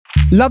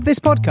Love this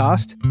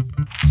podcast?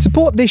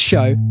 Support this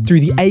show through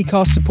the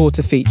Acast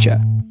supporter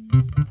feature.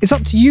 It's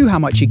up to you how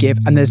much you give,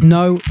 and there's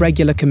no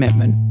regular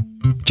commitment.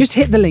 Just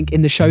hit the link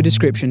in the show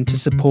description to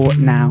support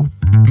now.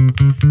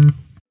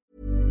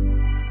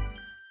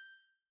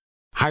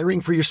 Hiring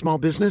for your small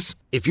business?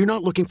 If you're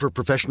not looking for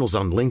professionals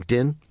on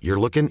LinkedIn, you're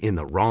looking in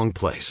the wrong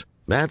place.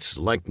 That's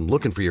like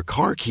looking for your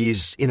car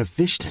keys in a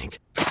fish tank.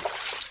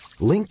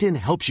 LinkedIn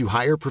helps you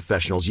hire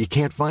professionals you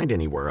can't find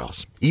anywhere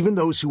else, even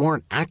those who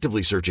aren't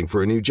actively searching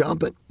for a new job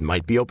but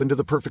might be open to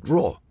the perfect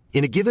role.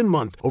 In a given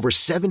month, over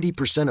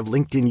 70% of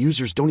LinkedIn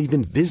users don't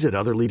even visit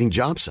other leading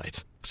job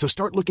sites. So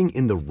start looking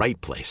in the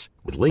right place.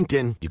 With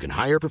LinkedIn, you can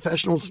hire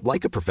professionals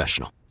like a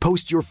professional.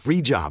 Post your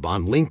free job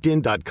on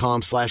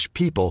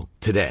linkedin.com/people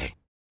today.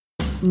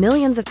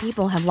 Millions of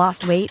people have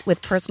lost weight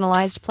with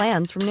personalized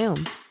plans from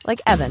Noom. Like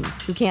Evan,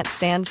 who can't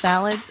stand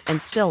salads and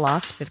still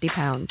lost 50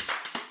 pounds.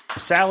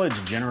 Salads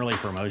generally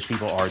for most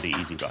people are the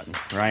easy button,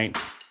 right?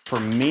 For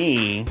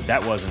me,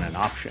 that wasn't an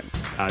option.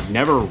 I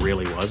never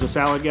really was a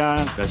salad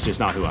guy. That's just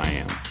not who I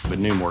am. But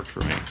Noom worked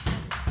for me.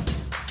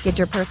 Get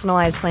your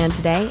personalized plan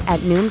today at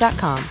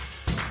Noom.com.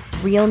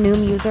 Real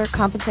Noom user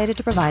compensated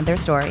to provide their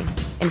story.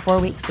 In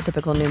 4 weeks, the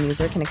typical Noom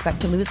user can expect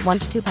to lose 1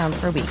 to 2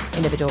 pounds per week.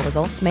 Individual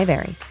results may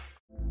vary.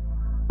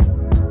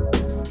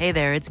 Hey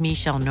there, it's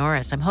Michelle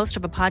Norris. I'm host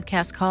of a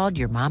podcast called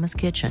Your Mama's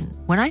Kitchen.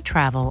 When I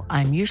travel,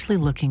 I'm usually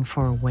looking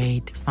for a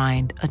way to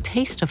find a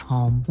taste of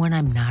home when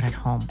I'm not at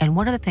home. And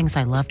one of the things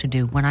I love to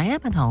do when I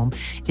am at home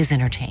is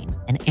entertain.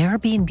 And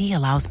Airbnb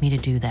allows me to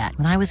do that.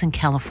 When I was in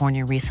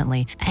California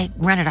recently, I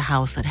rented a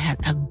house that had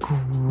a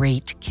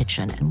great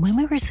kitchen. And when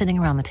we were sitting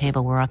around the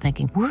table, we're all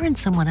thinking, we're in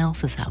someone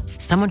else's house.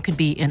 Someone could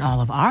be in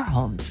all of our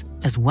homes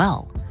as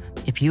well.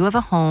 If you have a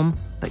home,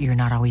 but you're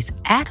not always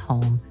at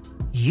home,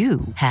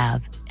 you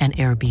have an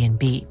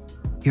Airbnb.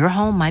 Your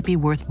home might be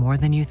worth more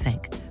than you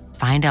think.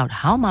 Find out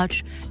how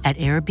much at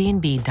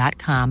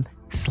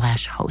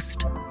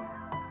airbnb.com/host.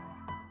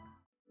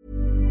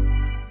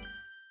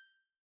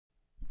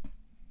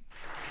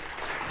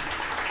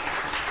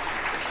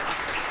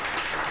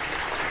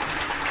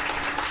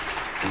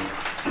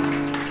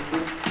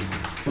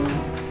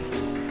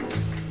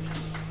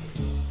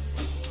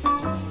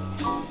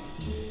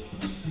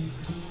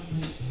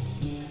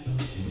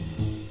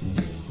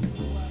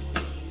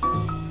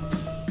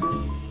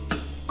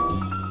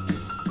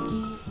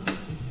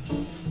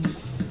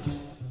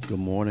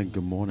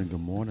 Good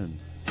morning.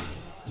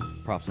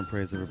 Props and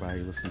praise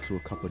everybody listening to a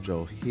Cup of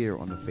J.O.E here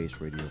on the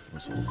Face Radio from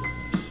Soul Brooklyn.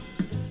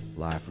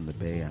 Live from the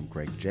Bay, I'm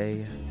Greg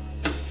J.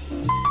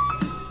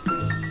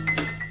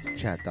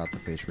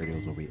 Chat.theface radio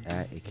is where we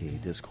at, aka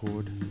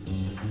Discord.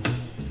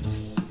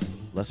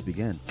 Let's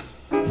begin.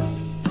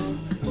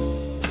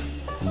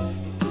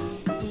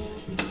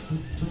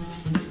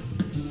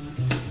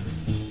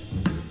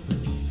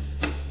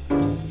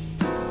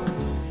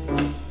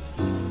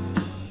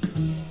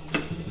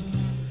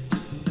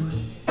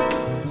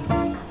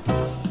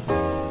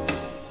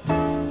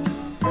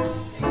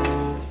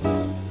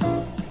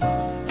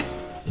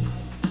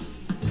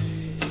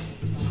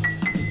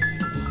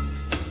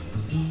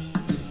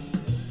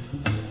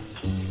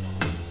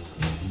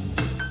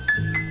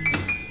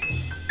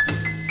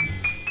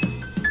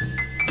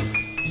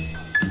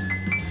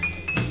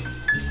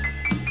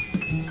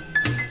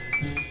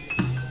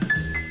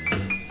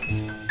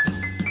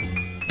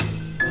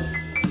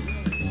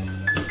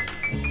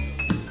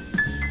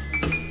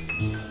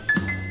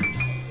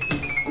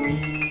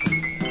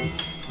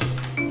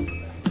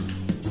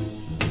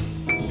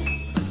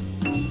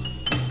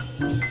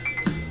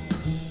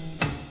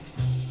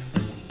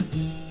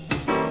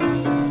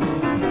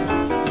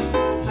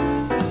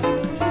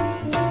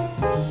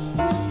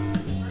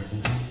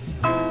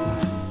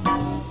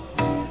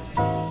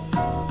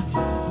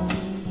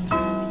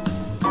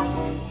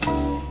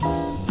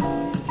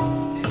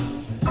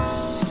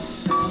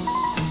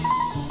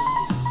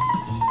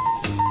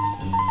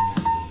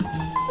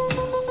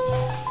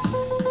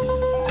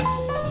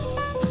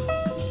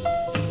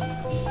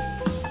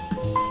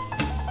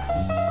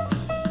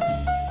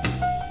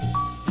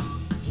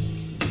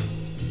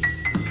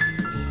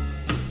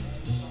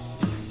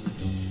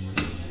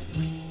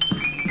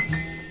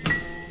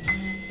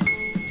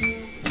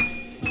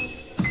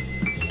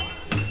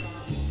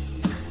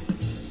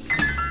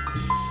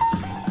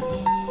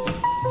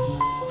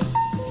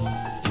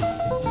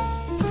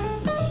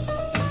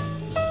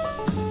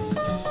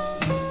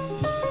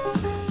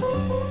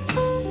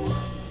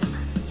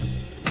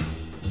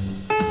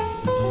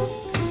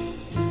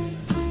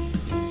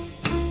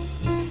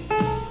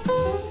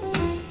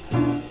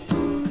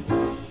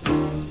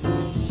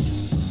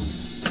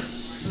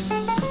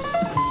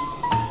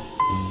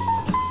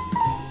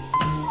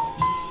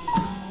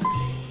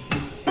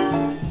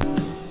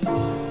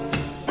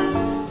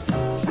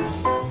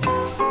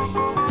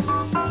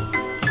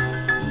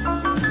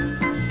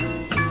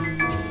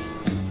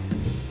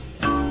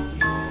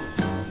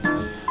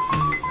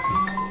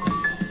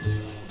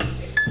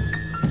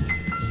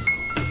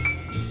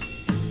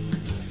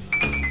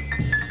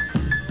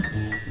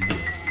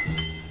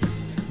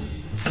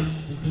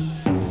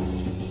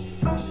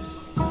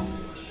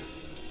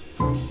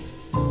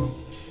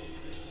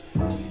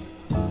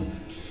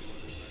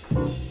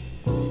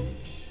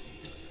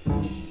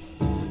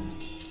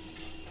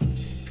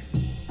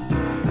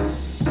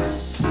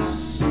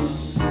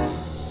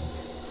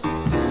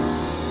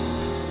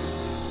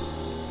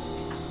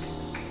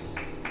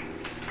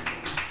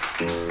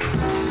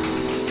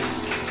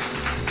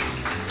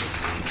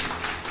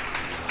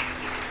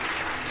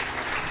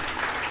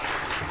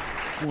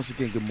 once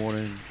again, good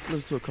morning.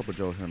 Listen to a Cup of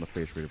Joe here on the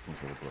Face Radio from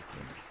Brooklyn.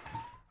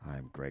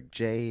 I'm Greg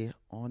J.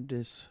 On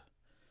this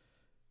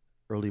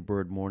early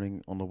bird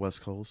morning on the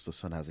West Coast. The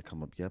sun hasn't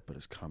come up yet, but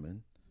it's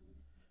coming.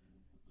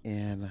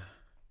 And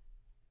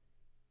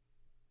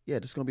yeah,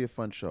 this is gonna be a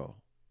fun show.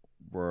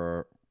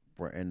 We're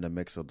in the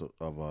mix of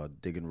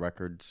digging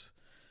records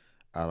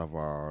out of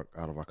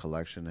our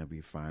collection, and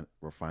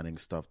we're finding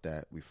stuff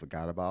that we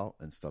forgot about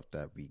and stuff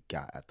that we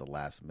got at the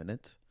last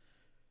minute.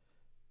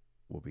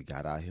 What we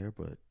got out here,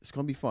 but it's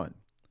gonna be fun.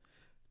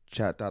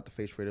 Chat out the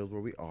Face Radio is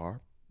where we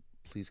are.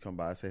 Please come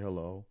by, say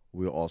hello.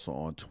 We're also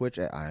on Twitch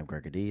at I am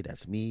Gregor D.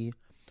 That's me.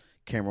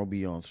 Camera will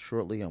be on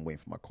shortly. I'm waiting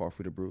for my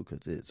coffee to brew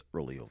because it's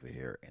early over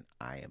here, and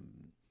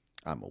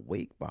I'm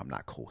awake, but I'm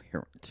not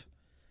coherent.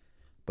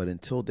 But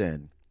until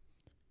then,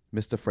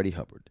 Mr. Freddie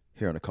Hubbard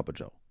here on a Cup of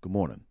Joe. Good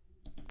morning.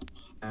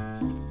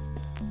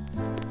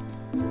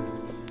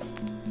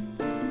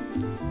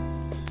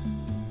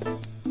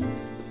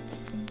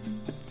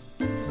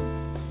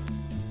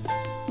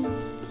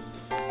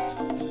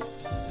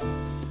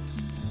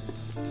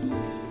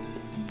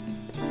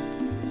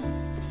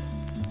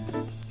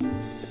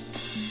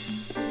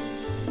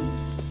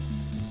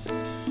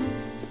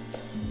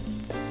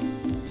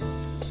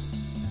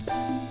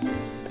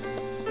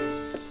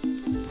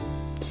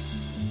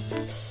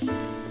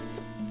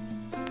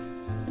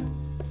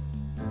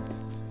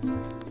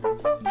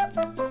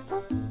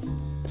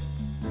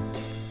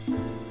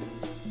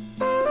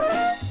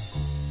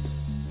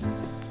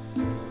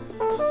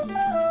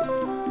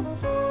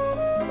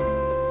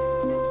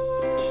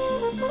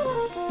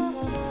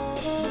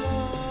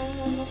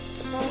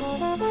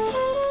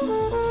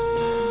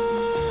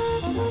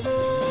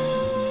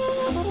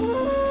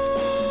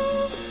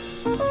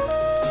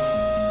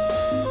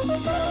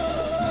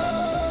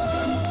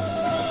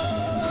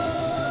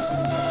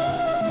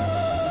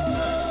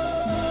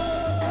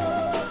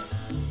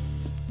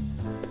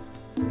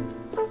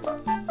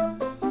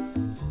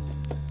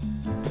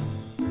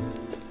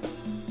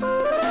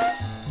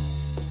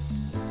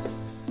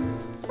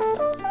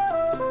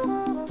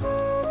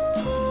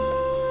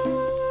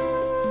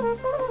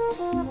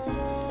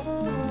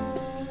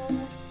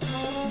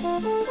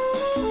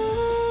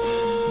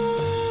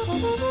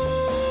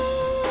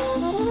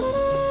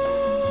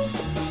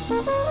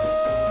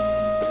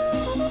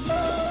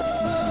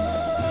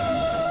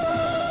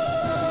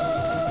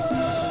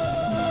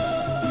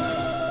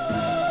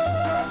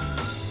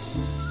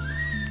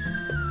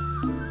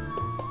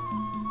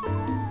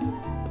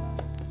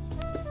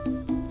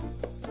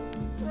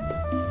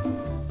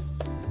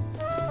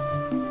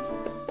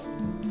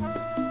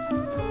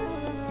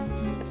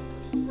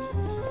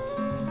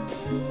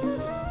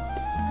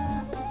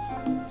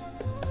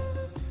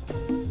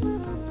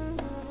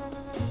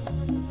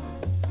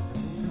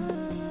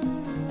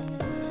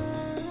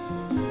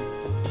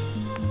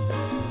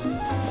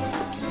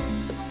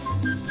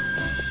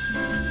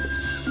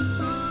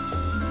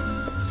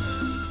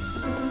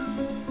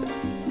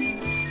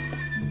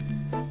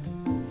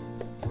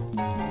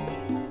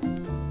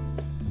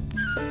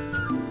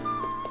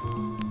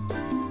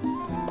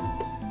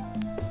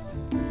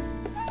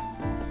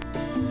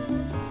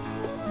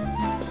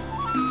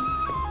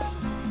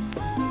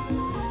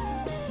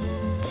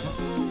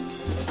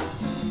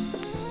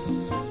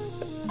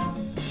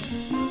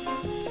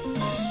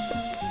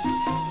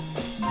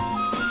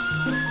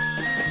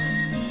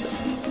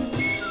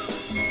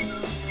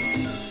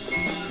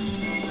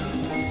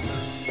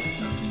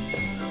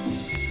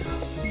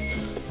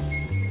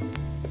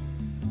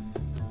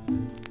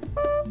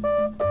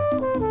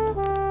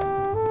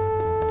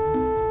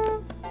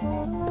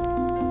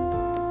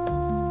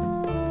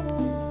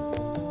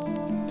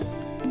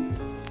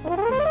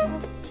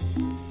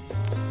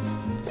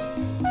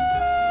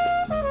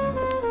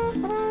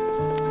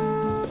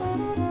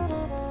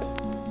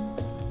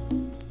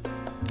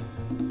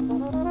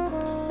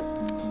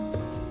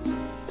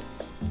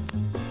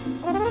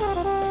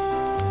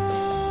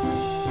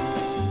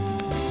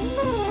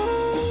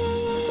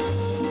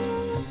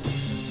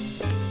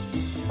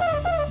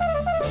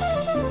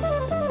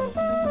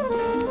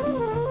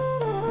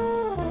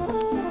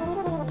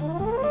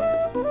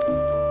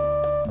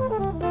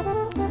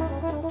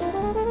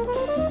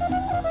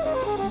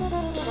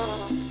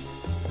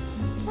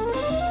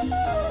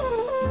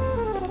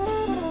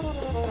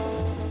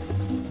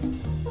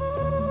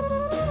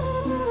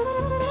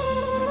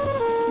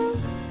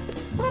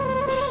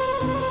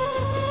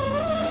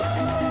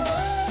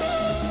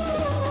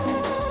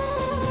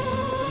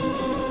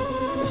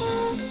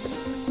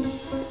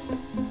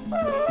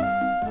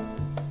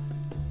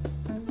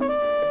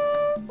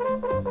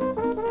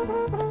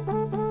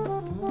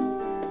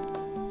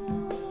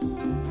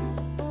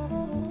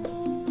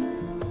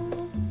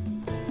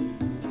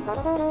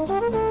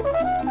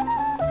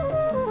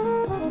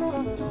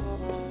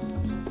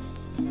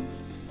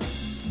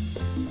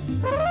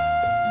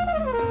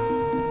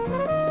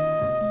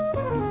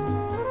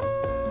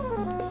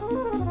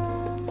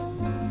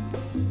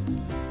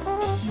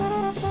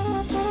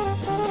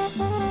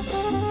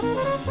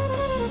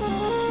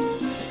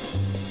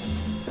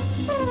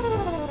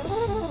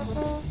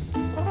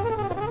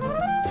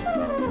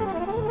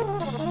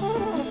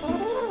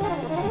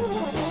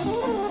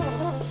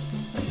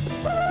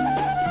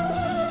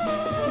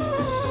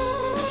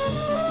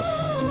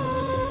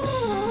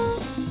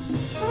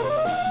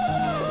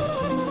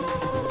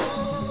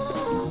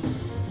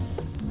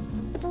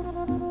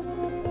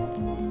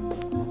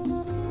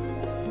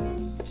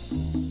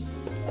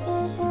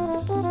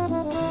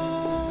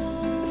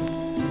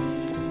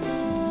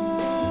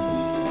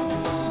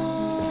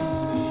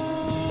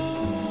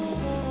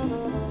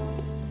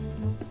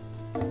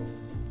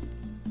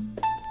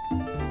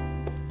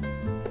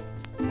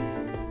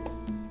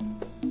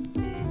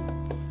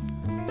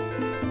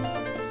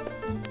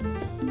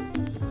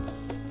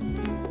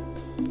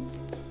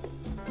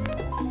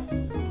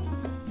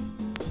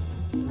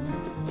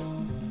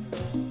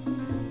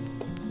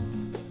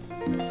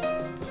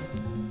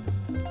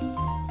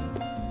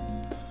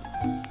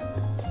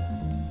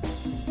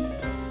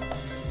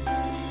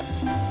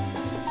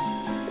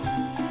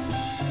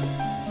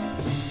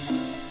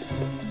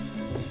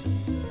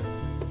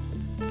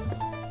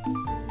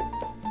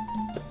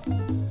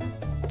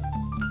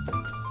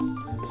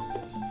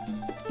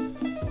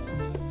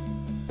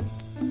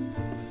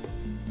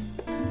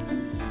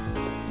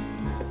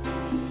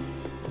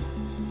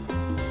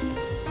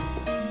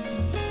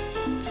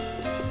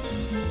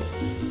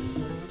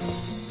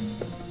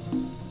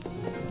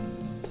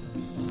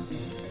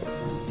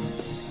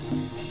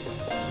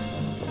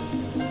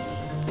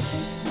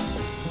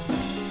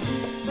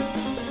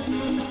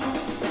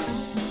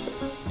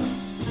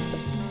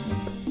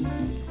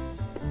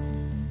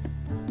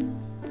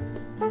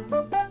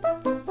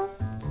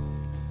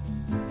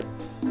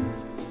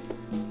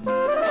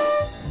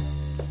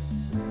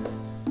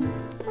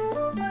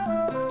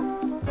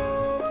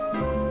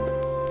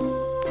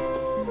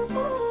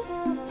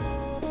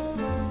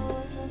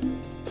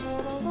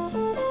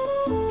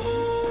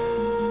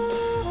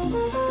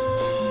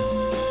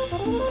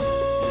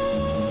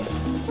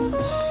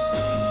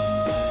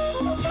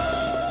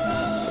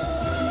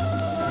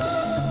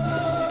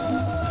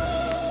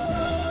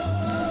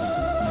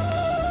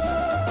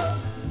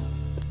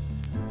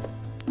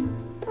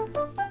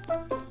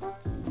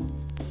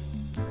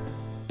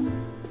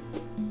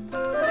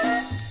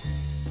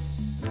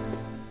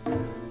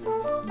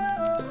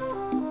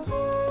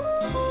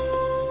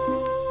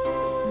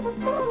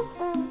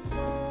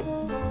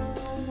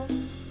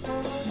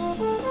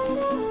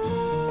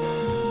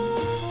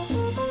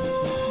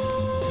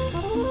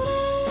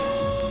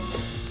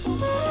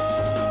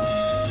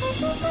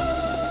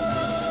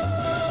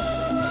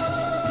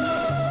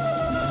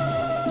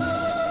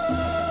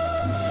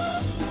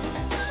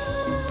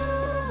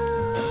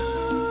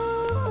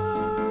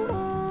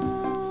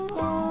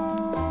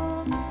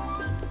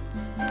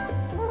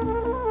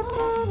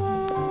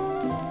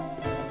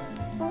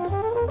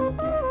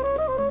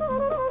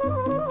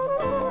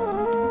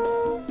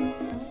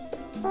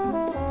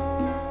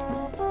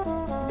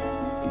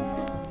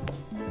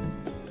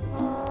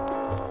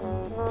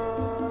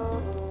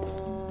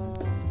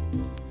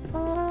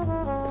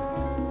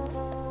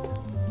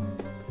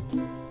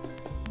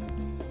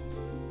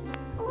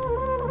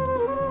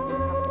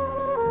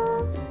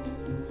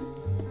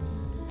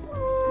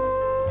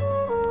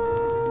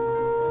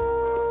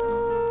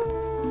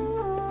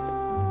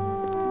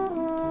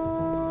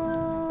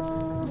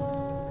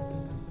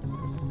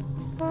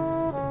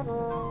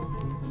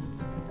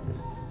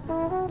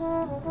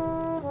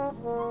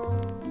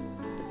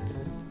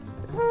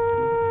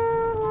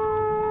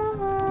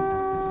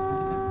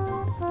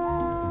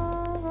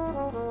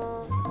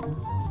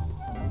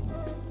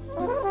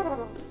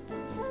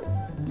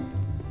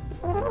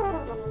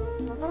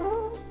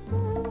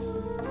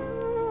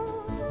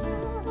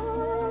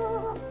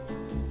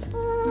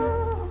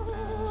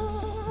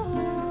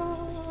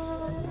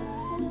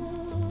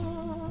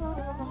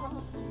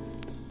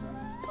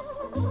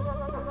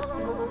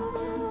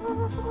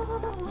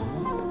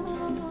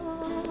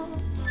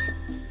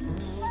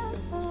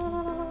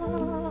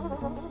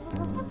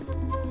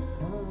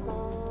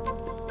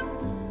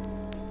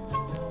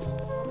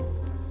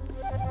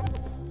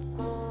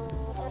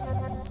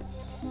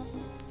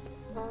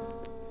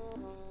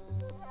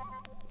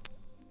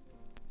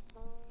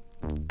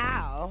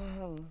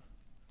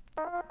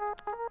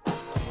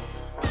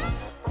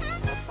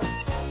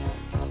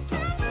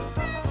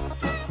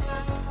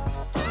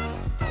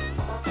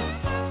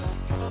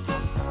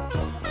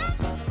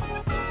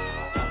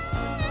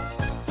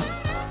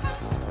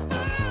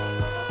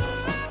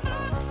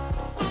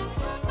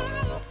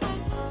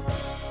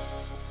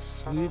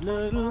 Sweet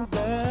little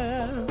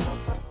girl,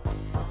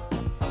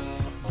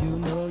 you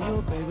know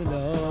your baby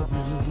love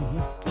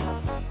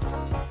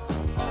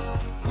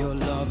you. Your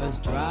love is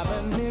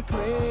driving me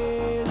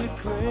crazy,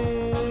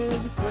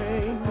 crazy,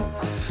 crazy.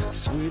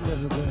 Sweet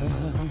little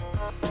girl,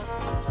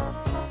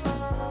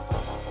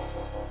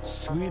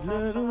 sweet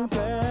little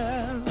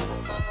girl,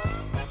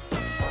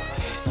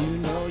 you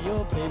know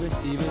your baby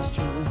Steve is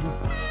true.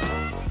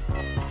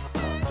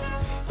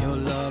 Your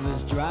love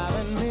is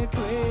driving me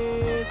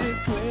crazy,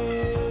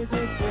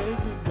 crazy,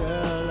 crazy,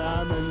 girl,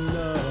 I'm in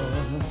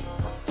love.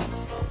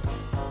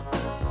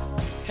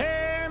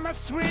 Hey, my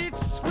sweet,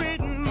 sweet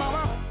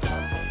mama,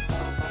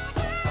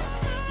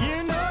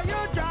 you know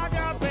you drive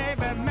your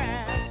baby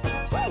mad.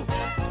 Woo!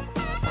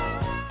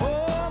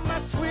 Oh, my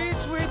sweet,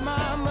 sweet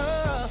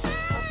mama,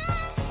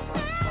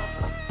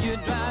 you're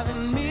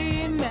driving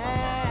me mad.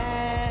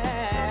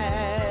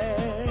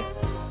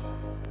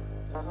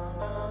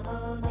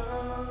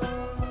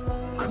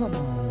 Come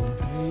on,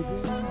 baby.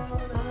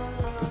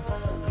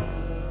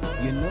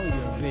 You know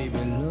your baby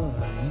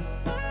love you.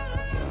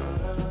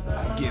 I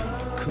give him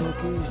the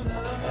cookies and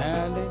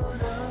candy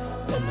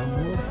and the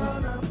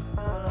muffin,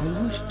 and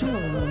you still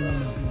want me to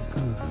be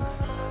good.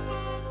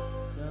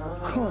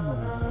 Come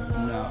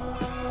on now,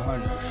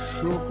 honey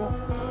sugar.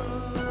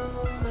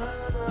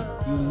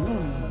 You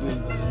know your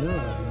baby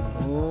love you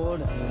more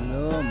than you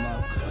love my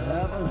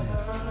cabinet.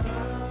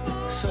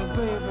 So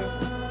baby,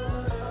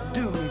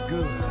 do me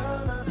good.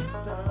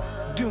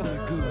 Do me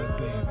good,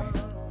 baby.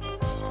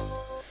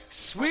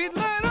 Sweet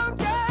little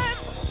girl,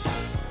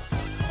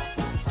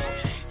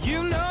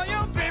 you know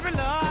your baby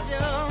love you.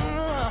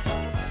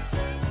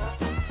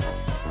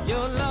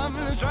 Your love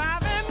is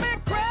driving me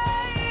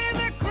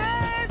crazy,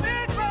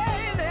 crazy,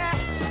 crazy.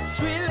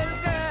 Sweet little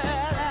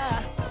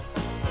girl,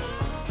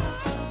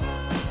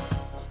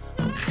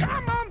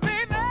 come on,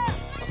 baby.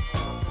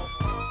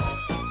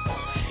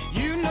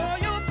 You know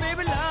your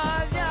baby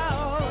love you.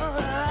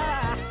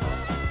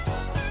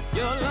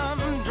 Your love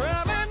is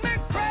driving me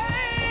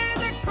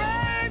crazy,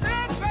 crazy,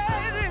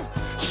 crazy.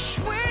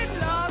 Sweet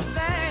love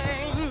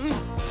thing.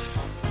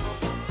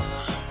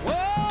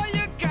 Oh,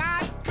 you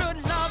got good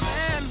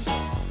loving.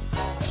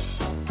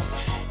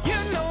 You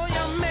know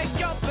you make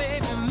your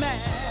baby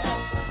mad.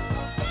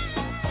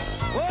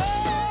 Oh,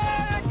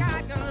 you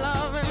got good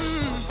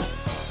loving.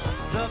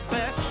 The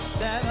best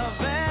that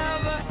I've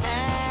ever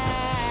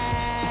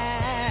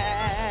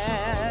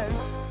had.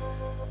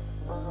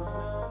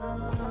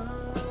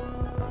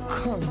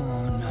 Come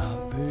on now,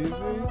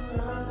 baby.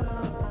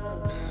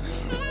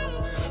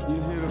 You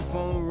hear the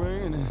phone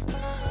ringing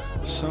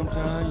and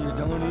sometimes you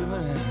don't even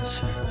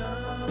answer.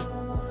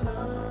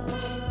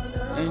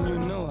 And you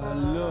know I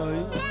love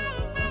you.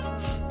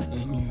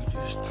 And you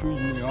just treat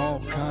me all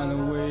kind of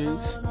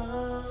ways.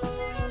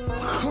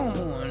 Come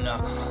on now,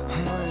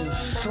 honey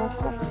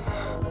sugar.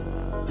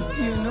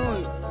 You know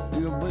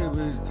your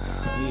baby,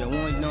 you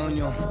waiting on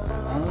the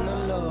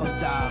love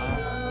dial.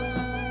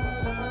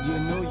 You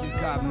know you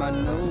got my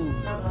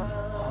nose,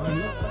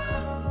 honey.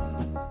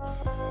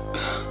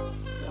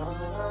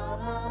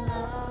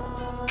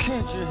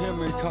 Can't you hear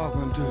me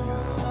talking to you,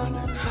 honey?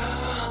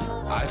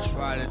 I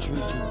try to treat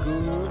you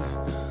good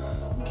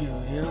and give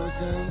you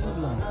everything you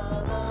want.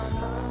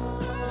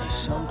 And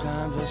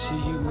sometimes I see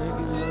you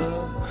making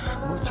love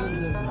with your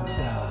little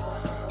doll.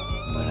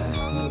 But I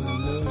still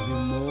love you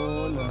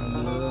more than I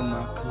love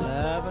my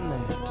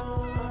clavinet.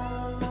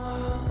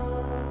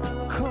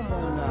 Come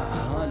on now,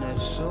 honey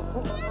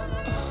sugar.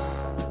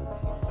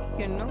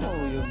 You know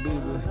your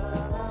baby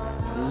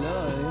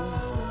love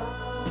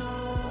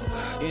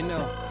you. You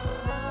know,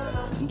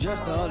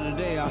 just the other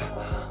day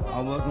I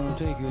was gonna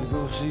take you to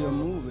go see a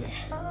movie.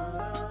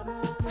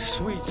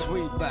 Sweet,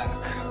 sweet back.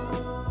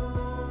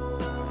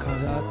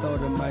 Cause I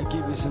thought it might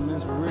give you some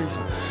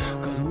inspiration.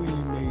 Cause we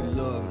ain't made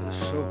love in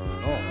so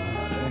long,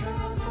 honey.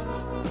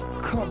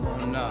 Come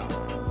on now,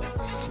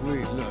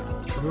 sweet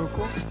little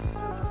sugar.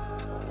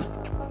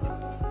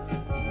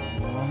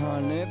 Oh,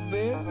 honey,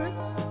 baby.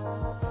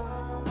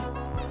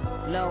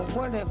 Now,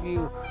 what if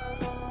you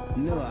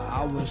knew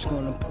I was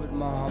gonna put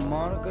my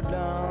harmonica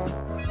down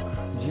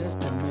just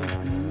to make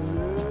love to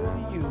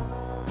you?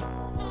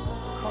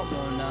 Come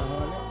on now,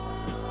 honey.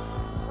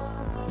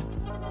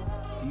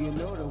 You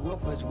know the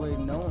wolf is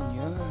waiting on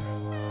you.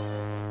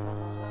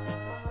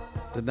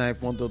 The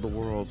ninth wonder of the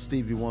world,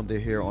 Stevie Wonder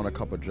here on A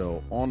Cup of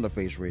Joe on the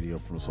Face Radio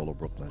from Solo,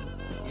 Brooklyn.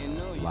 You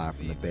know Live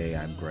from the Bay,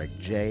 I'm Greg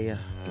J.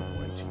 Good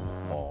morning to you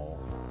all.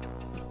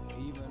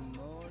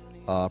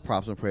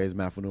 Props and praise,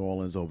 man, for New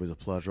Orleans. Always a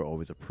pleasure,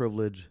 always a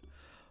privilege.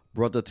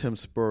 Brother Tim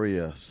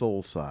Spurrier,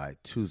 Soul Side,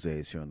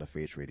 Tuesdays here on the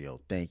Face Radio.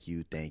 Thank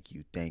you, thank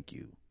you, thank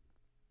you.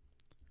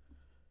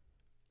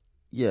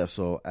 Yeah,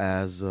 so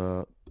as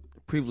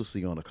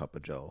previously on A Cup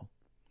of Joe,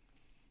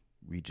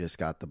 we just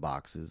got the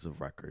boxes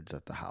of records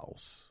at the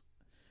house,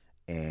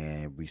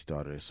 and we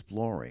started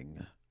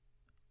exploring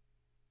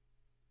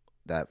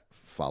that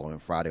following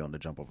Friday on the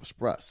Jump Off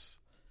Express.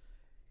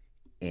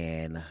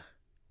 And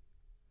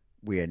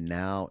we are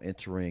now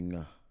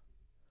entering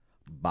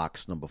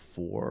box number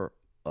 4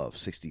 of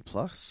 60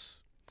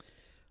 plus.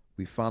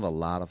 we found a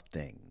lot of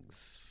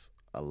things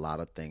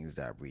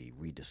that we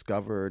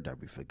rediscovered, that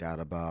we forgot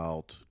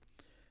about,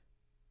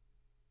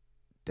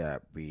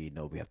 that we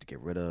know we have to get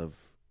rid of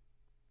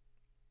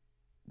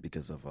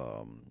because of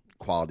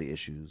quality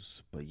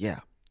issues. But yeah,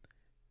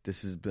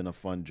 this has been a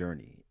fun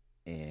journey,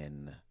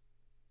 and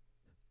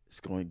it's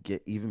going to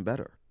get even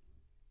better.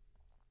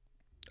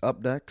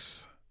 Up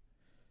next,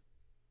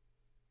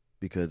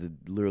 because it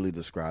literally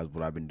describes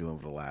what I've been doing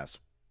for the last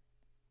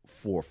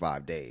 4 or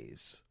 5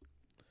 days.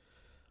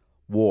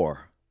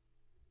 War,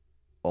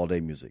 all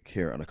day music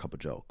here on A Cup of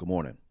Joe. Good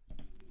morning.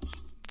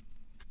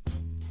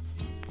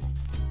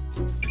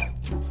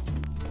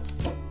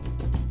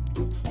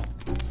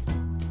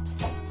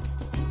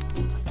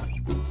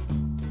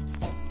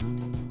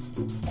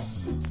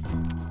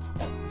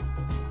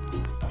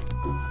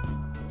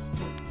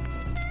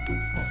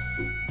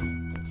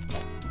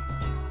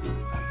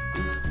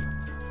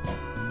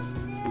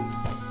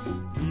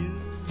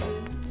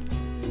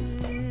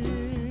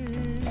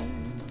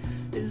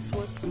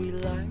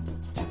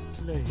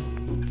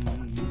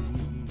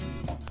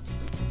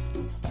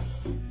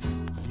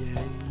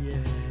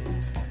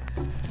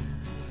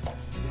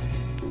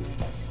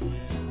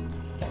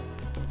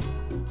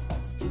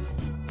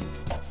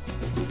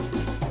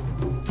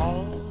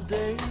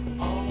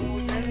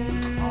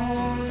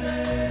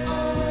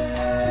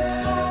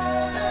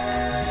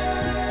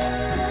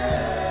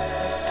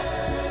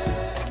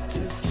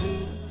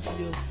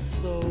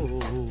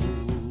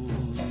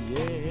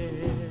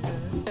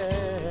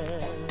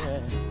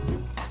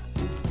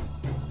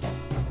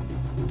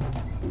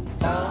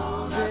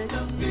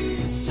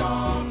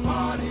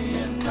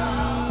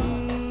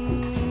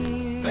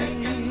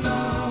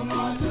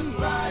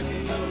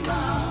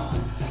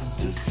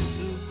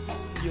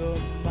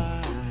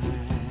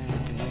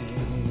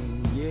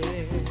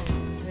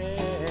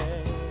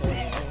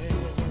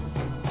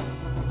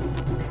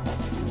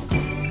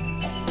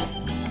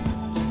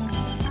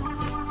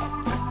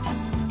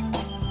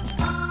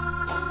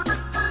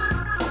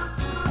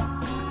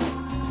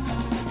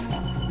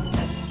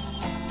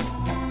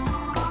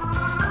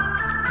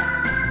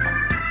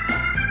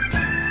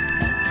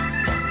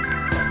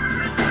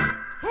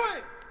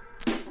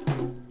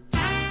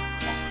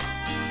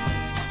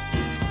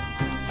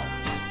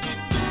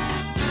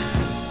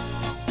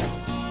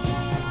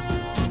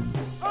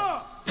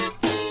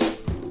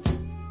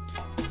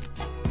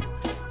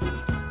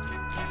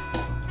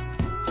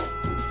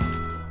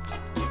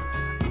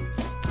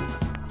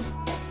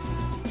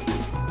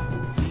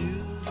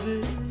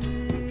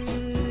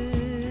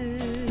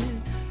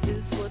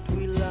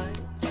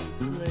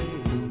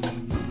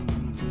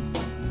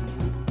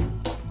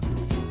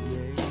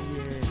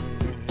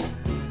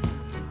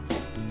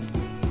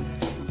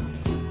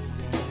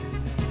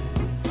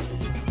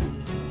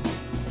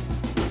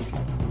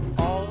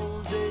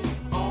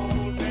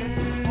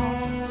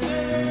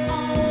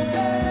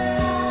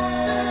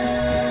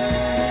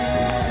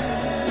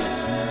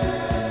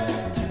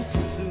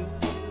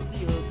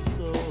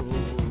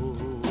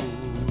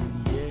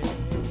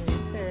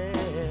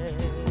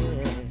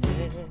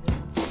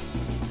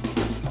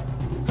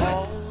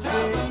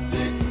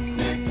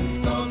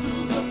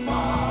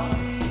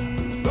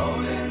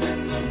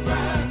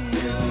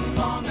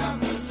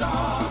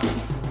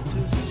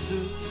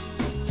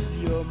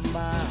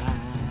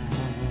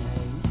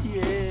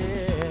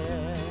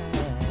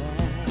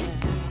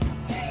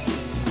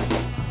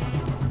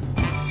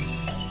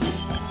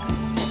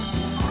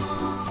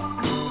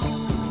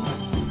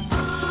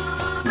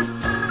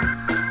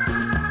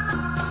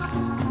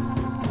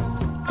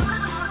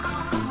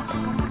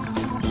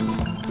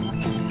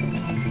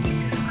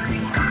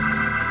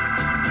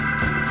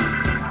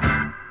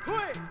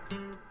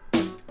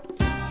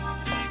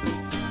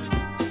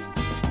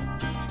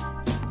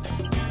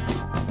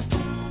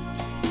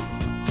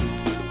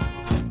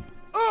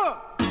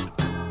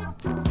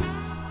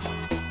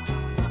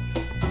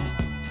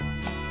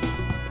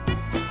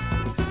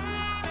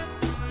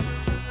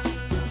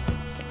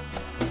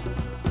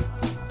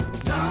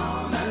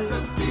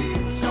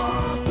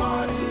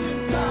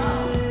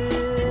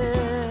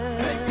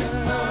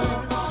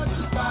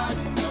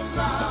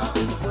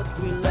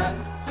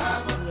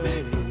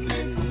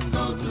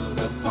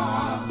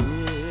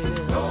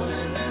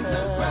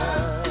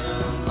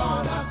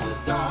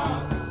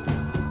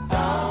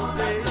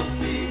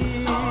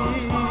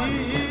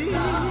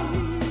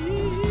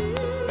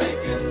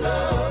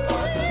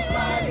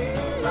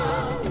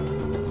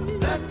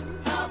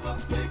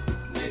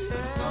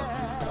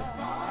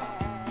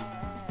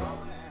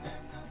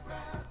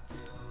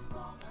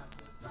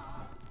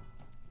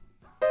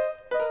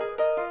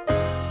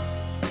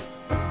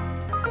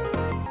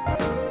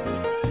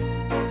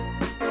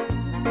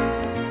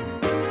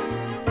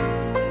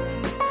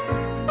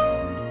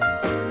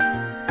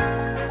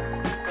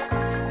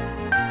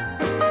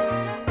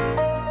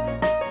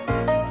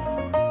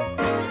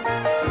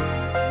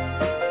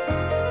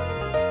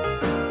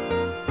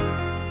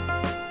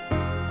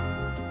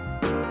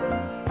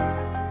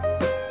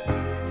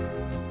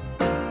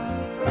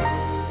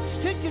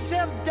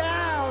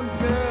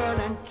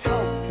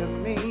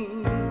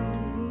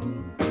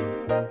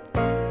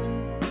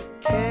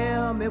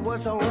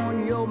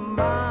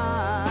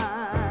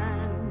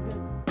 mind.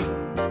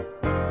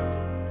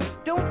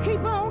 Don't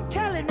keep on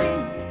telling me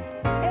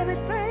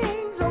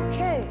everything's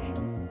okay.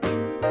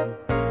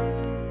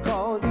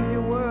 'Cause if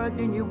you were,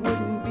 then you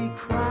wouldn't be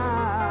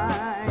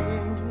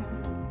crying.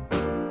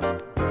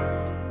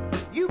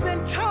 You've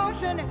been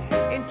tossing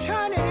and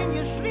turning in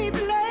your sleep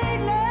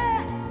lately,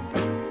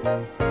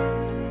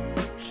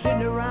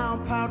 sitting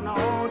around pouting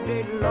all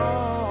day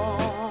long.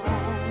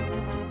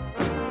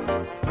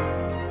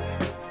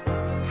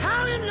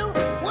 How in the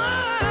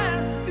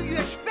world do you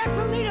expect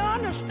for me to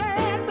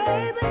understand,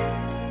 baby,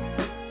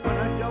 when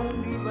I don't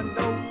even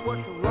know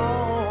what's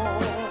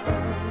wrong?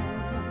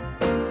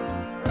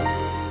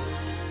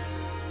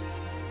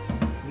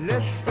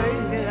 Let's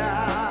straighten it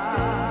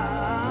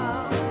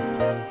out,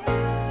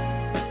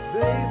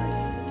 baby.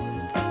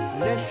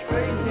 Let's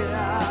straighten it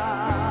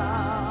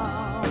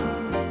out,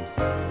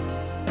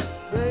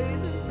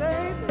 baby,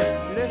 baby.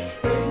 Let's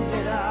straighten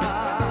it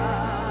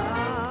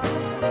out.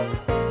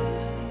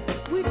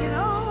 We can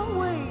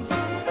always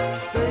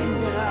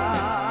straighten it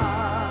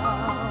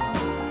out.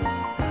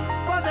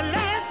 For the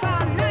last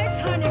 5 nights,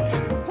 honey,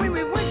 when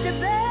we went to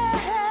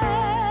bed,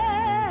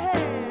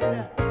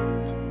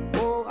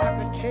 oh, I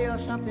could tell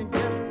something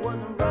just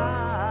wasn't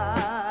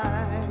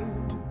right.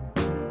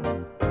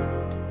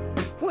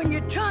 When you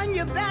turn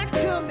your back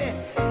to me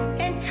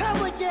and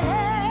covered your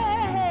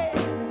head,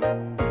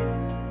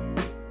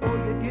 oh,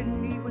 you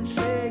didn't even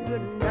say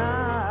goodnight.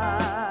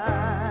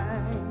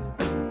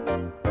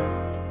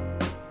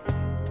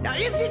 Now,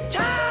 if you're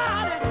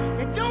tired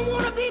and don't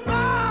want to be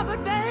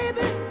bothered,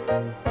 baby,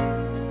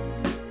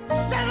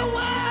 say the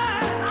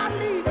word, I'll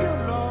leave you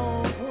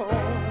alone.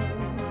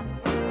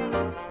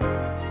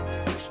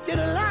 Instead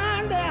of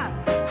lying there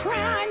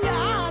crying your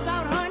eyes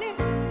out, honey,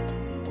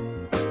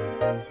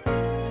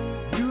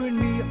 you and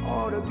me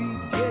ought to be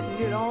getting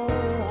it on.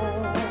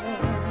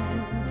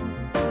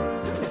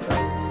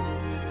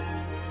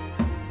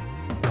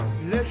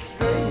 Let's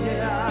straighten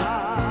it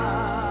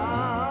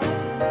out,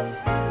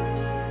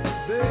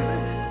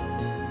 baby.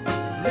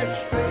 Let's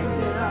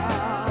straighten it out.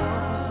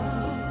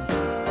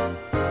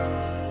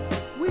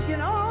 We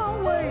can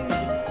always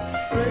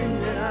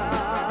straighten it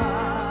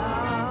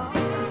out.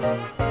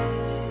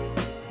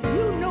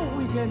 You know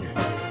we can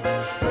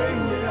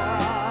straighten it out.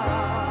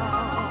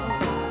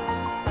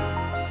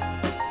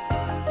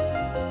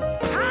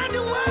 How in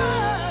the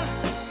world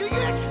do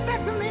you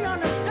expect me to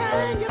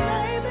understand you,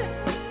 baby,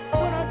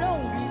 when I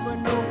don't even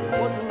know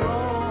what's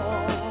wrong?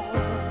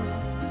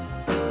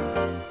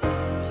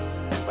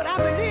 But I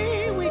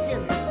believe we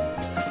can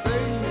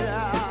straighten it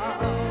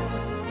out.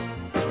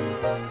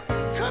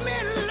 Come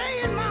in, lay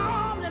in my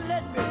arms and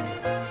let me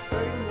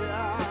straighten it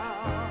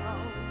out.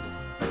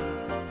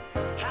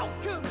 Talk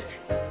to me,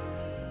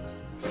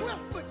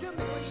 whisper to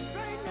me, but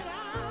straighten it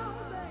out,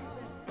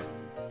 baby.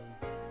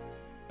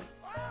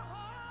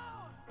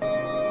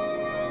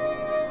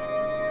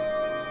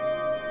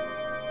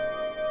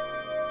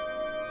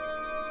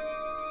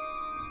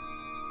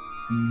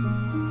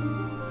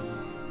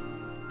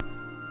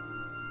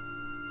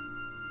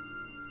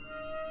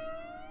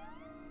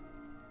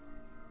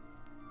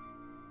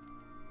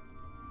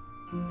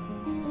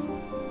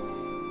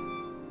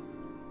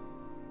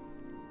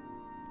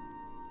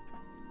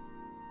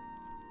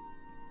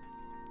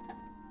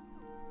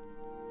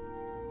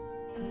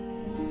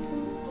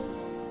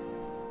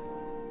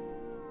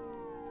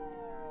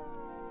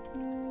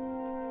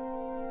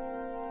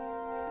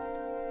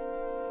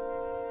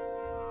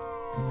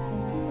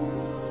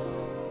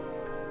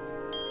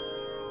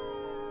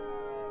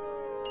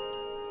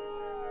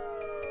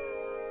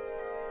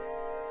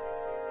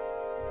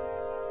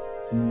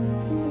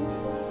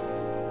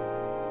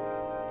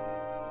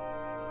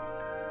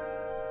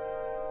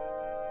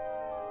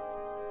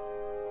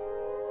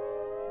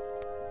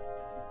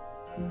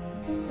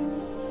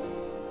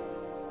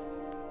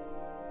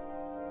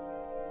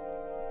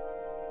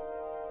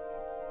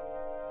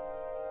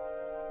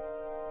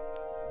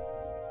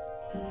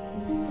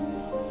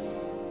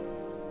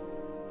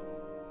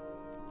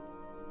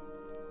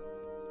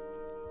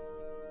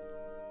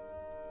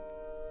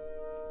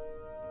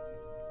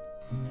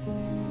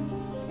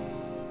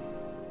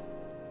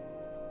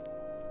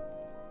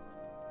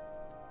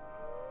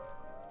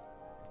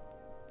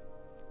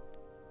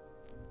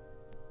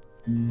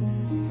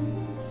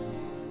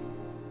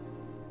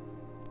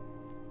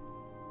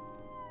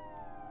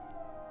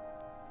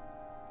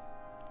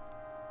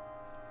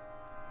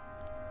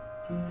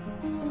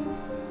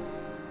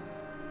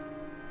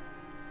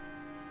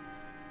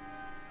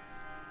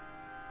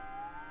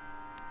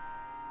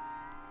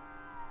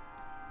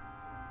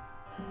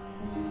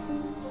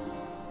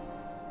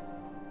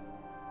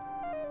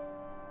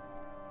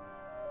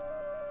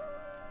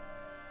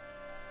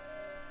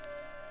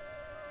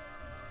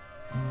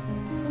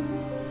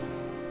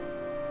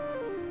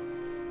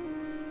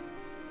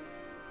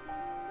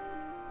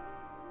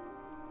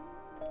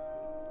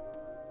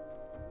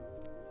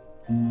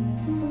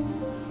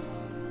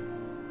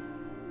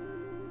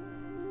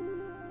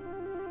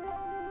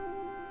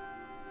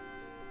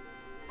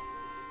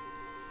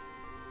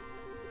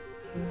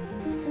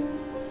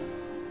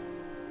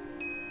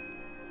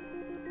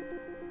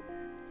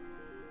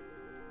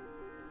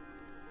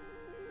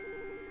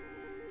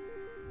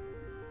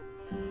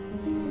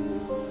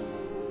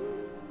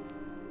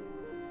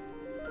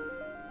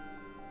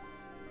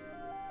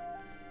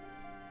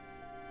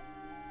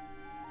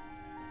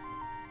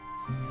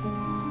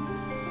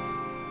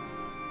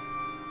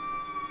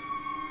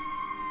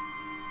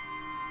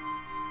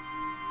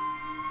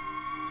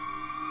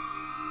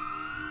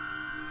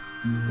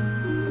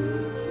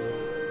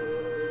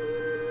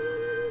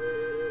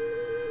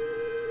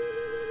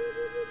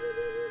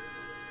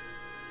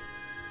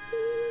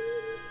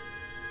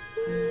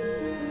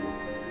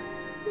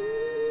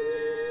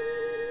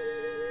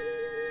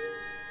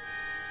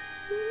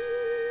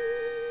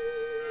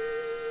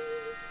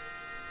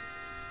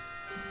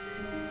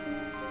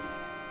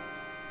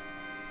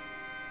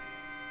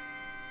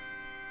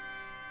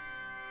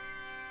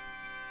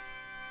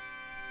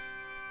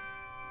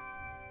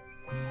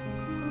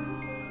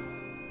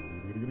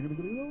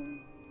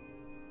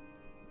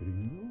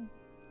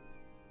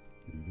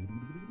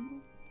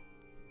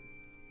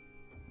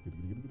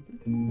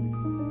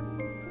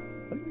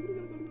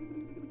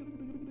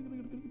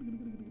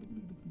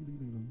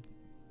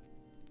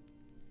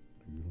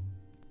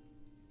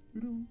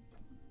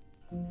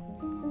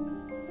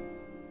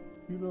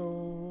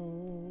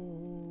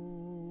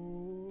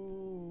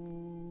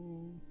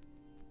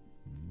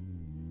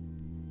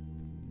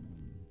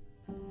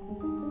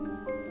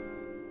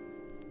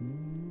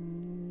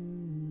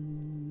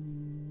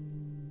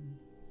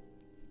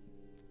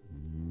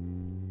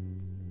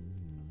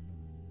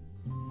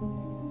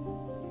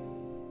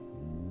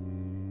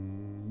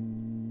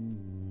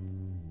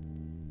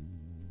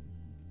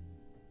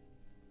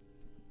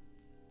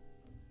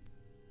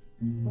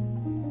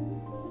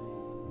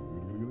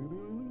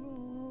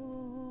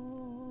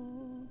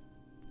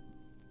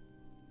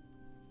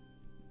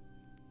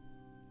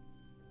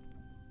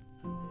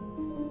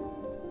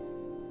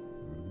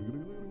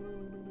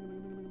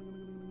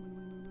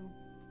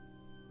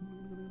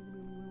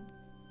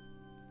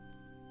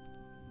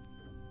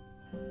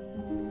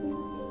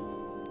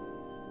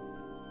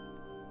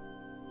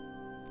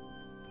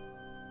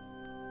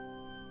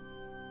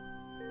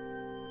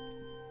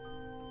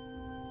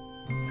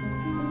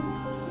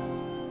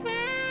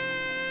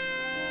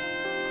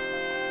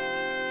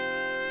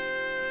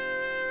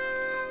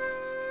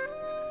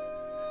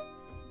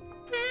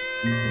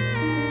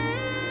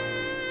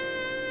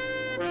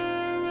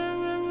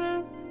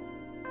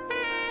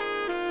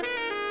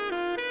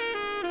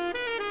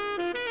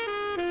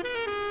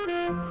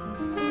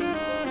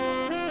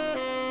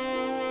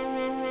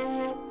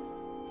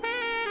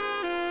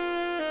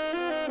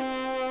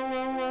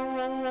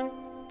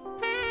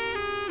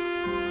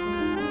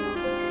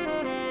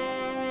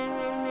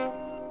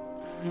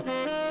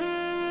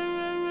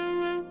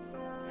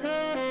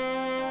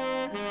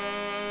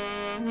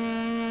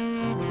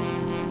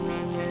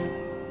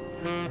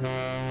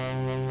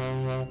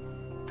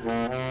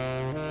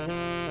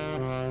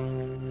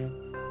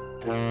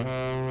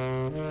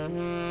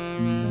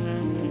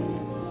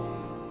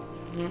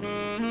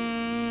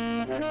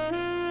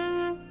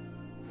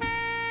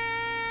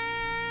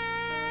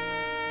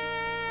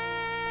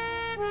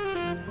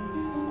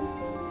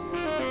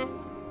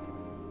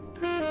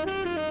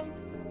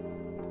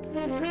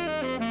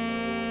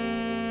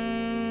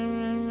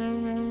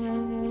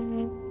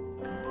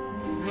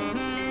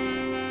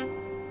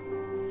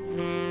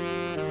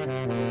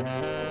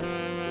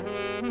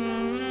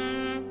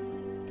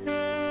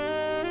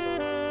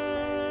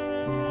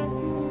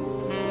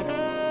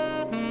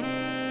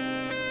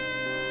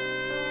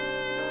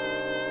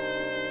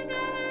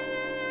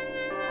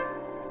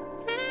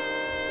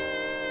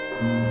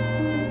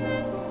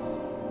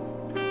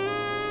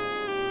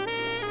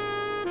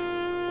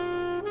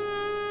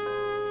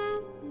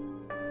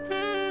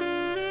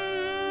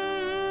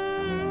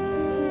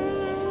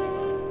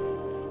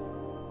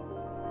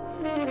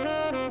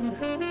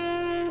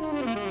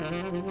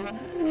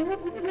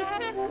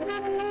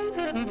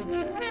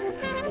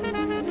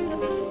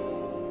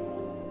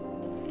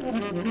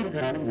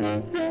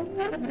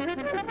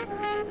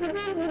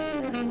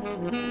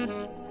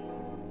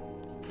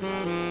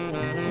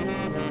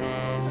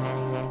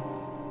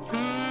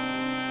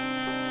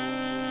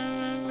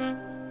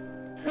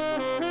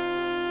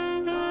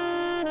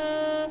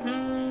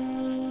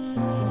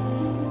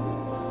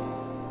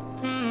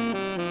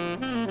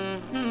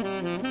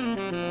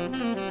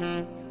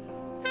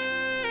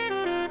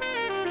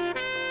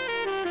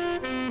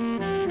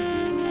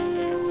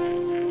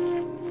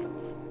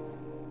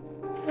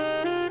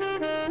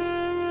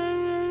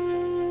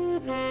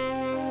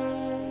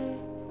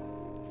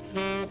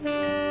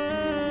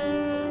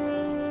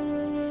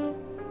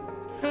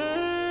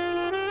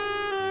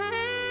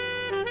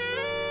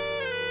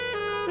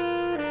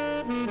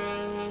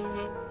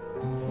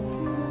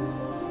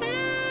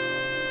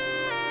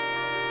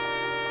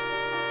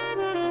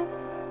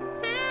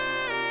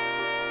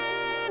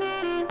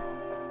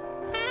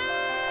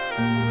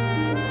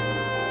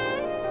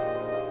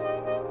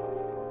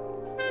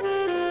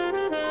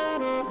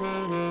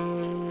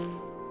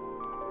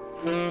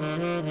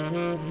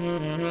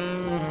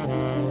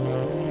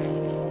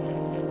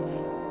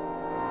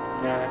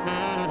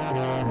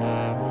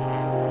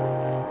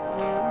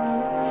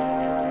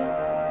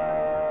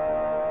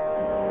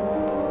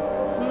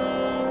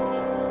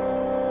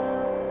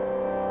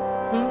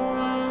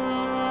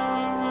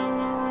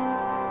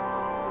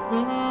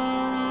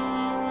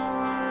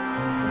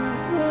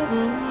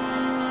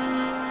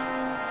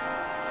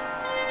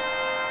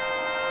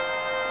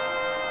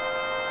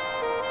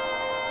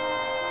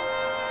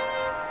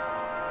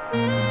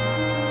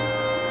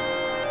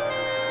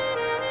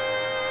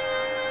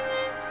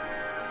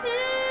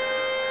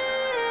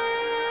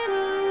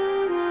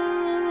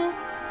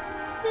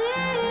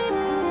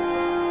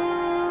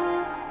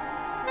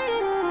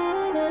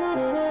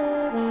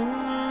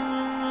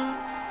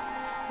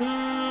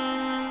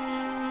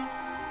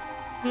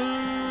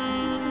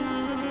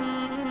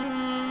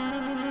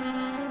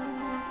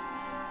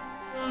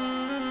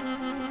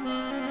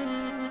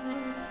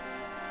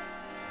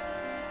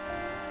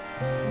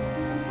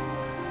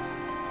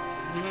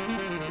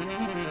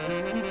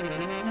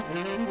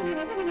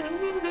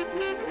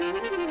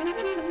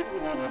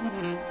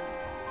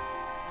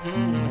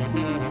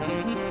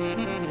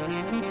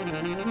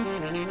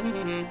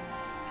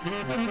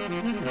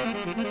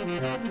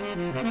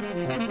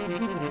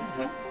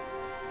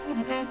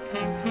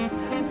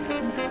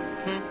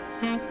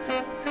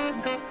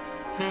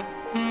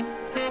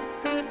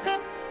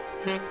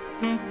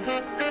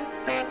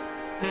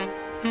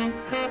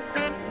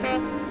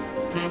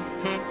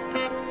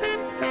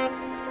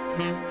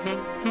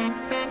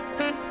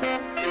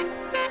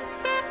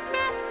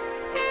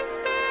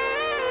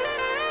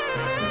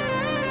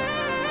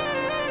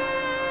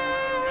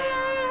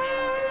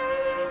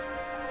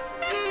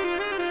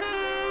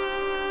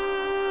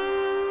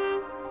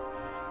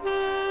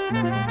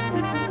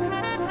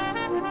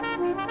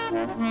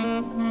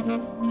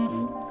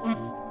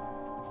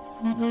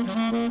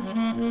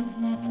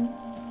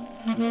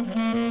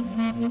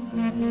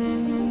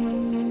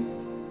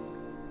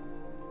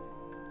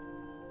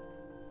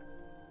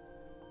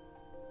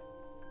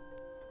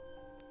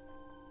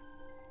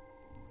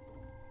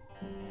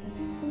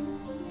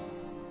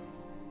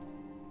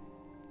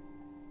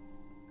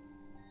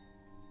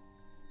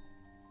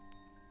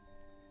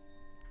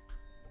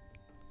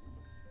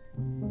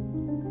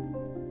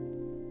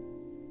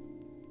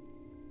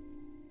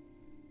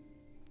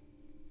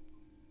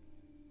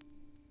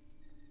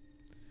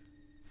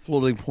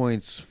 Floating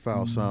Points,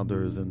 Foul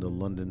Sounders, and the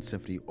London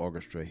Symphony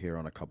Orchestra here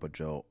on A Cup of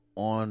Joe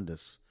on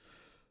this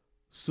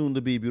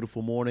soon-to-be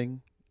beautiful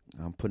morning.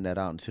 I'm putting that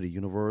out into the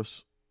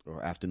universe,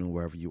 or afternoon,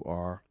 wherever you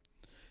are.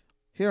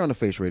 Here on the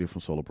Face Radio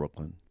from Solar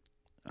Brooklyn,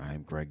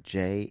 I'm Greg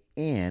J.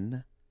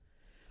 And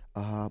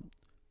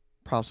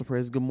props and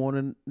praise, good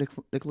morning,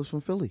 Nicholas from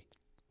Philly.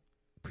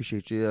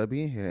 Appreciate you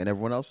being here, and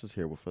everyone else is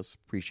here with us.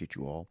 Appreciate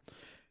you all.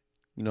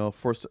 You know,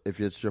 first, if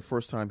it's your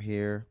first time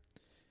here,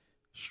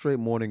 straight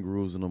morning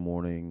grooves in the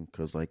morning,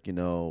 because, like, you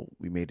know,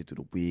 we made it through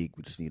the week.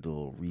 We just need a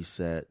little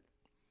reset,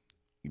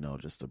 you know,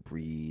 just to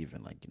breathe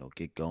and, like, you know,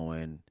 get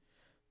going.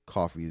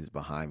 Coffee is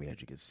behind me,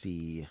 as you can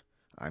see.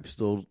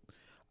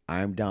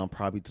 I'm down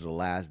probably to the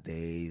last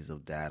days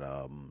of that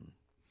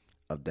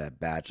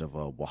batch of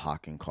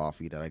Oaxacan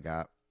coffee that I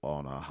got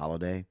on a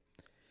holiday,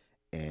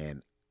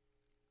 and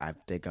I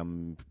think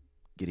I'm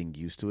getting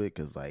used to it,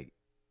 because, like,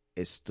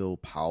 it's still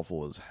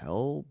powerful as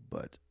hell,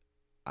 but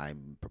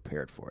I'm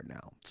prepared for it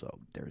now. So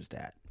there's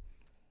that.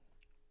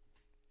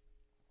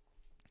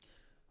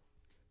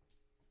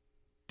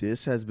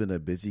 This has been a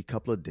busy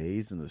couple of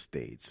days in the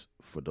States,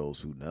 for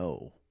those who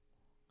know.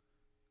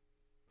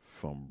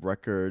 From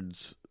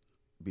records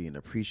being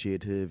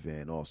appreciative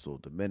and also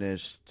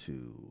diminished,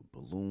 to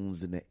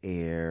balloons in the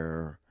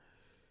air,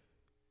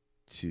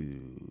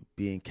 to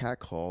being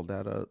catcalled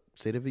at a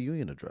State of the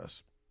Union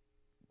address.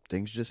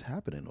 Things just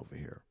happening over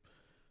here.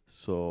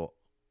 So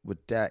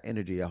with that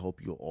energy, I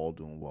hope you're all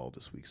doing well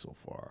this week so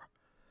far.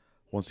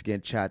 Once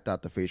again,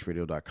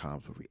 chat.thefaceradio.com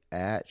is where we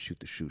at.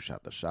 Shoot the shoot,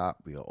 shot the shot.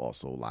 We are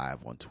also live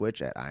on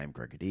Twitch at I am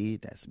Gregory D.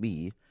 That's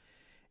me.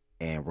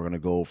 And we're going to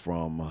go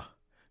from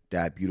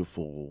that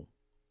beautiful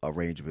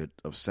arrangement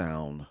of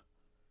sound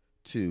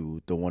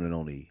to the one and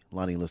only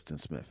Lonnie Liston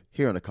Smith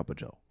here on A Cup of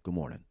Joe. Good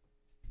morning.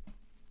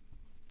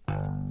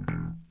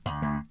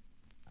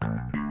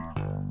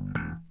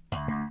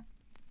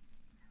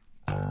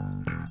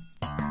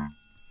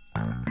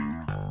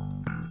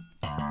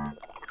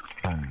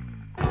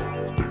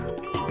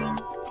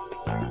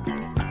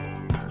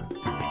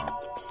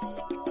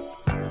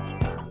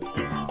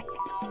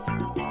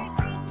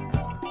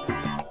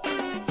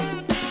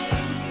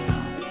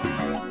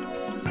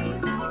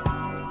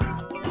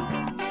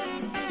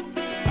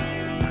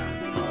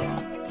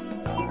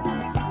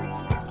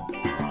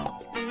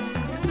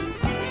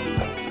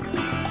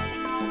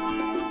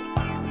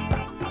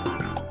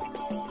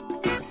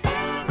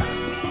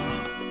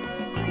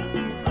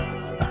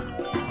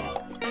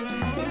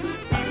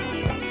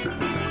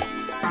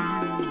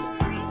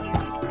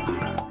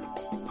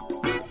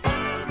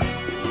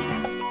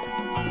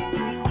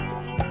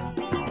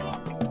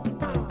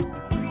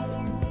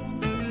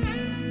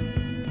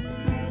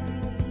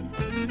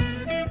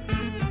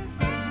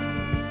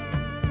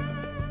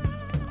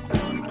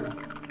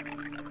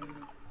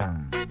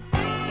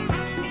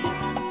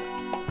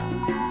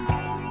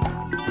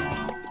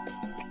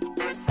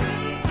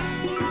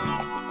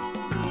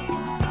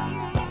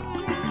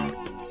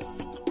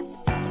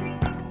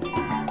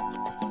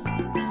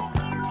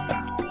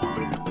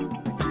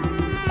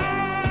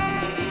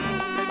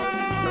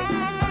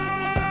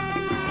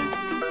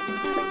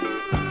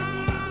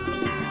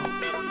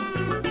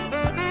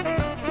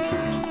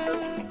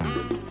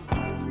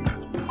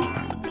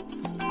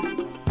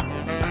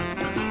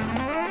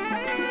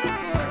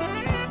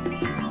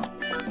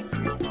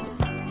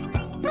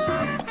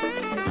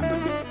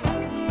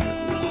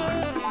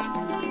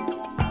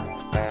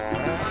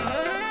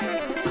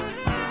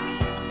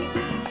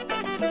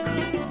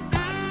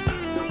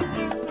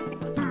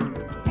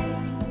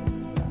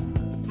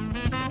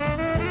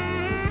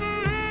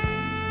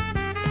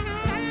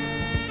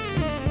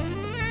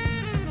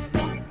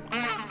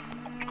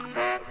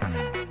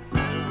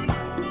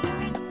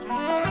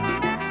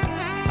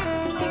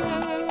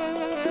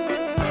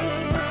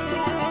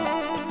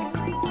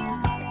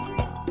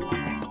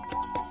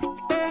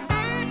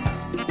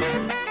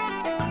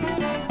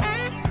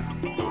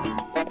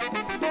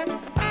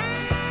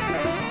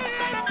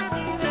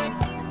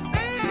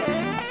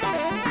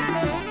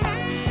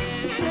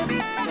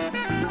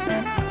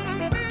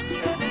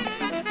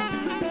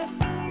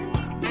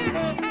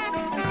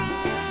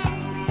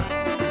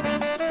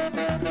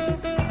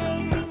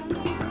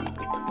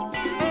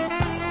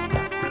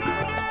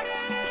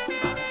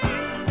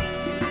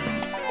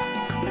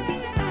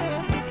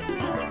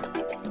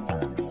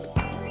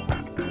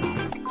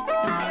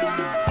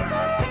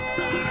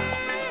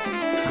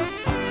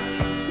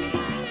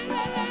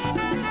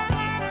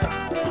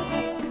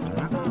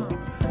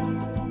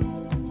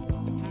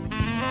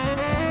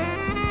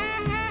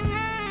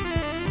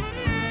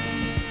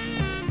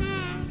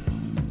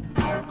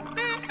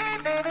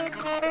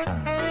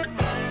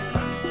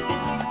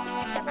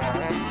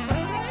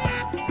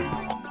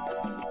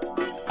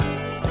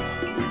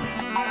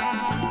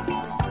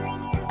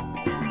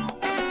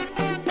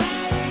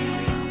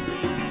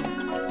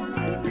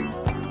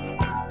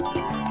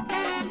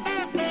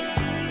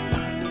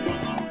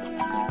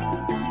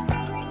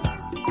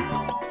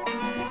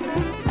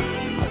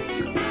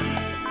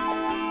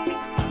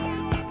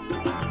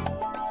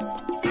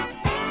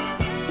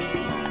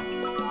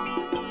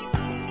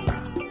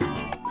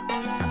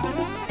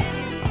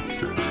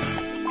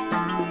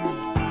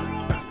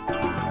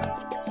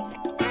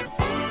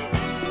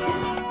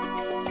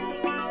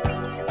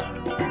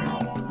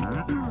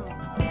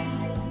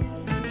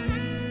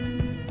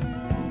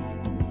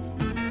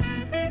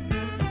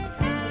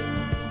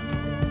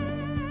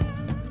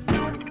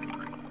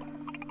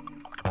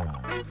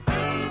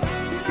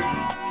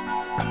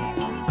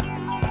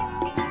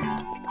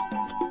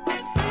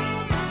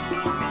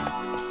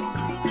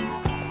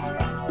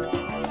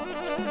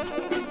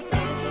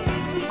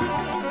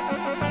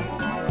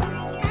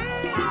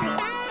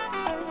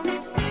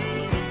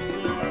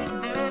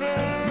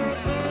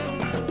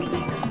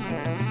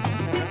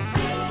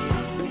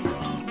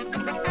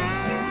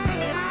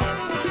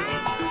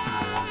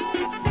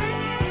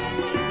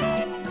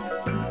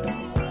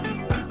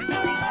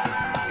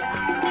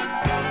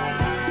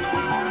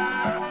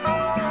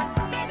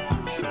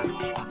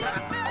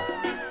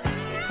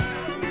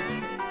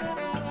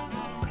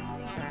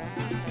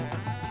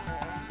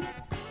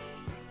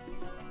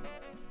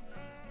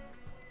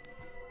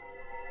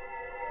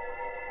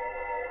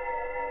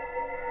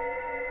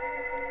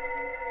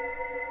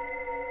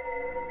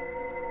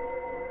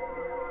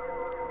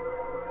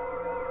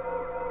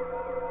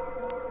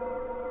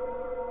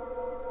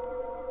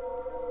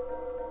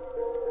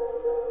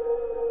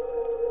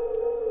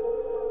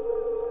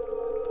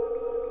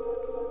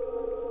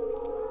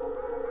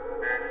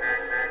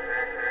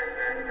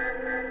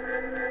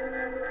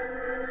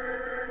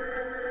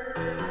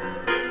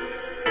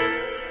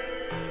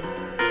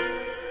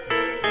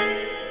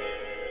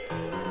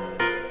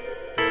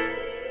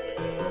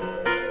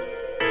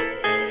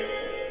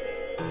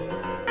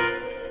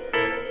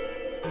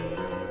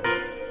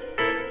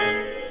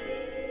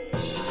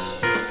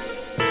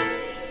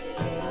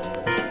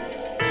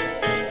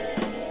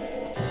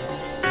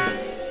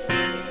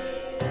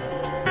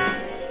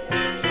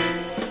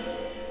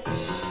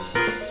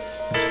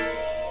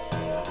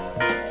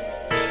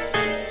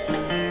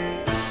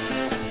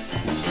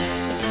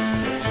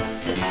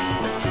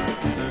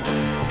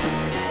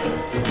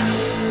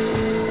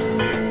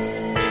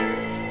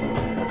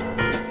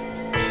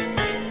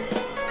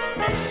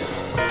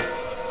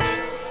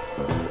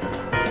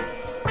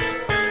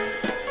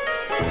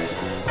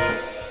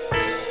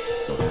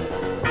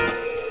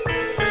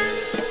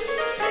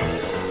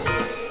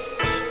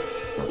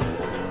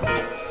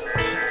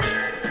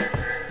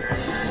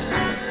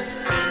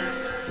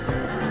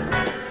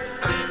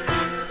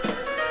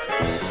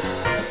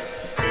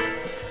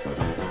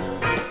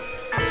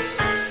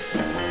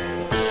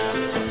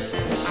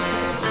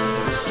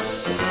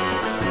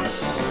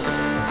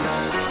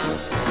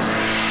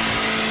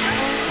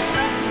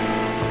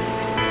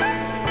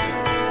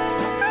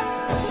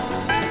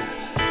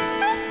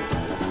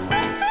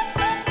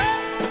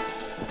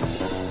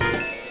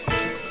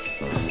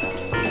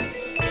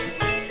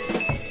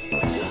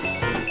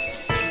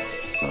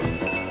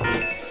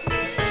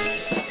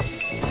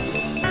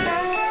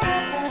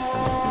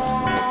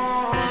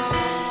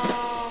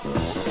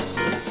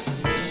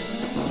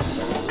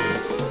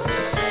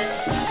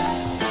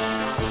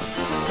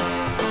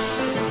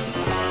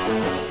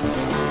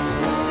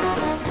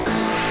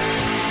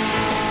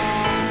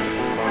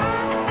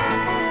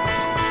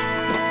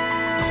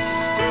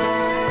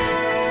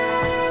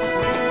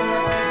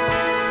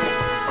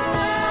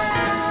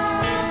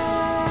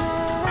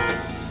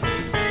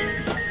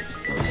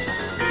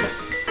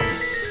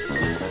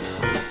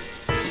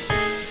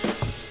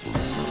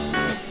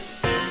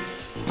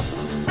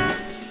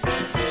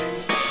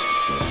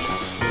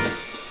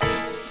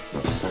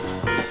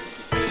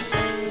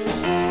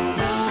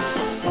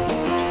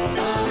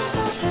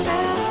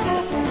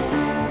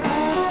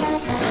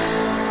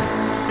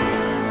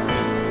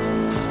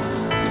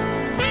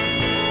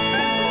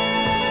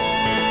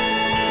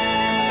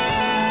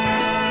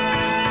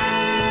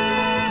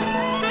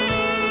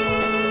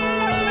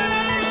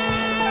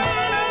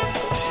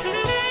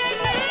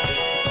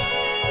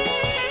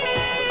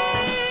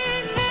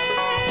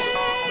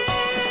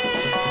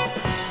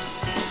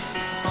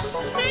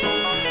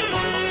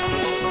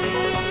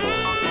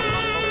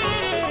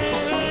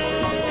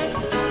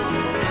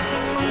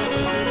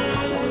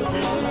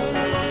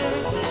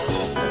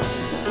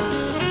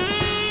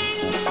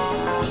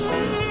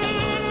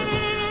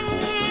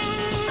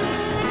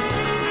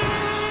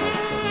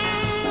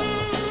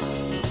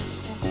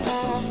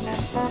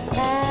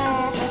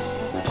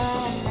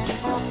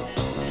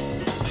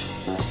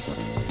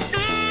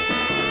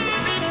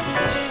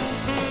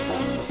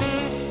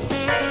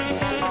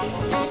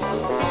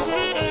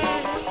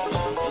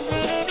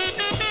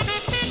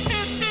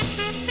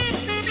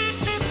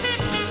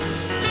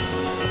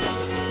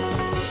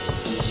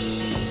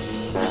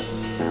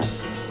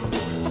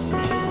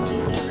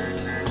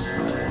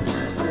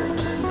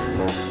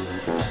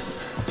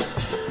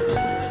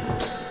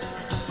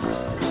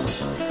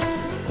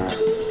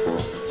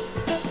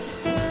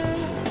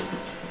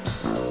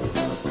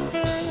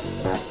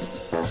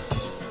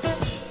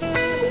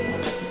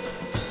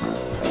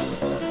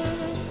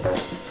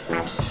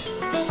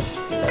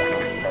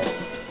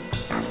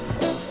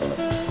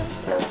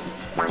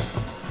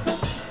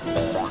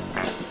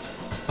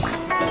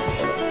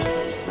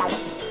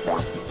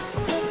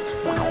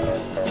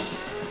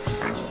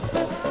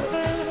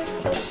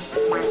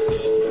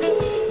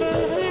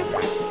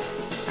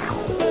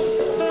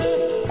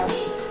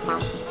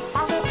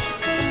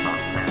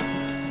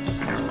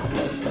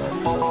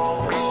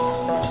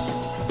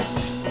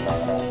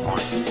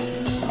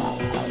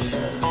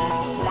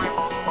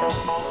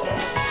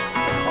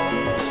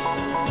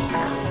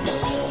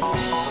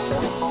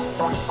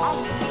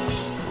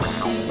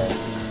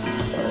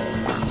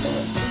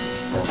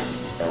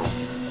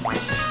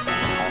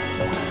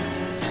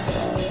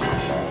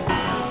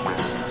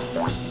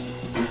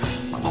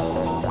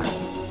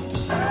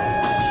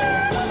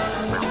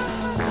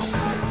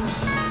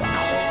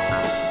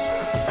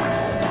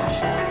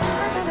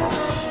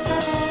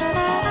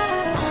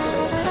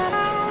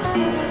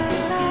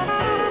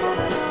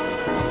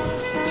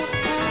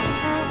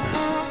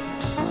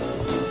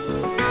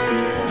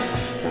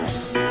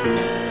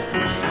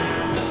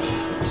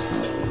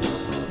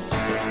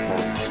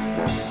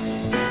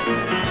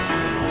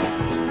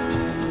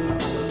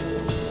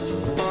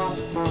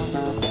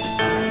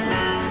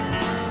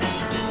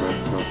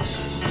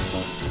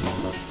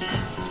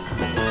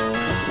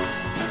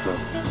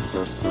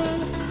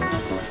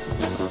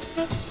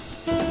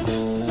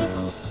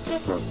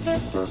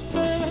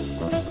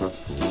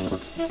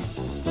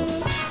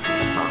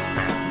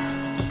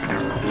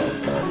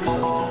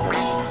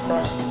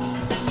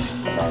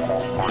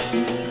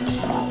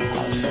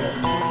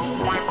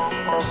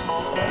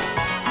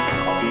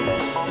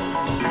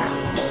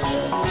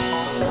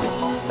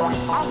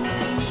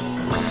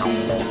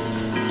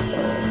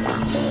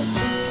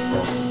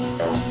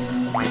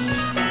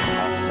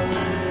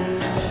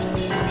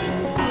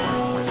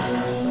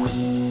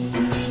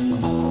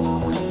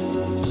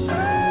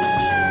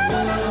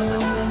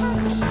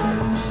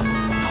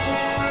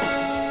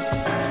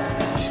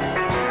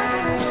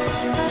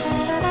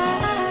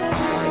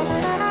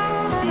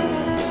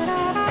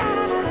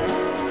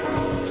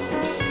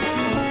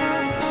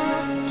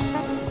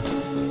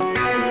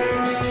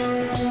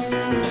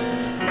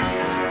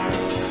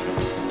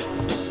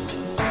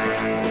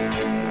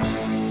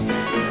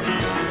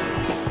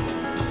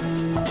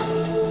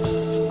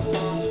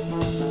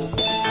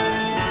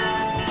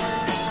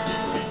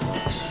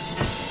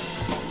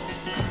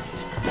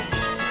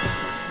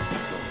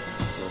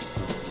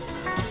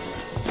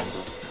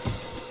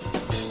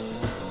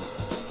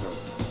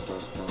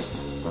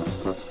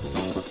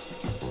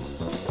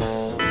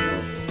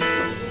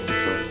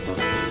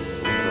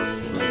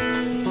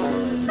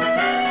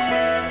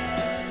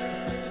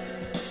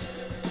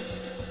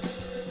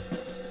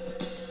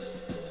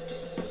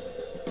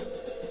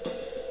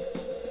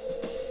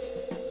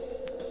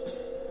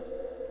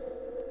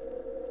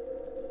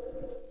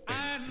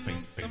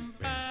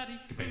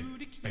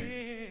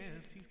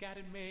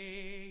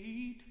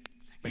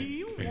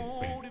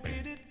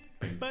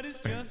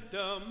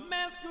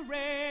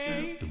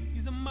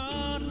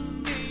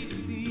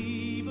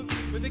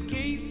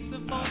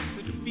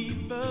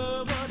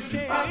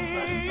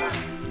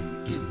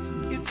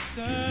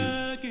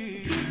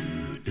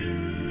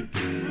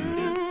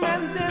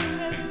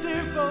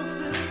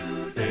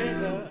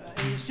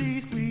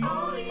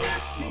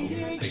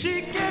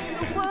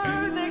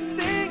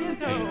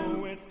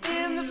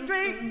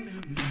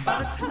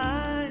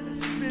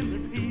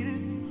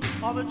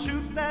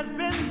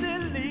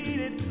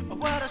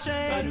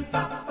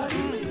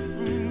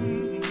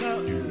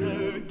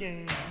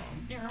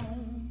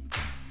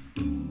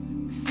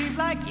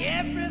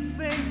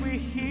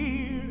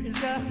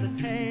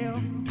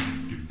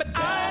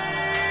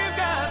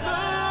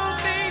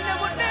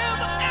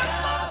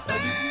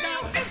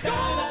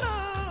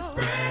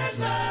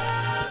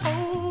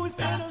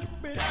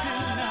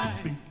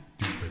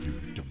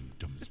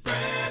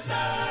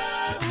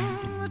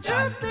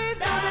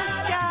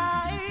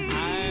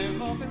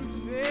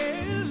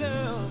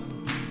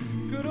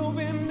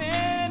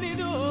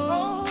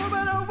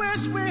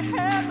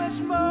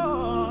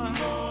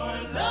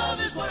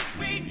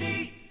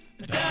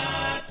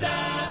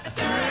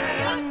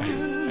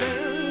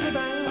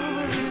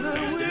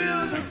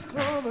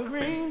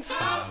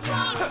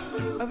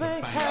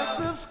 They have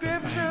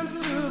subscriptions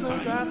to the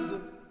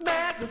gossip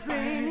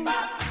magazine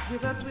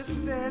with a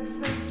twisted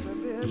sense of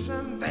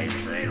vision. They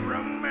treat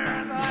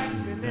rumors like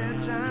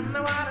religion.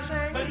 What a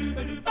shame.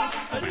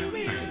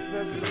 It's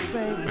the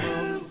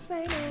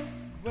same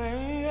old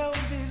way of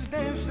these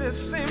days. It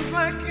seems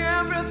like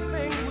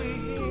everything we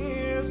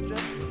hear is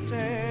just a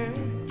tale.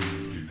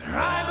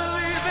 I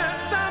believe in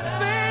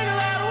something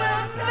that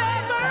will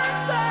never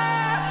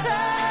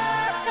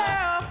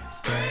fail.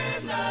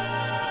 Spread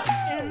love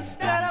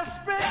instead of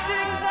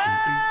spreading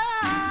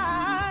lies.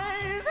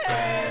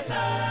 Spread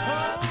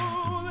love.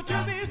 Oh, the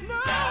truth is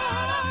no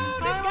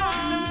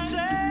disguise.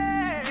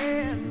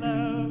 Say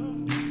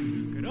love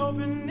could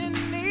open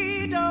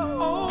any door.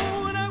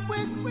 Oh, and I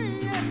wish we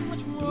had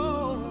much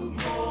more.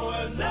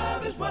 More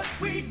love is what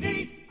we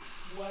need.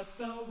 What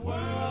the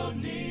world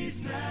needs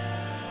now.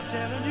 I'm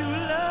telling you,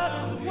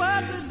 love is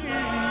what we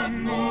need.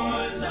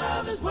 More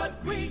love is what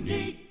we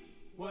need.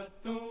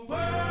 What the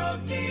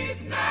world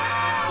needs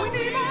now. We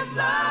need more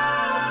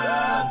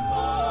love.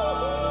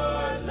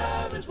 More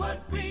love is what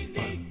we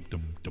need.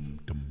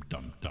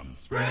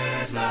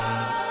 Spread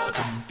love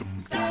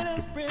instead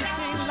of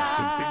spreading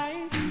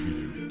lies.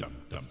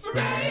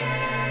 Spread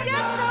it. You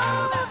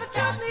know that the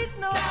truth needs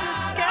no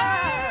disguise.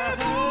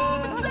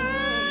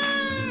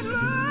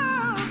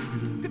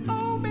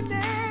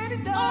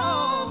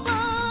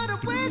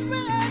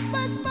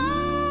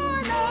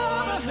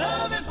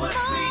 Love is what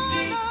we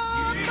need.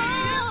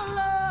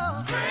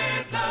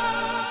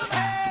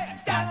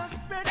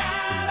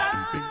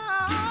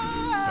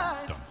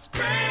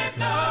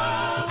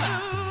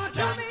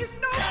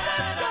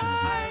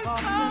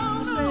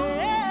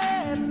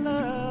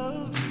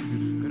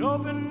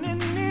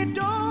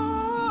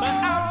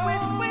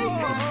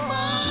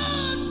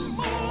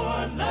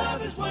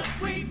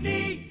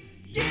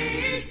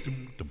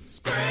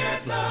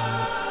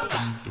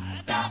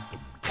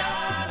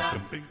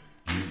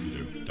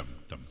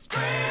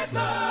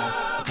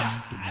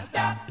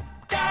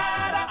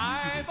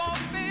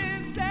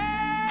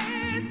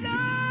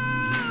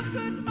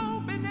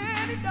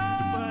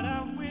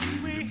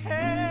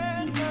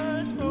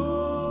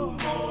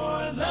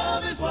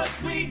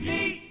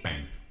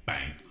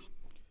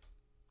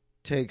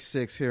 Take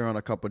 6 here on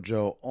A Cup of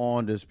Joe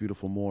on this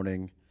beautiful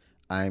morning.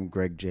 I'm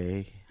Greg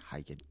J. How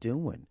you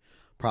doing?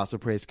 Proud to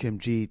praise Kim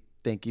G.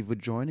 Thank you for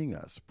joining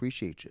us.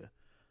 Appreciate you.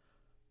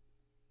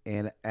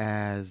 And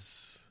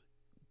as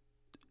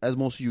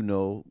most of you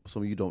know,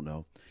 some of you don't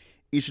know,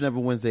 each and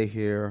every Wednesday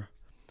here,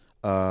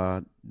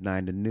 9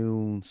 to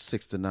noon,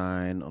 6 to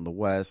 9 on the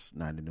west,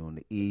 9 to noon on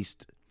the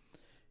east,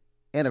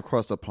 and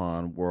across the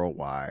pond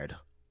worldwide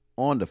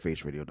on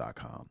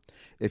thefaceradio.com.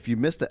 If you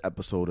missed an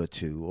episode or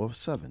 2 or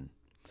 7,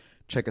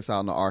 check us out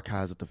in the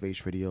archives at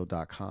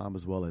thefaceradio.com,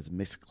 as well as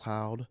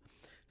Mixcloud,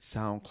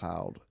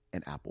 SoundCloud,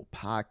 and Apple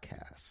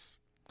Podcasts.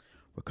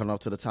 We're coming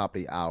up to the top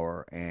of the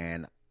hour,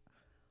 and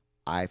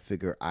I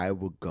figure I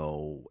will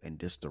go in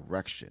this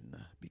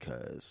direction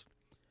because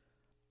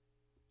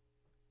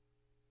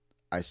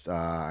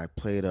I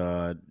played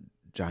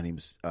Johnny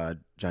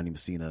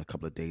Messina a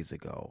couple of days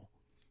ago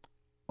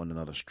on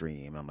another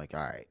stream. I'm like,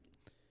 all right,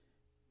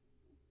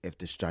 if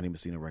this Johnny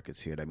Messina record's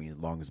here, that means as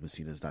long as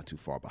Messina is not too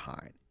far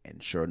behind.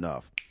 And sure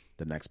enough,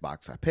 the next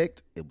box I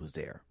picked, it was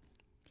there.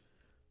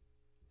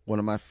 One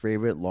of my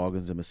favorite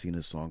Loggins and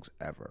Messina songs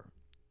ever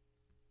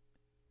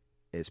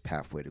is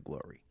Pathway to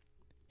Glory,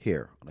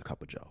 here on A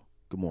Cup of Joe.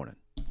 Good morning.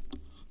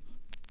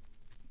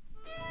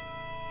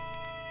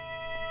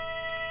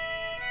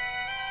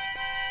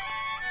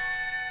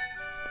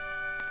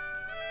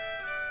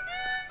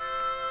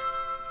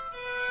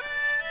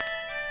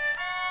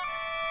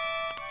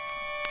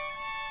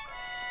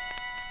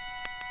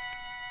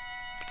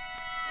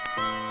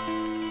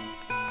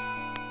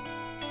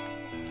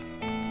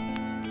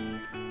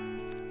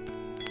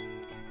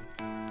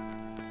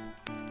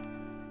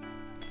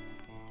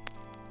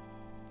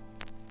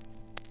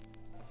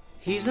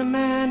 He's a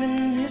man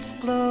in his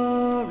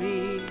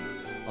glory,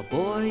 a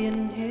boy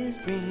in his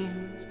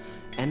dreams,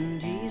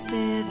 and he's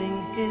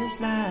living his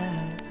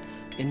life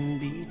in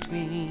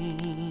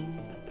between.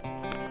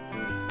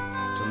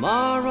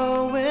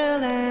 Tomorrow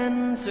will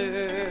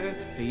answer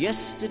for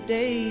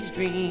yesterday's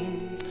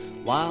dreams,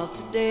 while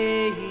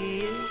today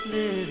he is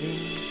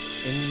living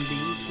in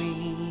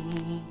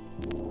between.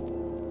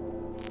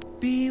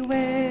 Beware,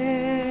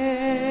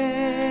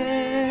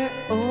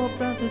 oh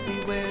brother,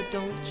 beware,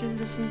 don't you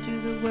listen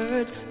to the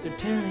words, they're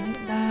telling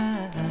you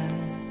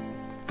lies.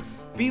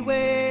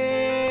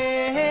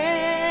 Beware,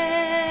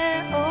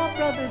 oh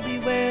brother,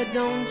 beware,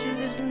 don't you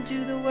listen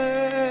to the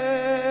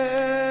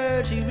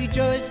words. He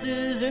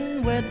rejoices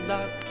in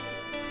wedlock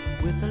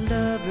with a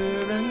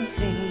lover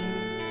unseen,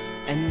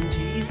 and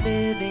he's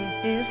living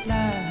his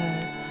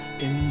life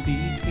in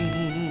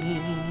between.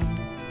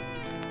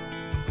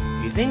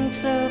 He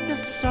thinks of the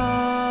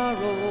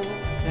sorrow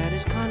that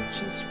his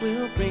conscience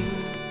will bring,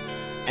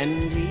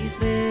 and he's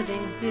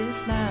living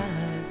his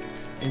life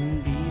in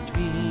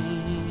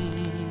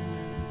between.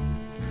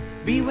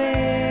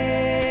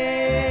 Beware,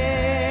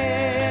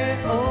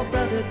 oh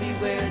brother,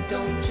 beware,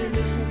 don't you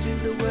listen to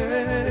the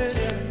words.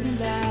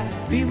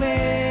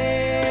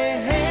 Beware,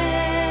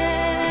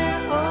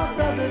 oh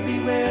brother,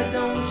 beware,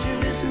 don't you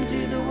listen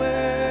to the words.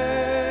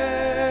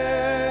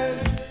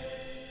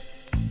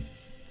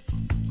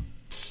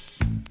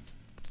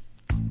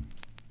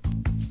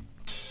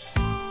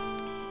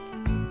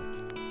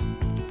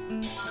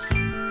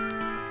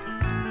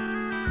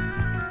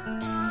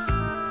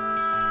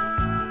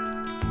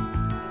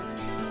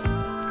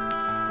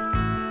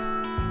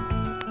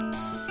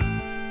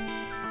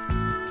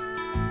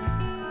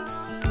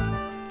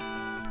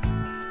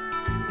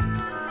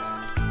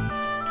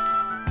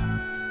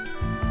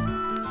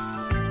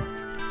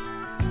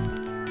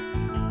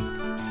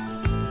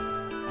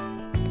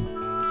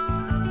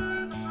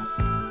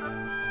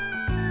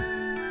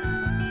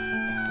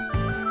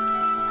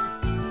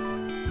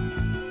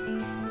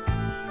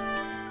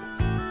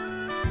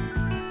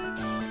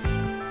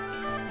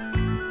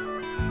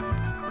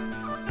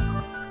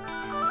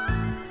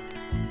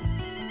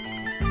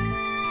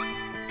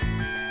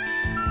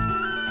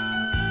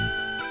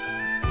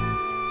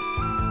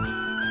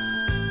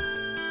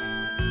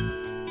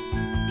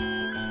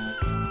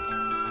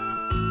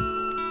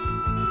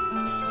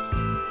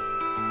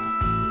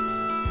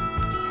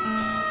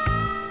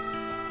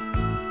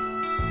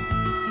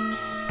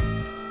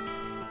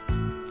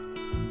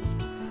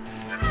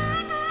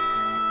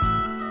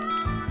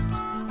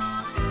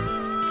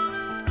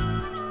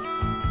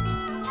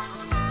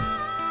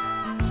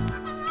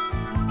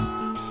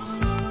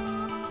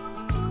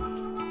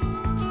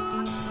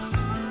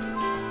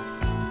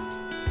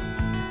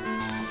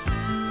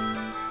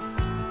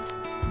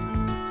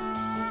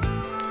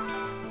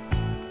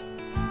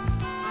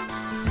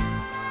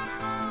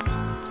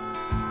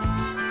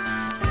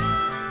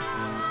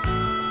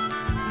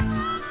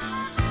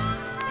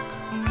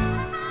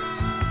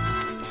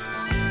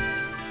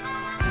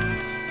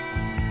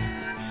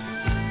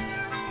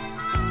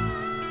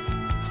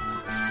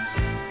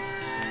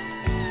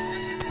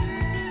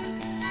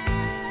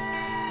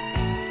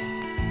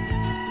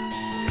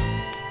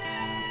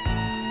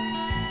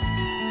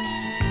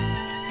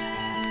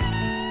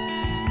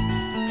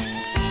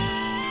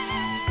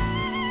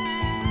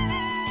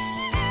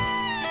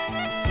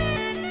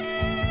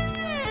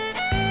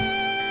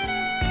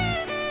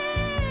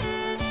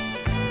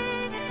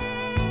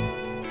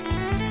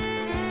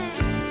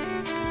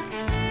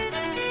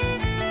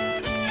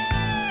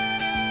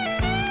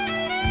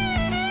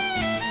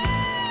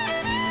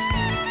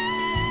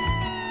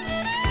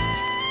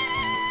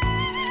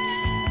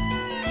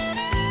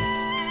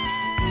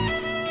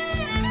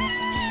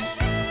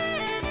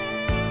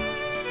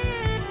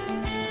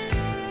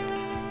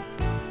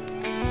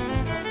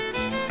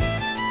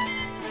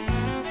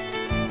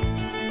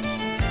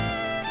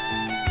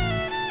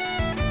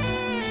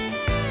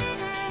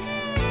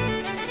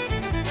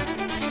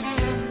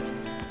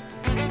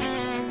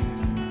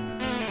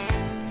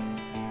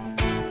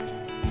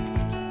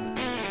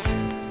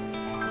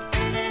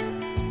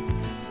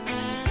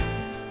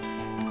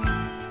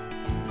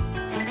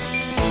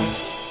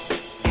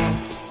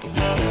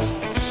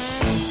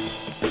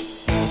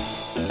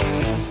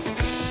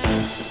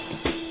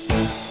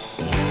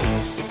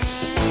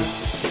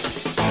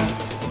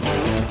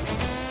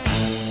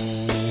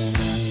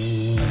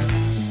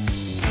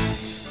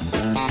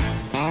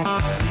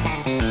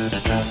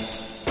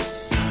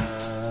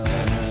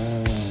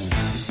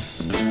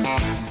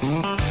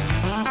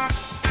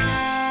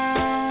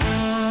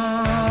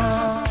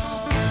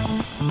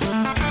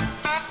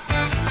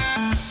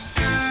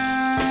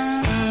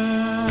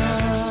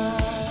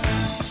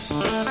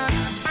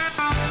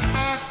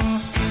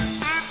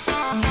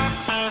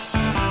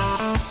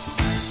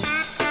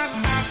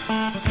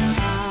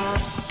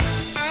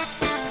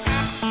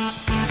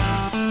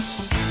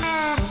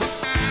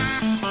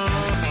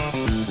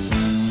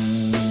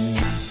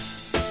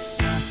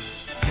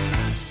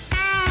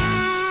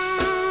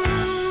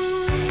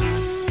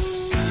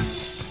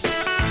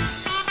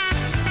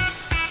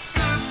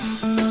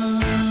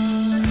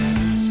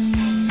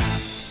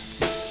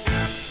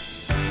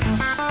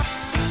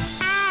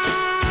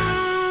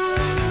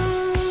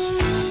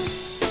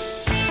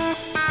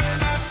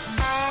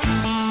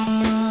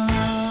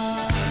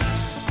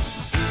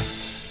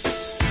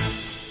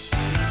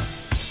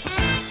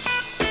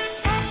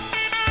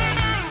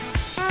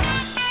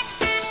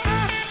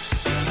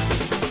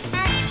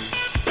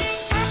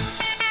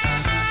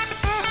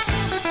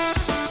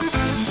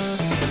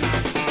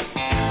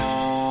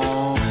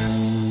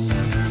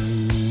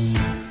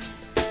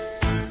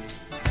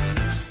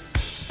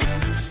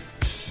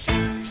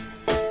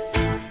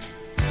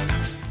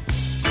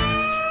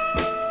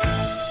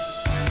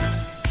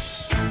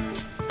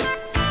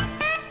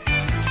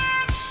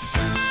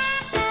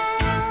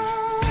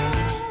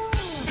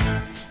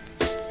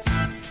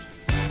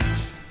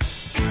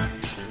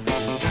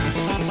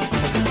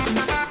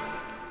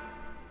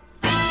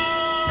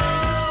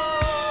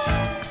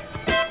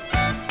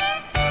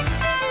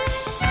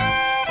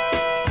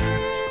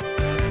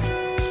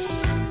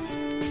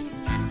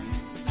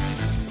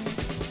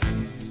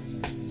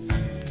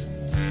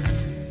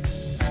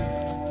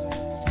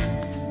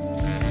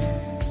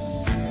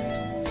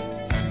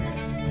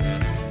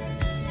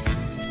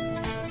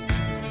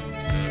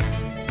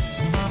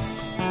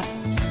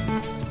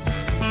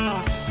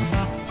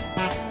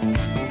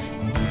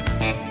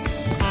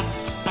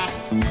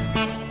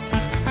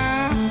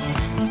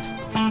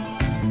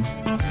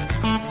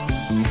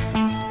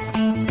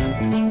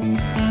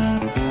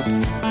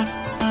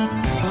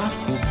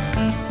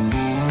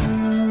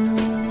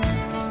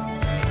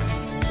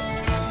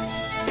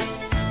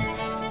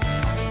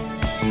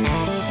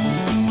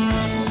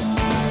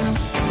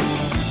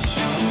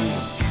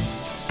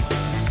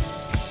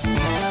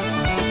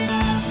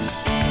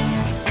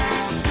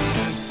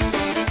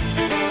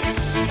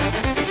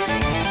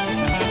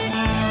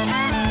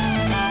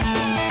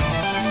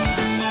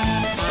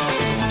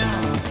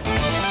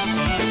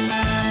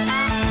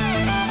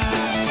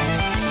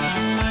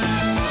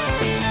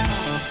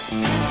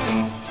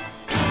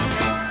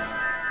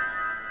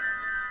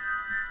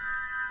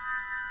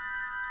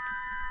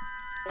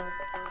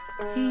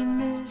 He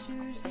measures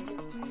his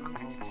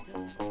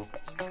distance.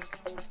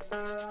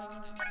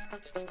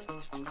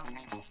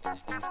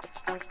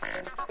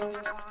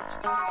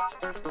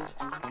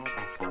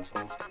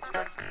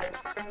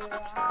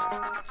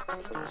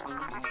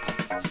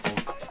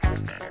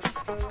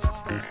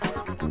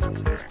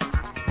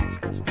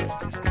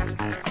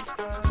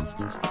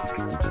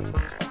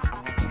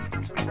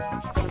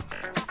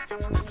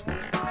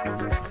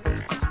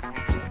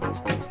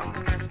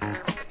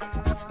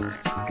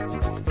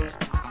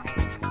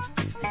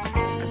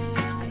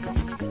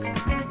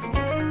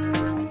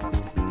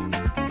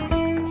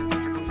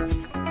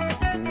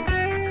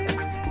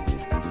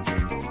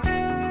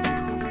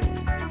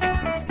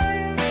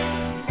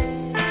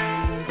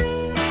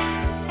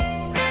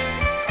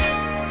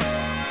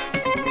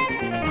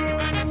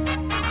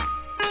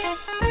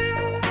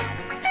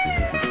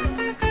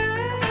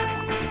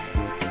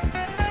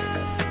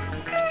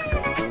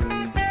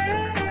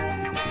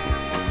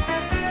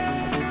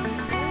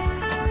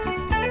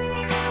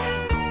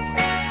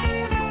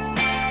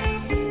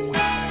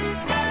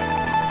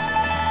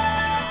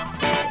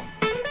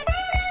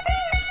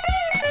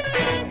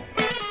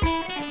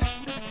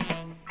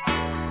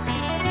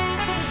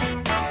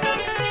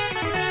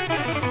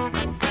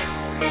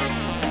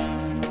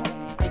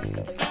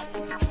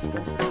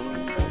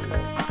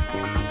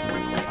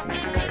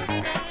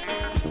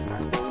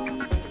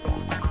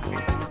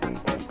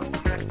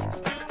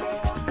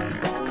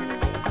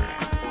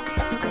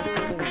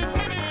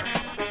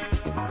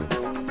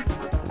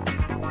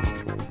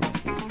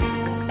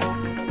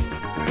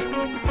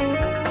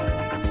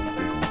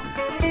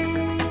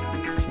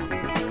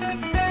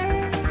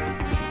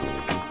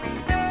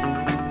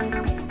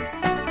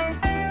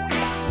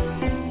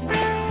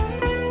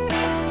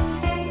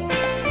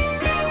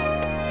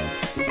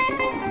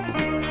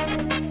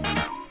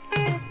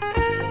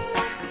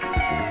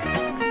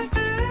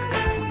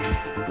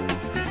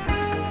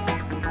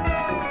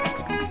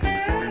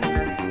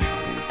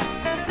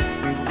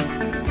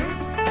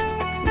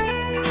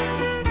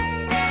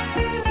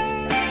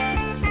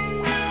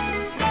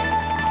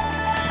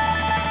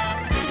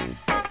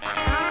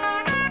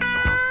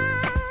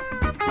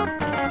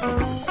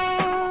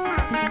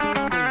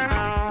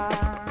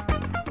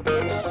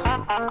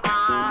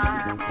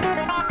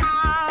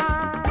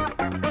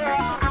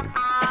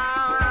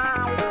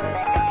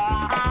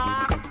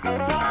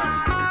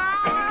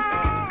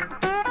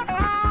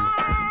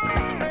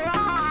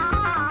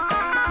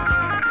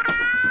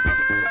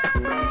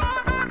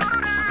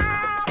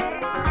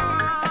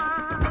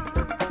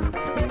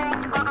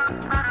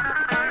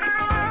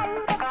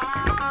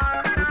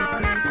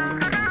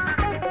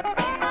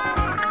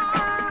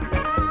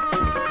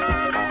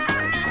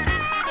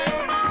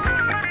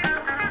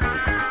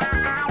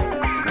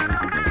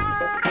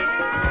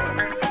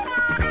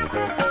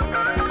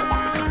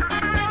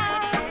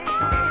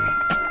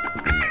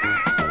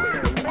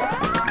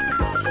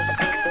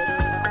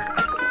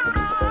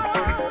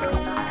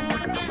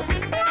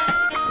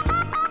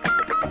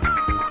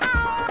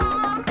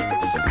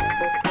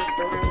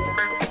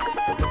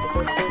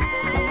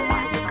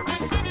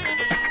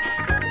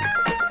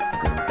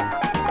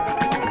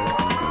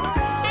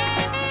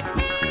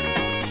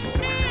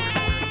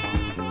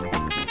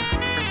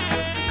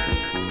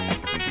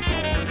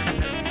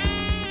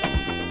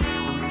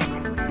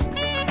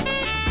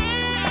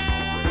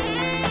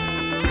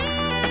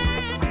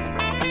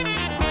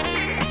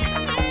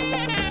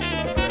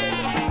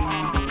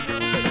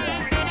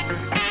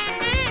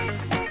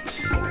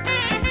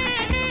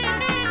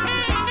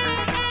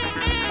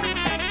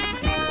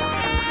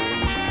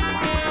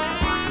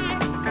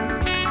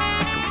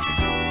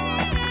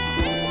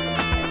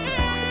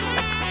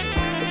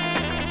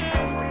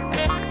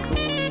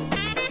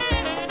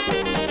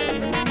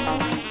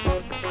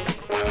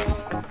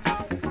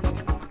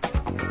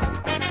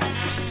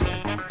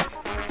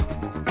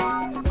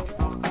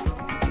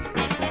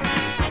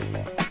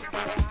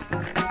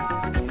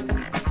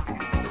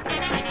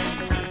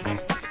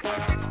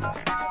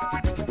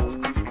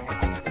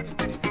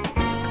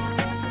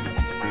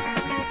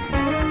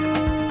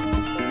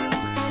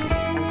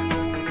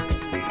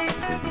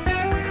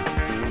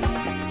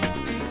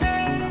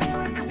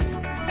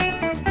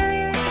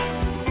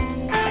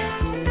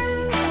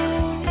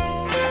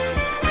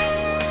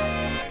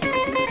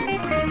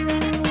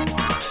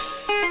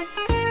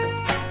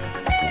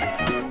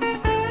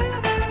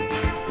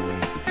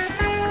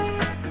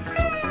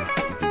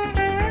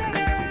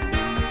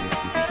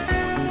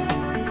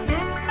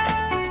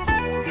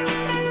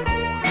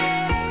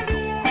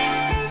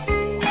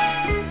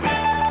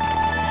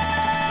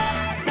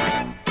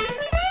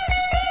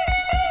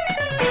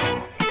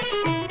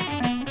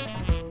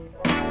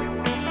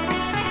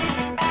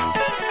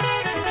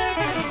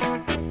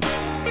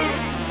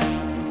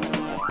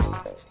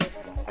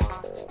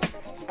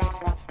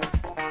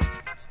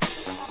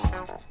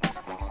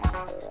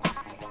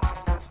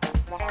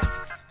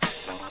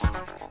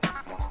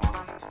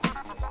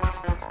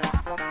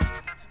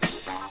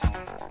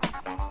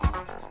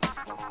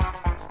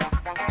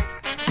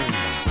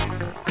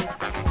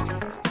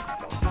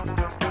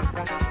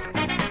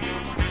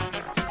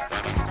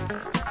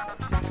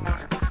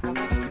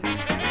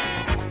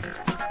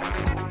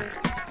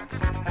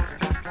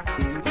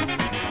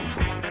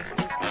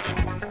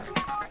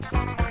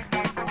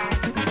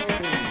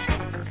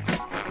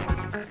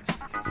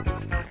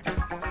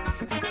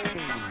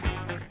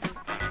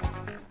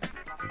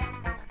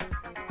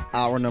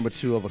 Hour number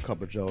 2 of A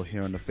Cup of Joe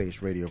here on the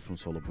Face Radio from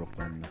Solar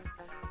Brooklyn.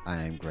 I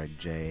am Greg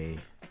J.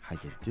 How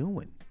you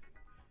doing?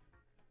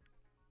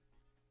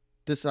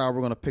 This hour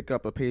we're going to pick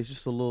up a pace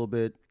just a little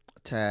bit, a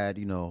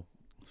tad,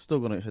 still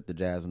going to hit the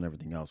jazz and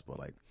everything else, but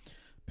like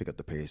pick up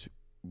the pace.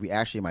 We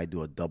actually might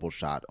do a double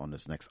shot on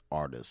this next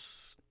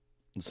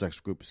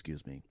group,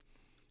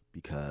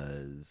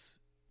 because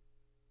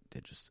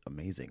they're just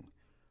amazing.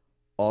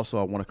 Also,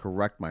 I want to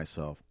correct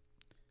myself.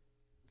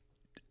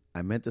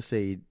 I meant to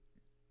say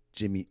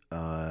Jimmy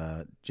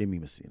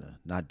Messina,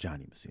 not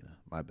Johnny Messina.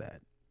 My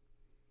bad.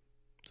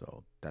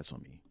 So that's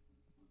on me.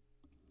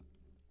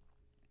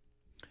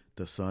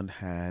 The sun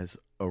has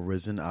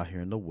arisen out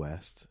here in the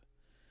west.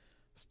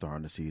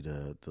 Starting to see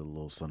the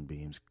little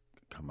sunbeams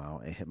come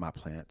out and hit my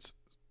plants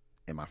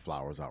and my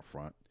flowers out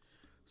front.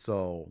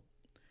 So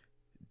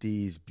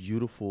these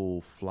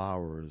beautiful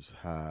flowers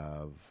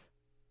have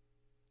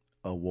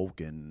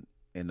awoken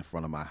in the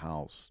front of my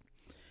house,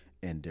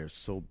 and they're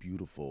so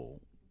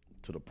beautiful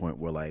to the point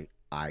where like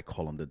I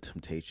call them the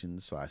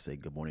Temptations. So I say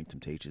good morning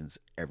Temptations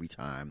every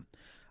time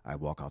I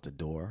walk out the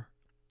door,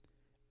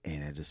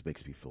 and it just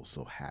makes me feel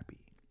so happy.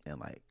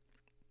 And like,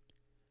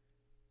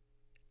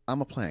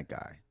 I'm a plant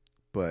guy,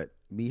 but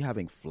me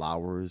having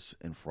flowers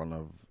in front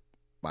of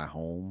my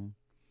home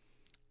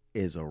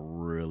is a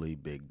really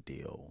big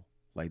deal.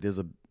 Like there's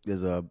a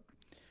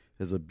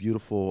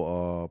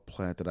beautiful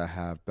plant that I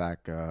have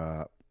back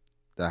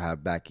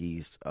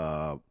east,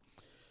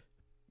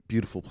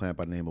 beautiful plant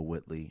by the name of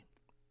Whitley,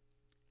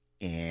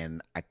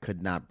 and I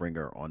could not bring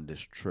her on this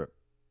trip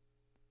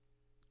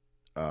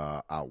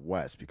out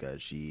west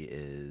because she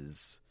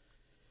is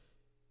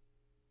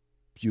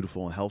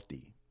beautiful and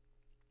healthy,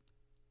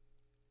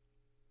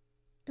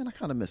 and I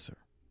kind of miss her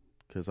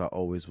because I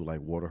always would like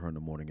water her in the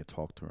morning and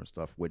talk to her and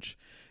stuff, which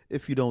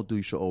if you don't do,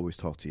 you should always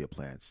talk to your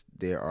plants.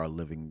 They are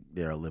living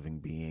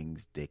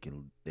beings. They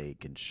can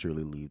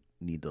surely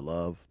need the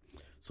love.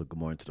 So good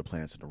morning to the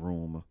plants in the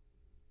room.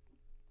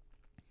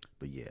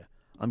 But yeah,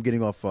 I'm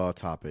getting off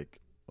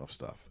topic of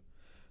stuff.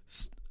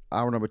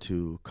 Hour number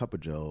 2, Cup of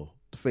Joe,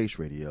 the Face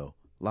Radio,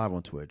 live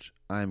on Twitch.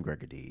 I am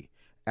Gregor D.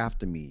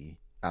 After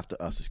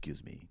us,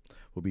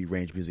 will be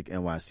Range Music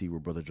NYC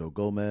with Brother Joe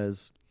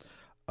Gomez.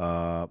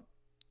 And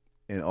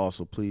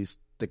also, please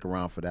stick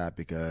around for that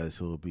because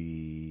he'll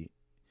be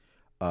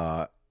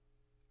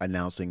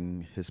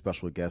announcing his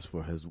special guest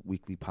for his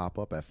weekly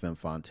pop-up at Femme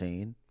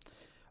Fontaine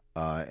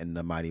in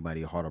the mighty,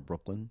 mighty heart of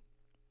Brooklyn.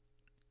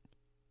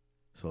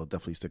 So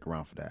definitely stick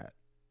around for that.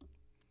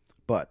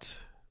 But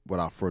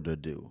without further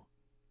ado,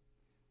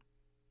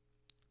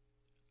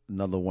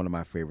 another one of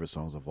my favorite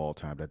songs of all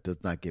time that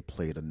does not get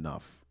played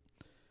enough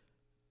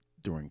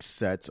during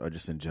sets or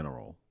just in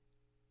general.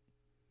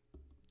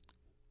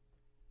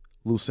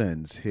 Loose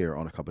Ends here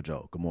on A Cup of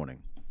Joe. Good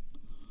morning.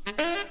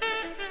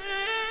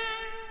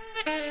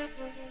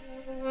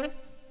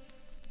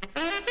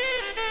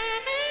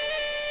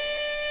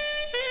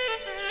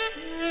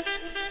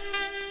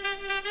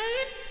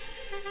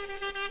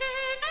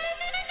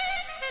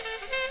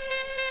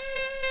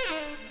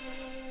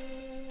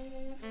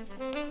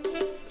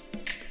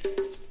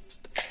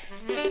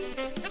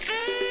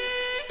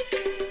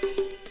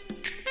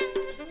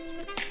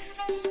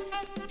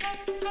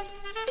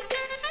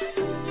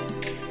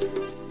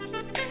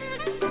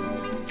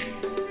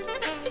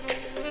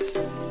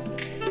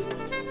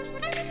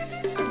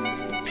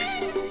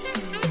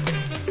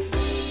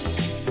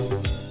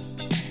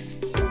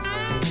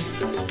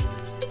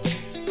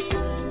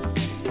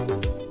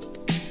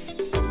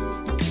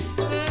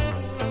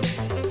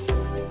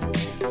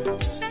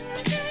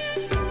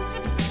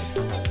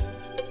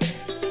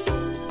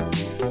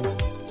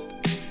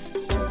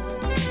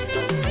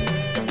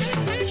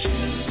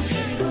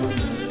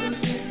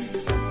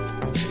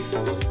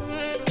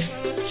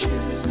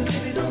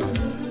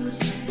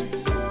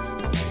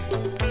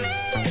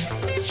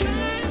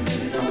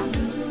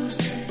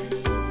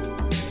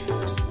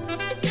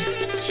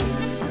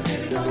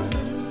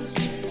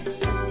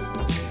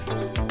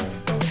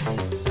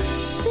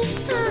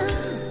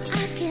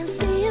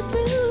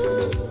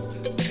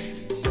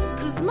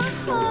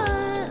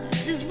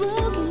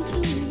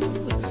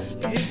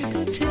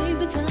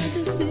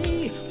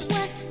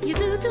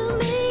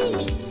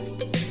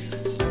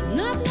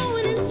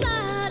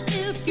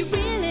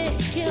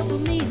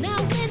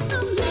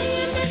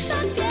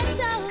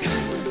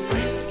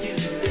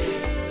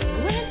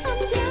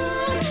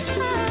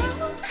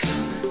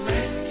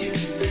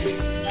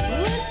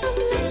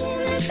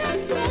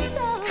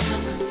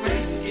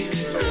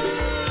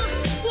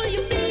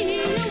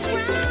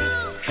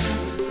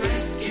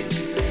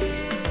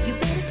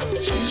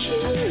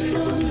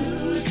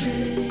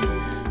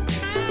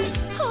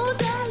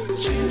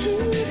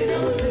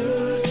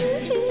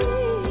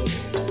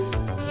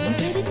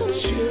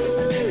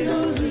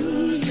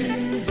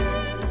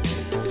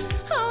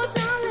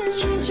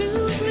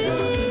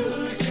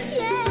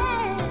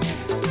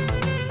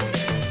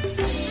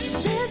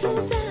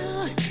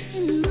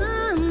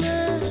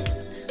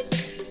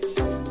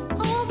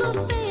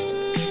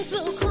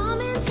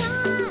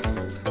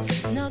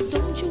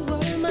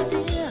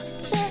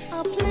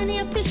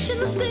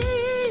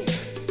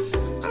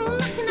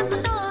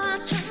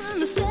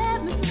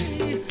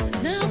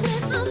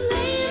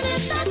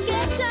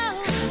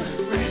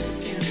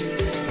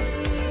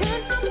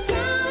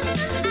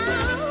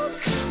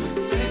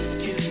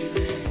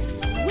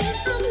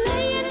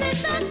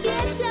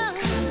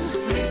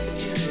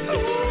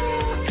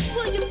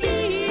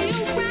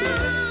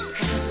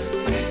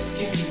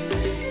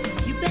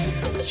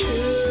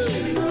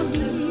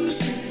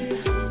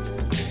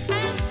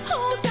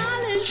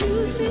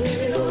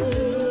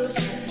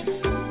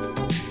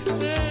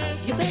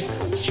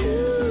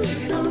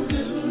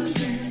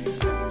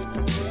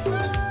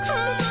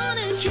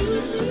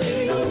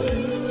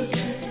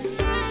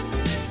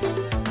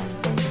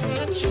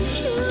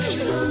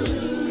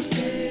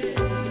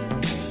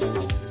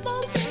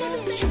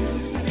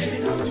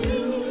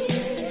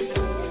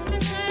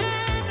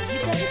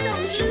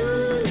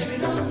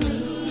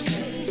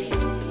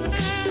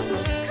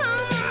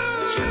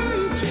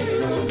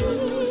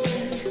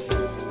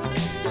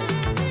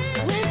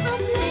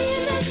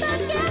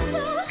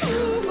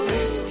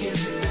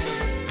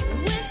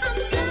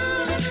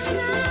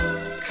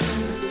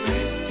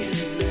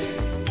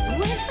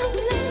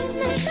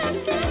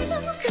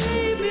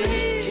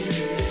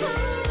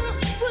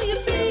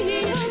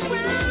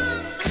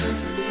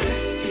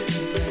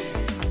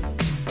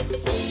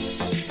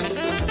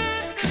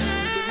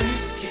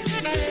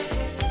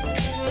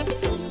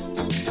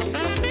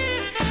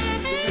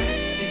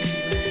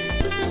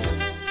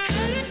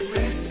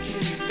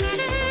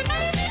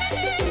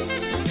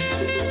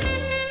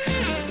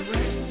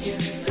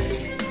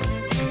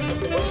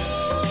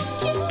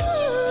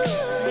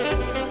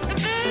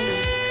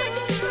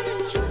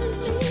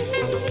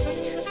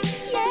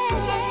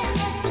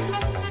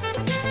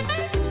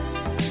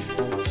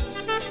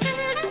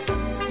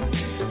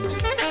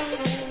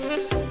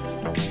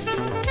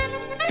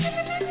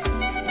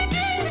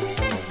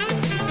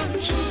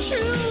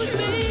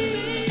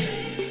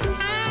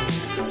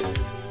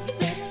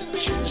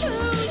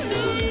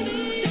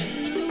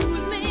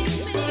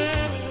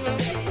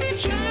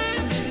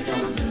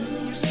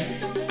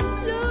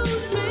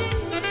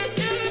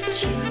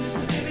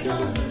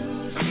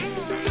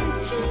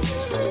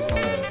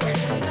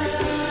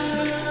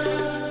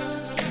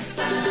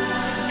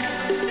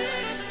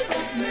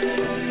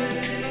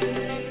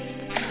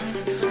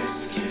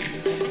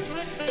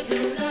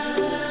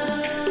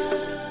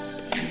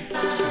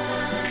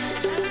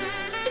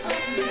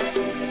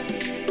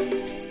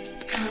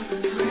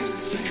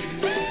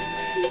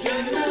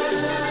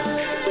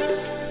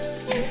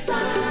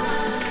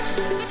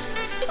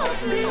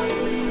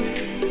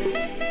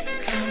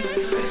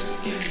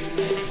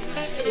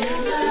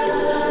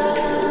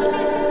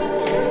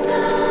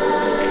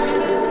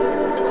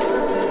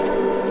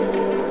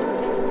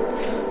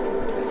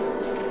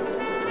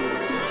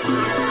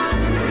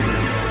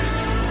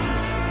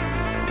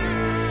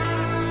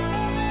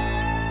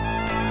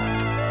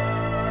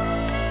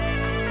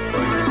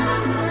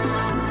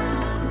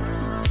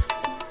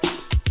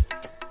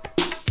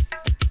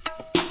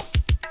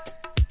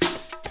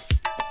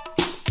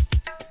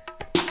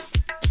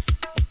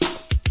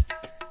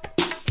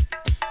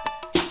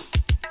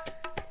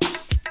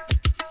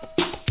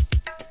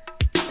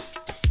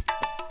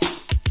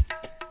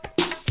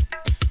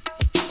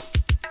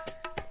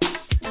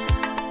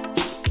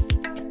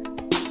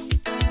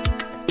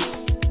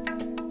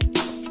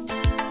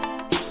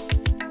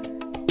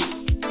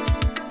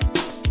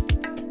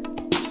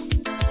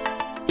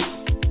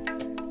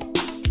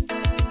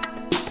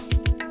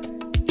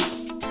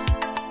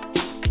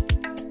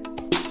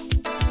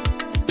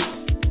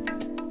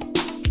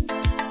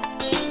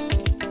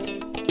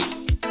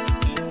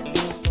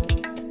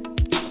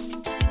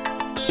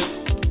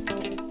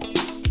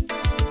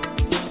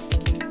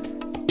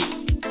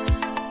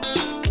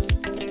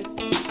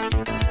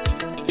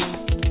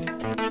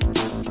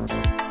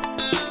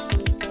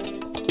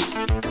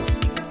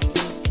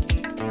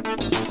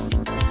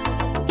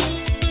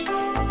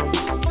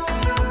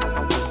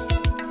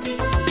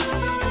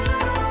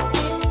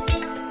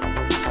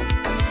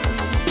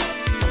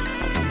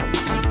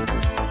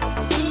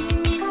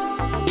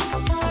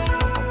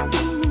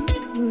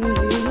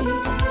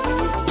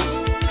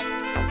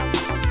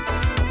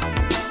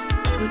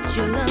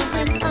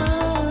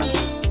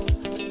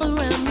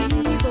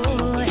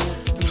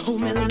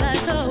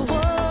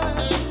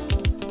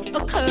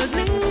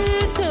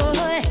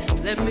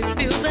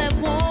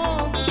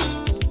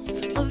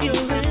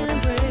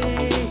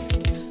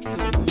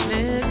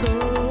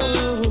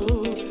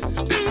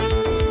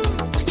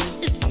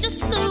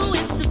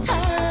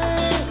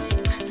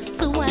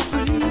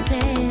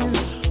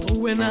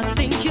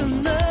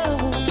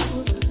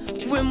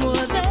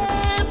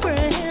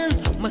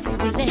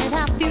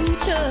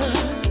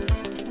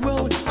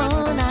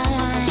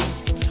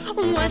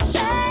 Why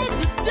shake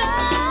the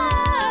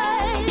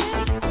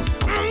dice?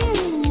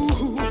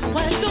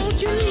 Why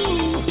don't you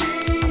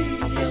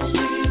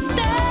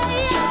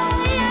stay?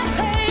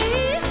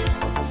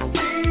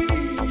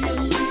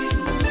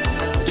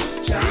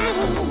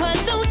 Why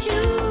don't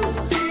you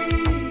stay?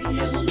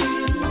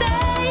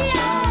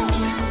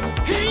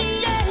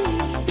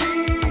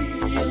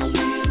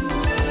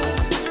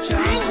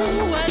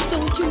 Why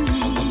don't you?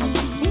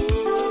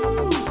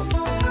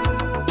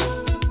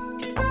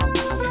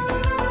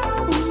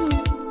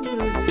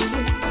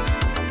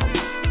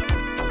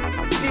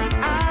 If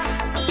I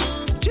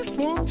just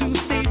want to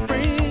stay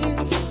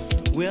friends,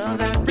 will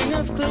that bring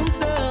us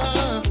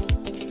closer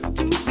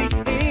to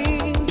the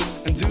end?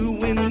 And do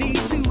we need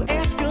to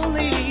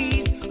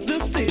escalate the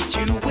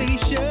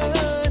situation?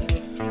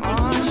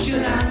 Or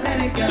should I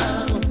let it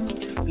go?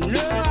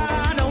 No,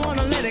 I don't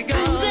wanna let it go.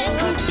 There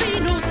could be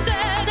no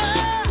sadder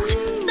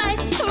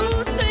sight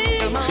to see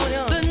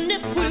than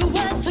if we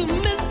were to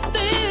miss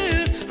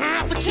this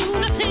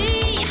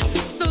opportunity.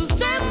 So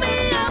send me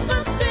up a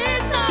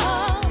signal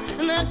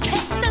and I'll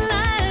catch the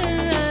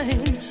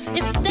line.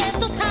 If there's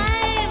no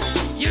time,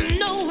 you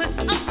know it's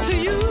up to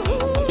you.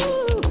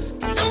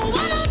 So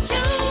why don't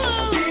you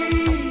stay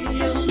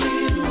a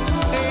little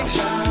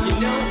while? You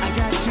know I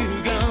got to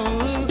go.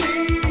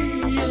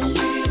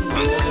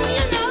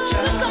 You know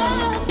it's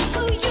all up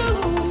to you.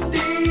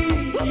 Stay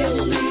a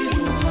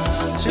little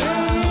while. Stay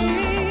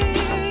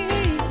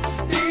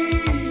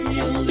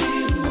a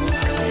little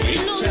while.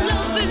 Ain't no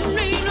loving,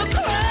 ain't no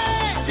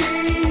cry.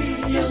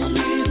 Stay a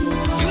little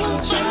while. You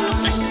won't find no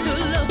better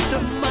love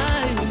than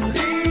mine.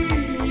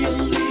 Stay a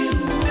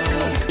little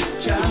while.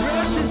 The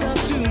rest is up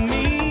to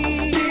me.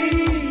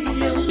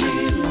 Stay a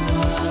little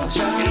while.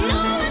 You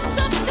know it's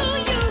up to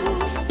you.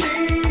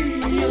 Stay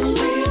a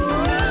little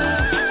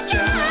while.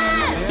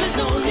 There's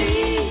no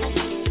need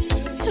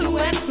to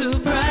act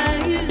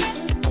surprised,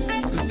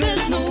 'cause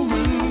there's no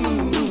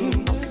room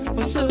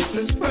for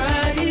surplus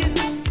pride.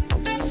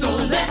 So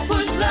let's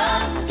push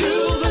love to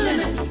the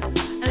limit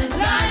and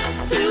climb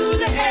to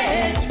the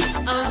edge.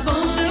 I've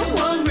only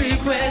one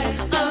request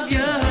of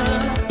you.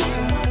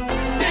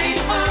 Stay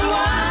for a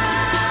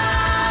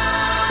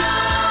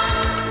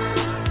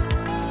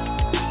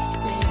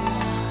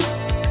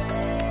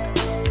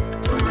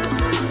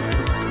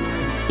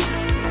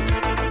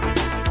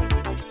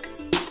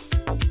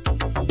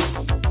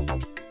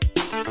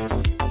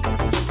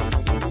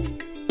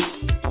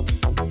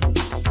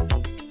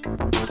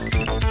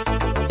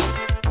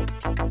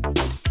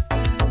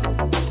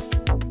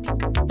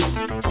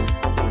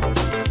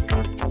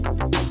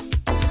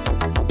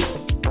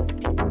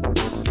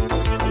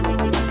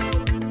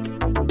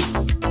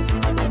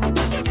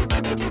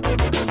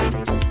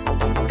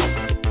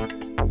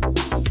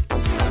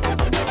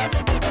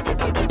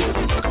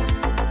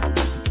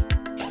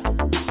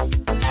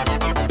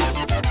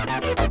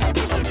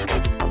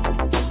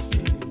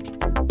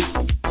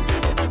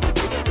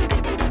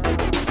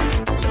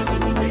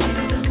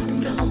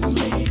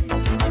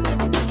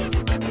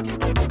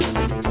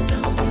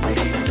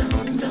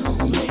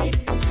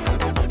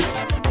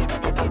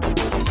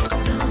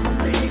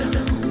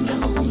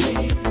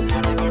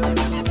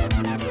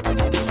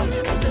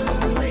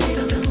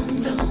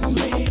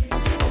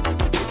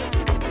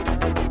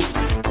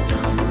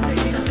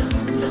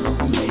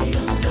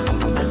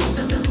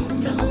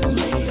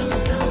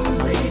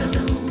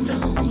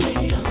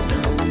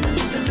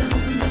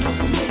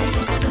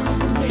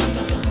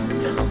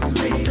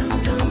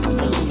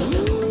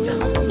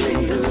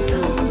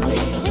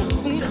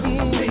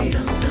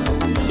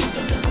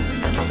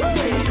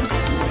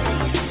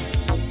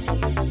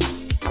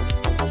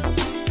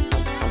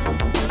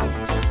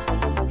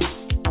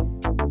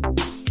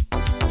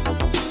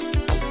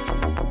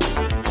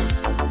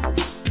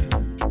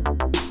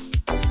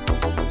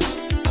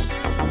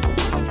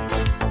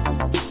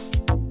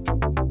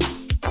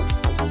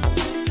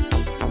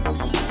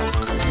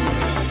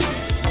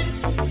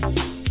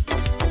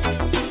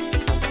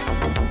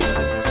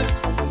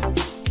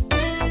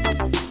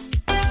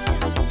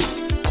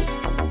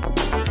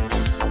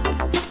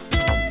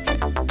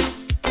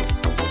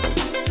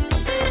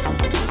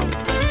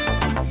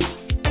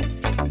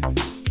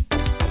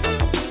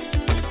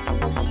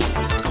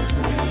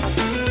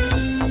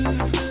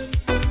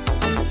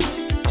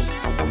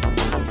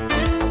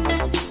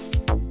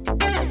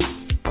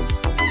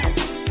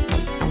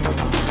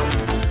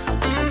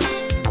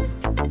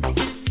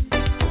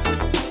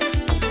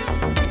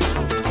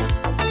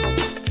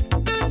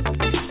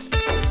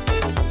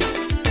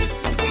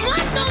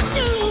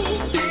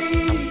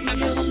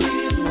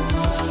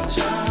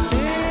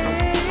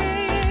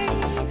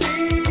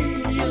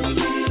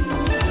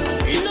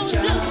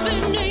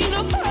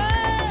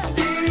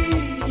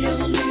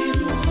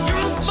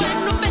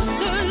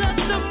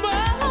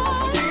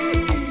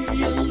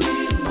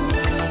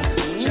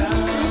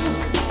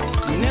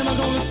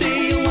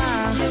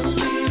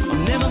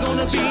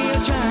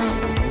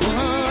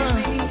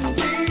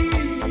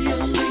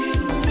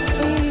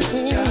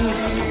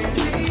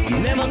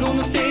Never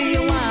gonna stay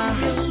a while.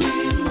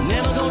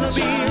 Never gonna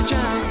be a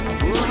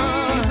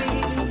child.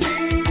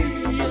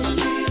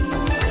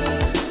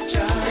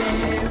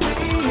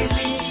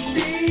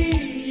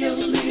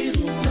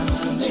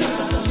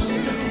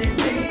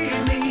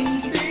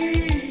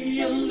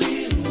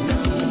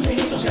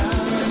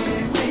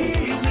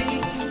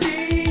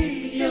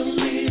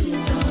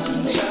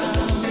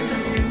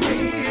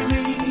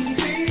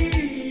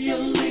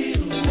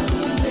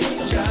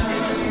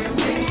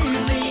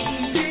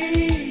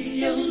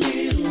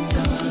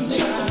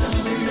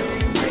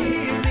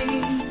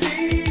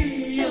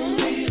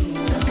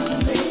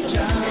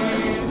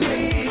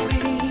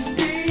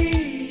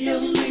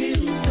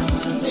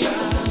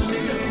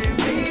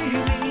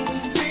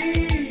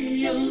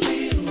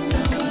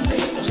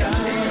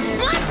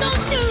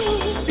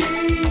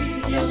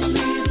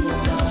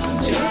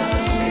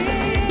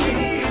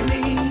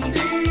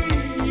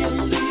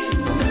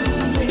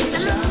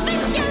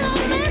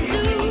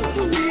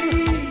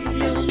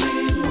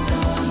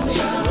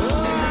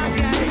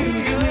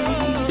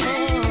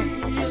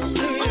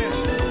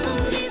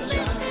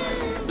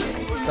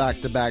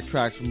 Back-to-back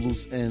tracks from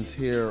Loose Ends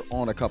here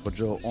on A Cup of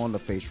Joe on the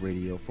Face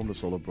Radio from the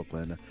soul of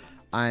Brooklyn.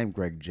 I'm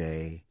Greg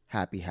J.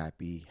 Happy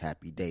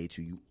day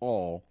to you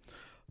all.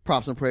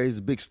 Props and praise,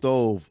 Big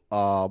Stove.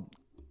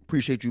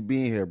 Appreciate you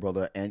being here,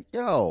 brother. And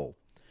yo,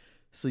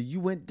 so you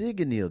went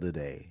digging the other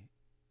day.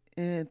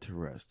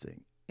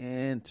 Interesting.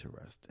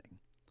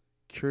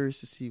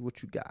 Curious to see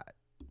what you got.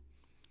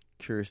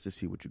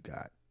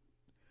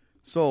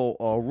 So,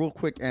 real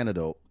quick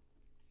anecdote.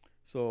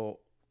 So,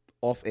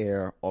 off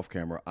air, off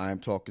camera, I'm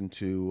talking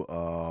to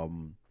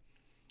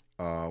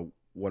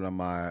one of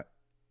my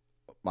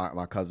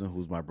cousin,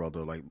 who's my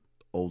brother, like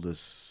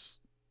oldest,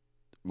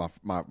 my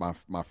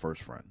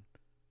first friend,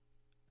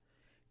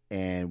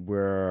 and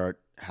we're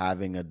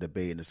having a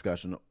debate and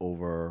discussion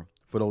over.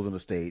 For those in the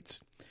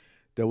States,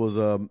 there was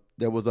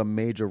a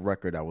major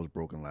record that was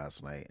broken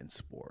last night in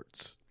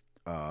sports.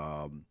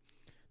 The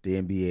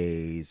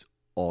NBA's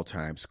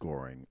all-time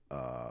scoring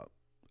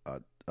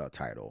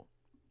title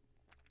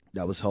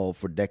that was held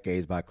for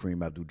decades by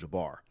Kareem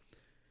Abdul-Jabbar.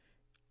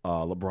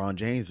 LeBron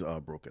James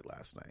broke it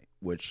last night,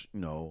 which,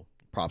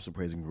 props and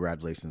praise and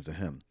congratulations to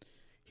him.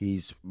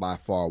 He's by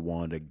far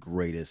one of the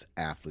greatest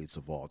athletes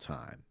of all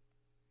time.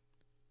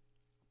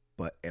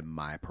 But in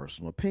my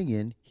personal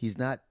opinion, he's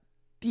not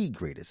the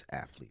greatest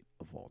athlete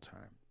of all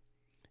time,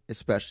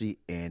 especially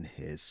in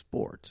his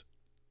sport.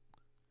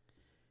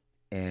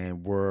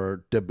 And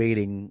we're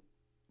debating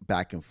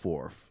back and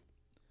forth.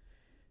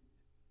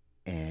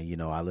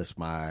 And, I list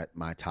my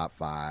top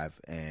 5,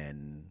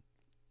 and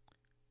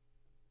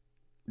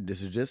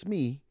this is just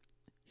me.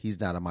 He's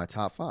not in my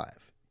top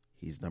 5.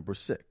 He's number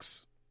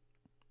 6.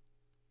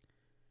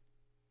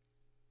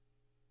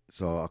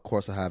 So, of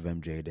course, I have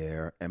MJ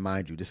there. And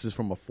mind you, this is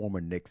from a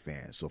former Knicks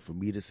fan. So, for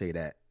me to say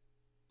that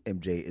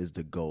MJ is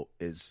the GOAT,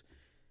 it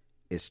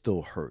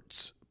still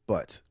hurts.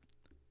 But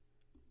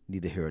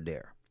neither here or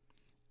there.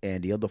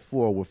 And the other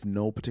 4, with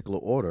no particular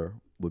order,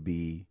 would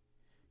be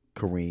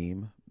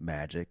Kareem,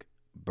 Magic,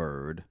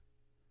 Bird,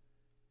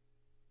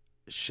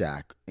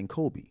 Shaq, and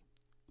Kobe.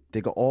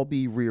 They could all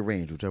be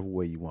rearranged whichever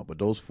way you want, but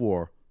those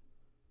 4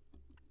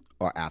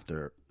 are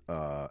after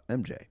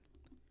MJ.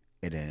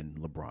 And then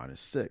LeBron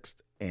is 6th.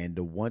 And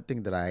the one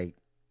thing that I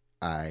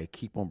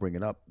keep on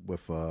bringing up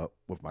with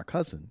my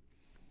cousin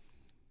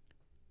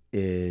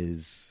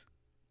is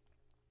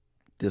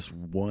this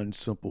one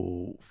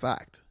simple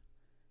fact.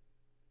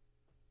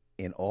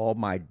 In all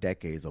my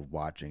decades of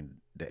watching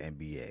the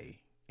NBA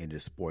and the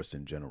sports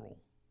in general,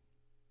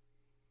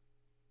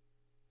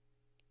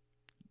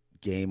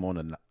 game on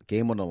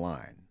the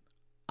line,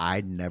 I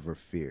never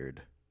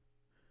feared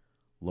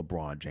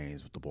LeBron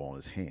James with the ball in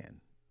his hand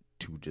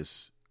to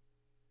just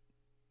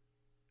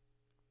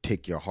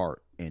take your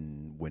heart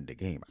and win the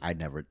game. I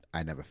never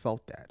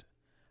felt that.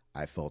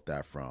 I felt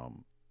that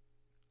from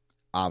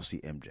obviously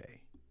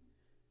MJ,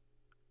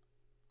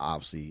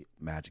 obviously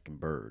Magic and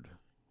Bird.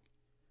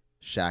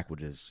 Shaq would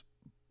just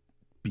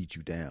beat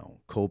you down.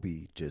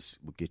 Kobe just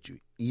would get you.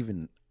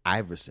 Even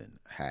Iverson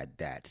had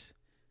that.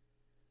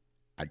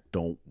 I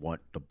don't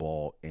want the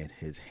ball in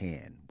his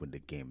hand when the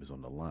game is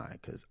on the line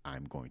because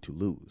I'm going to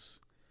lose.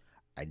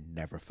 I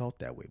never felt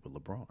that way with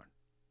LeBron.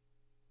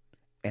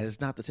 And it's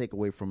not to take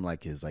away from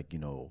his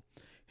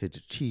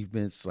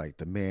achievements. Like,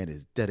 the man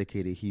is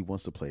dedicated. He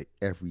wants to play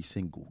every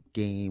single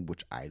game,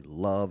 which I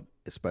love,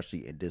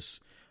 especially in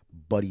this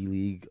buddy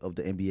league of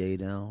the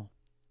NBA now.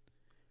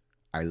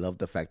 I love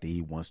the fact that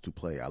he wants to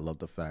play. I love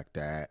the fact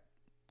that,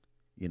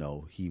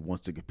 he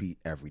wants to compete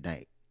every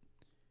night.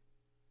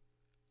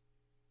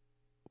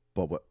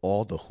 But with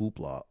all the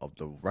hoopla of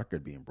the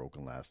record being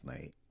broken last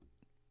night,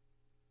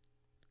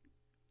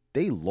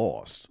 they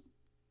lost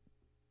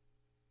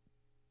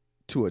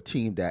to a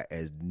team that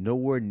is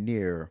nowhere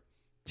near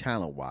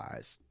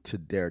talent-wise to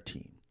their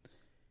team.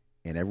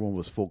 And everyone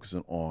was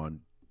focusing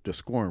on the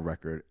scoring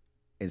record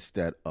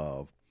instead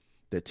of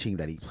the team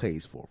that he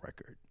plays for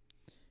record.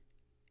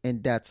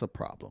 And that's a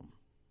problem.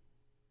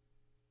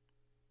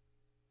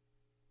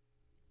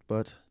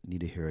 But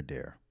neither here or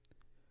there.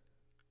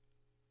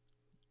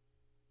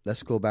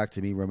 Let's go back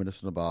to me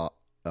reminiscing about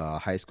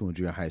high school and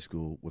junior high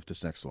school with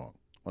this next song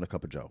on A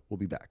Cup of Joe. We'll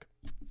be back.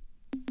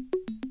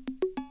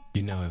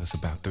 It was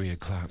about 3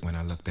 o'clock when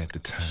I looked at the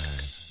time.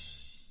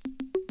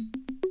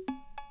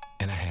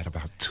 And I had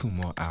about 2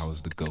 more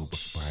hours to go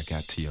before I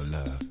got to your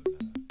love.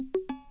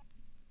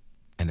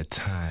 And the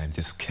time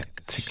just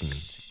kept ticking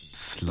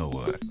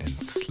slower and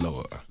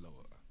slower.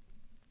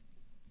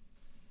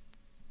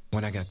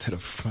 When I got to the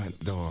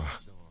front door,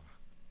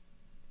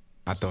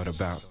 I thought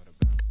about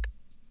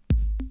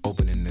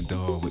opening the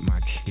door with my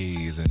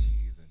keys and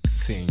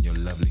seeing your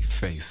lovely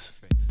face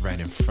right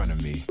in front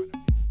of me.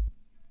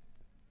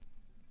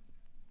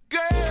 Girl,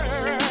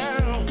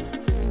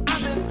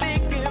 I've been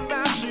thinking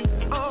about you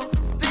all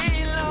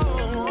day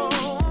long,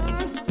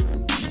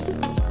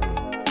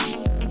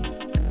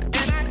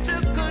 and I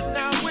just could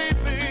not wait,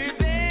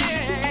 baby,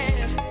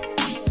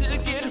 to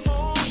get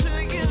home to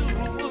you.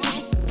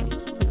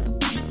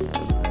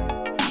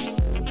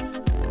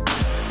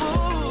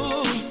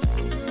 Ooh,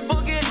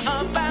 forget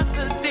about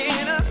the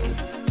dinner.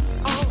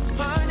 Oh,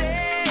 honey.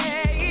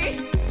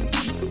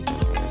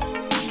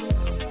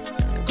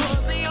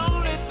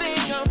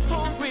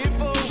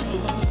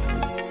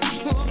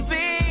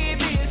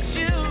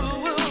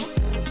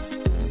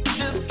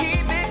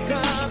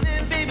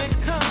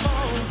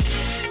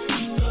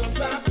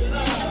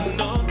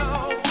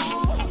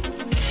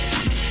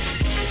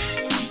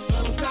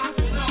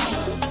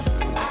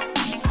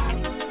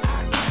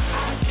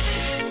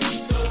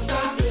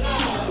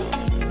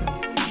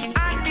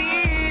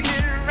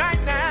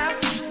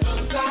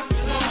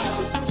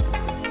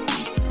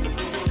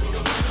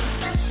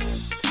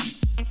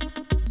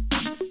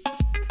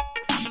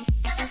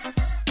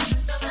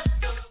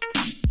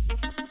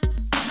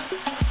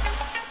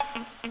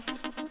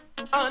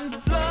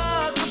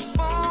 Unplug the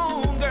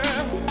phone,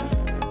 girl,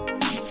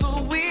 so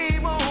we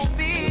won't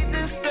be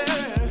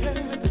disturbed.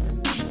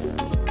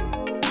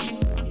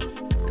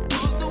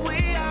 'Cause the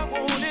way I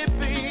want it,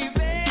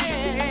 baby,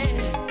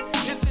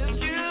 it's just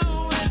you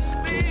and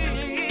me.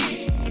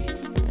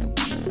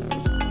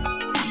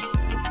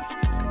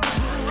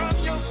 Run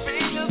your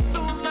fingers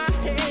through my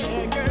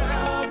hair,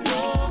 girl,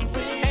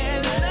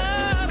 and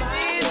love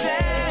me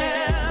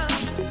there.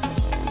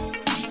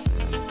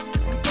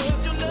 'Cause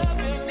your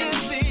loving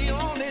is the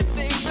only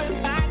thing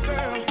tonight,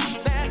 girl,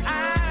 that I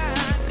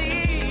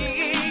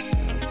need.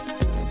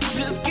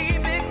 Just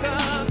keep it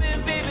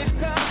coming, baby,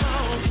 come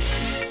on.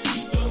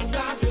 Don't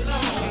stop it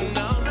all.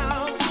 No, no.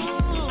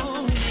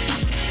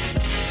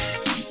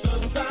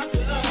 Don't stop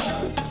it all.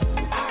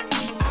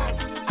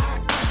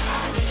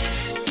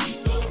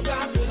 Don't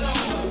stop it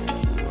all.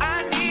 I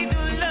need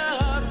your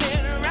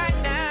loving right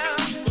now.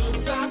 Don't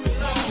stop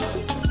it all.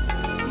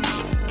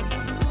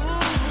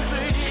 Ooh,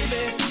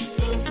 baby.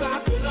 Don't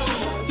stop it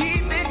all.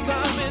 Keep it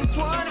coming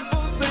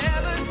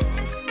 24/7.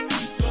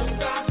 Don't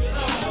stop it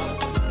all.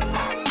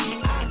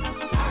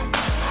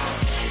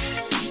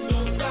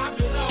 Don't stop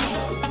it all.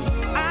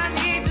 I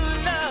need your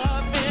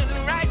loving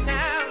right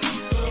now.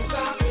 Don't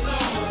stop it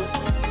all.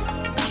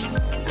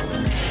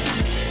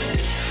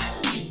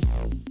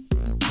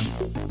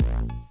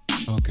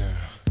 Oh,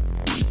 girl.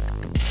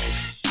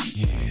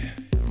 Yeah.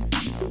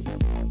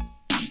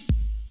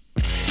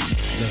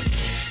 Love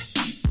me.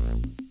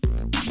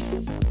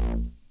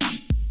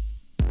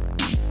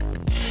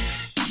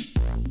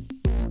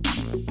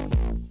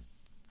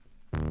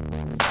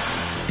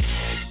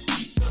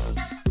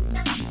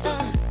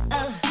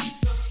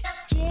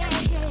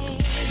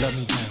 Love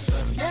me down,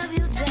 love me. Love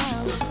you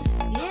down.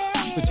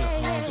 Yeah. Put your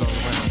arms all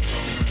around.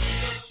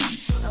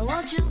 I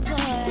want you,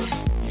 boy.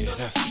 Yeah,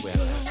 that's the way I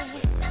like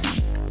it.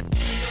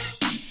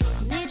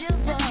 Need you,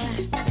 boy.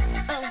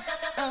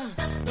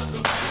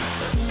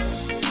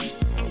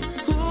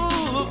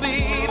 Ooh,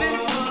 baby.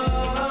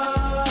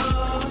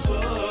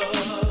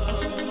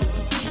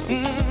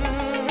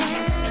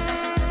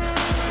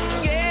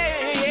 Yeah,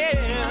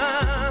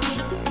 yeah.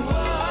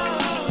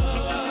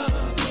 Whoa,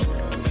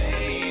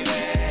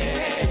 baby.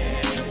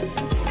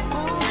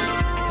 Ooh,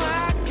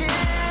 I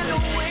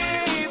can't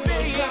wait,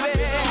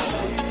 baby.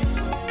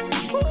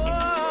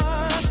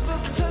 Oh,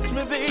 just touch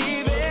me,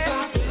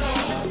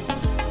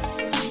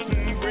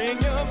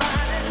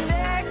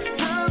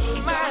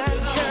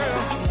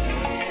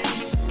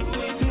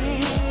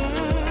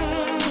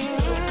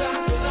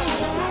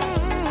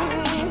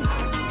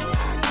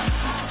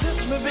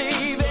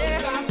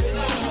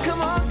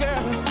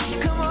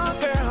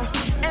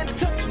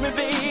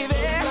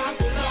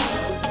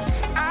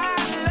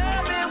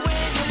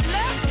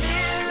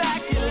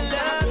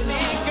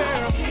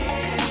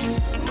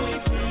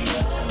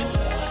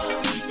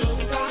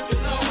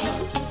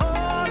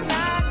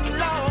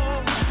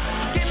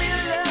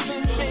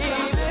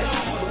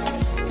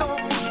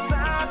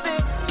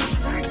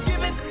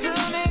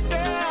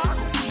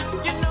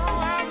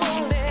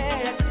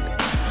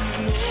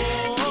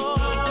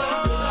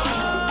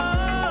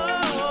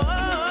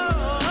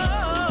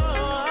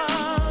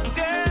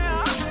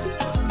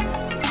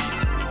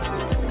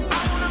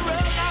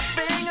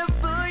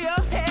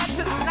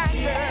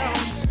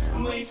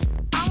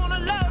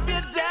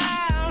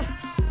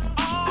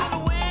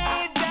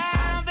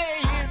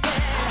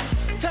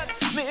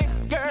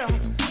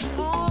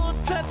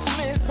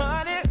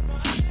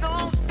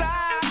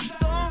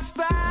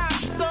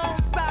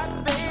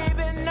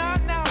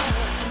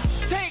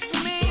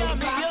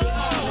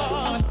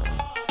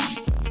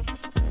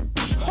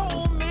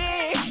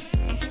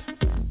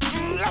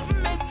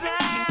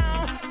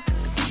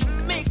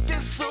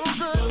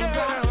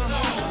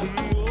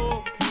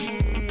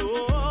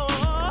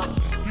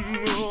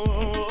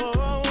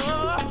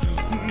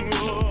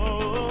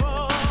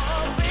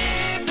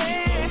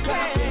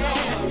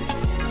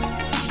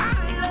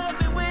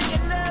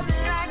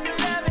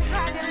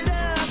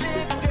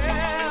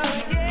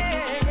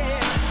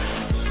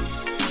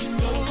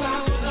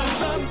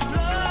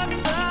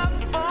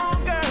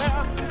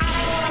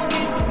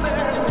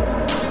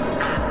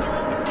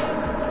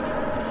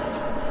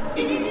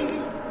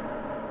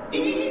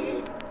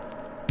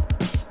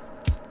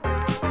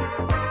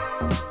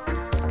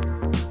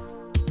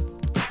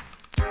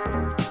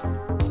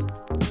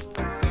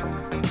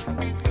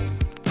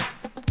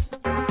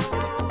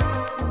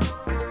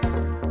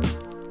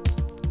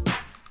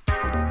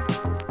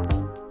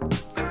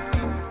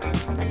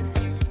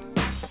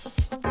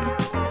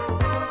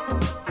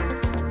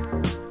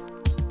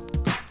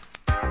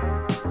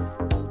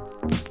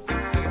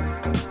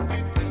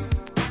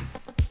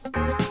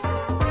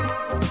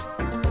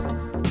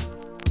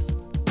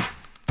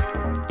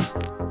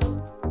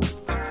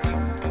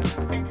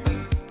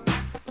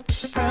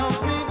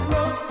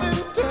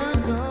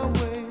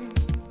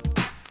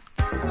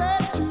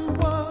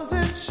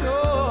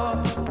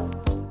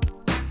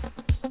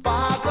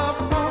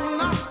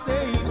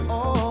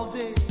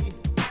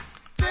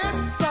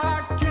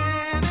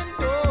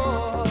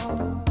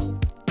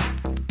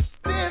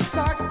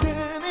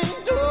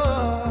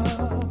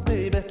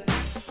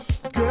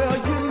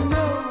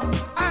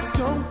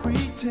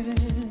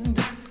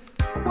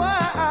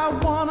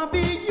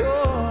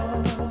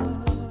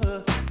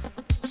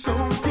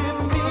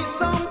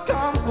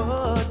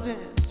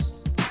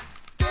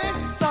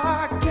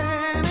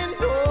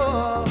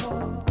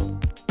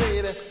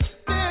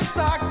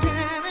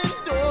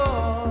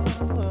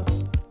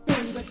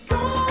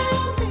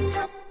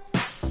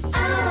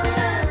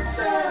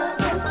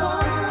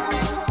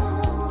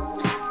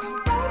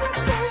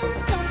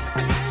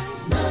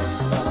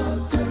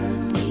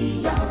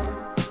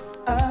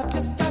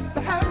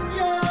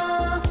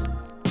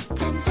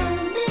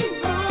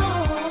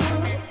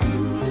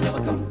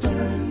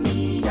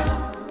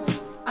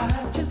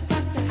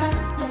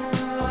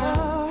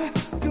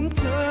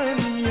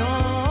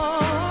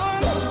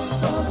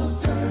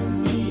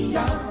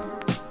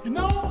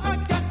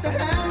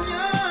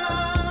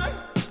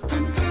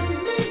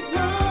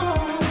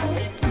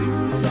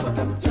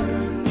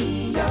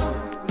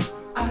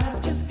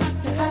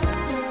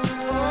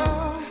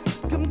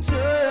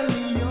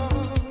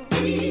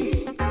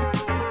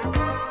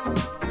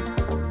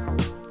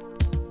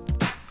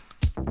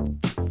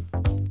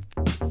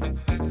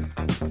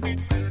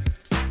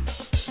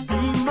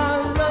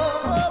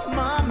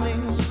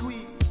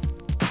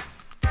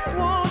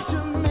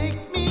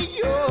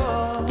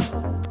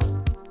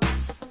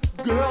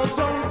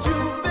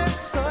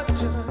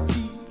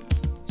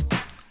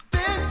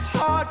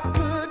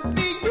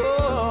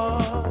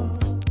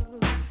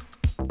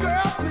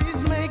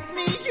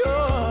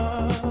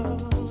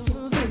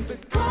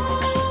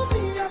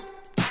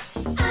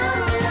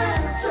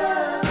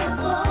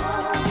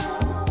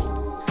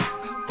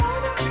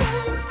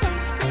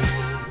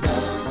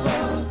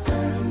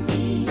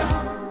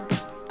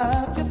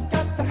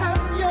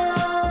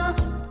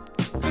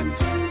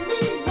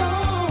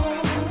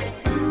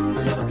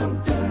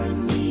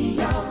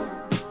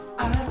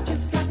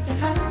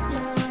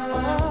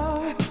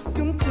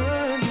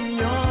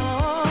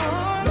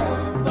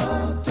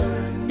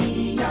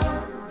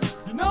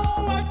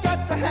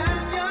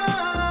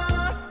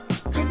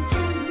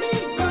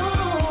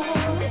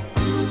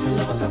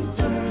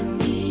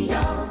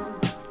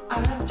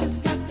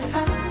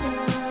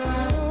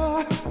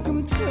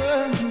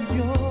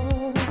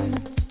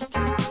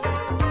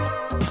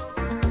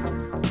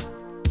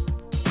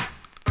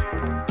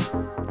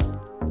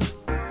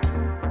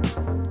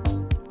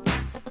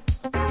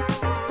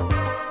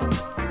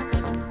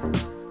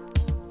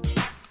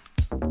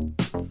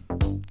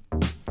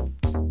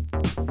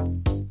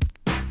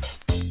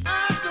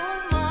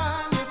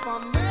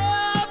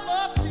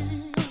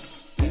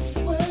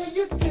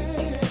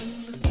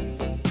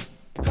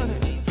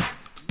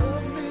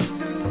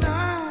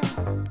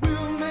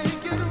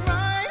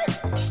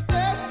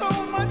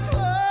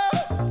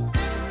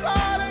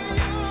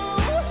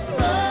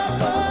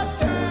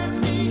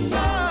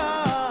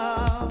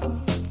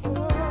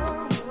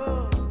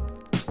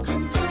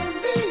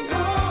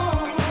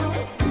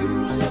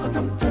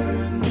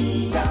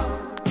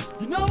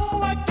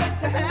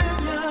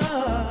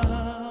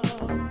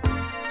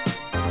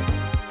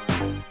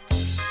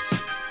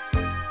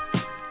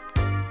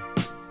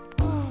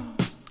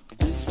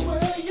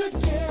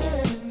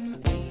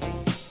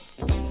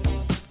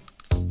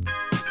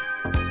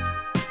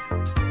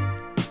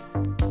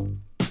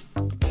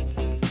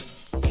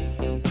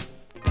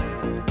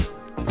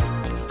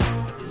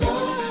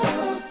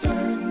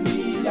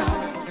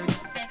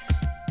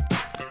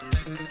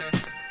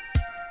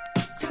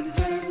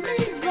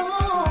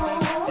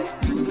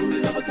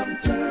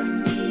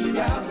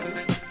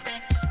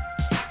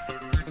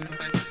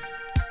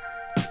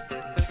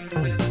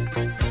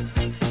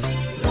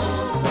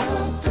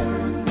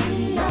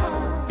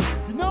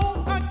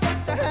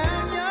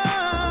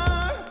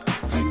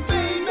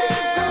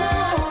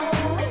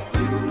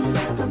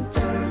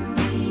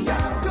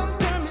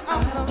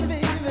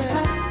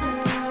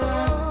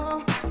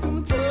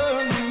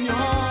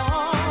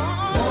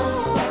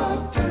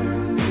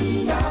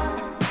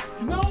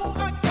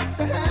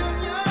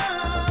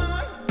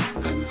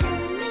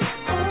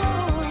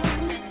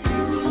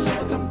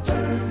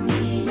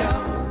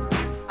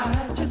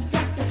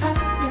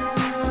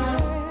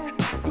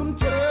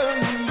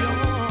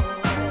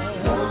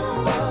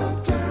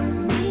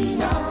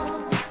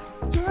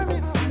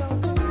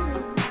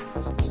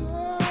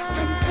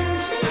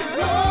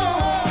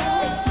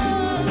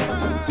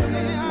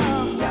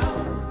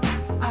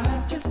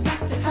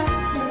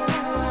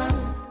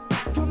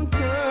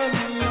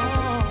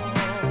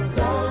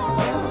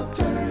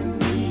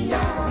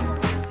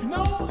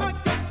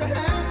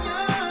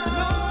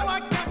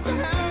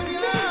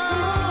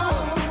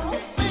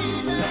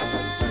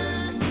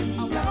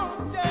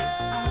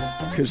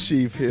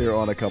 Kashif here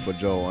on A Cup of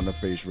Joe on the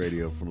Face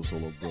Radio from the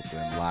Soul of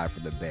Brooklyn, live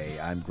from the Bay.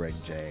 I'm Greg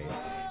J.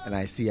 And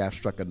I see I've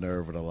struck a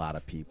nerve with a lot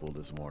of people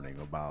this morning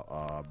about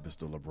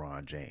Mr.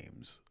 LeBron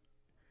James.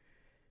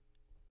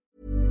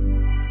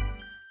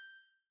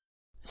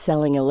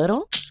 Selling a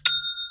little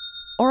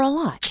or a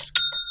lot?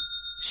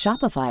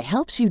 Shopify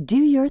helps you do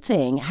your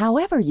thing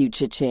however you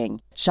cha-ching.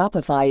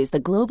 Shopify is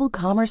the global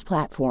commerce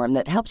platform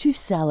that helps you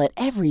sell at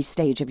every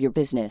stage of your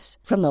business.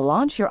 From the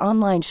launch your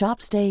online shop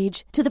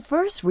stage to the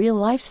first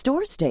real-life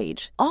store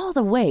stage, all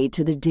the way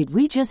to the did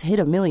we just hit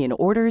a million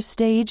orders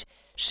stage.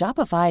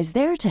 Shopify is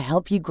there to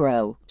help you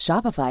grow.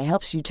 Shopify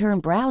helps you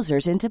turn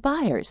browsers into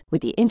buyers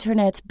with the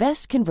internet's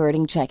best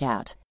converting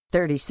checkout.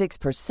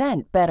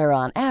 36% better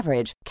on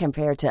average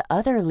compared to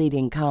other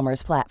leading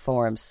commerce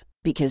platforms.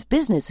 Because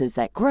businesses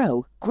that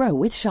grow, grow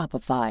with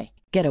Shopify.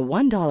 Get a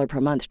 $1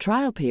 per month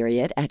trial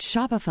period at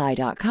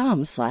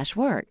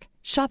shopify.com/work.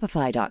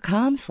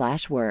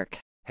 Shopify.com/work.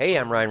 Hey,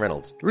 I'm Ryan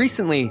Reynolds.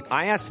 Recently,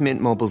 I asked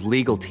Mint Mobile's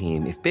legal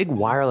team if big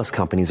wireless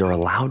companies are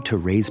allowed to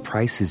raise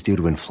prices due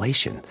to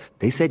inflation.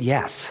 They said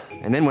yes.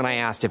 And then when I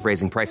asked if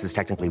raising prices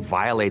technically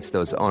violates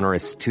those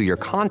onerous 2-year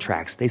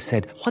contracts, they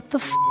said, "What the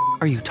f***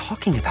 are you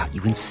talking about,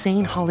 you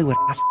insane Hollywood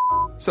ass?"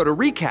 So to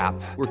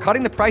recap, we're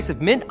cutting the price of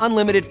Mint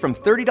Unlimited from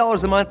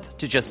 $30 a month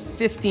to just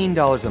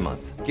 $15 a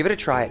month. Give it a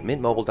try at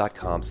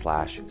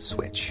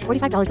mintmobile.com/switch.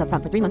 $45 up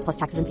front for 3 months plus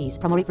taxes and fees.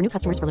 Promo rate for new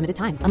customers for limited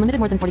time. Unlimited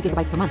more than 40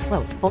 gigabytes per month.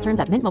 Slows full terms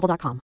at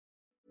mintmobile.com.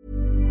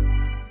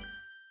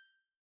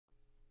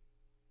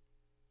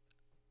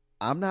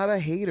 I'm not a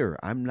hater.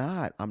 I'm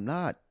not.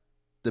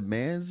 The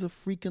man's a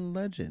freaking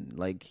legend.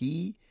 Like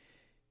he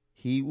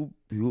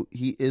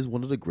is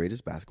one of the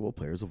greatest basketball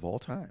players of all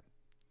time.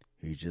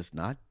 He's just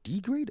not the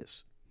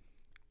greatest.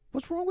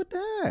 What's wrong with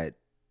that?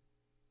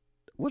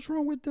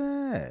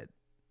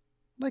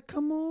 Like,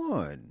 come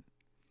on.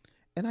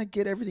 And I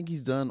get everything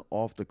he's done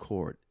off the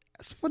court.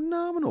 That's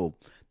phenomenal.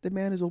 The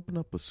man has opened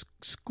up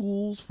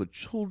schools for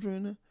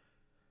children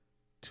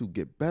to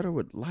get better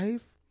with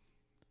life.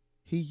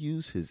 He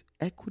used his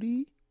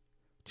equity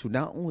to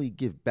not only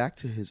give back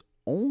to his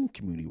own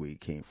community where he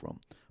came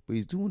from, but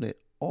he's doing it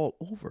all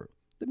over.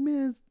 The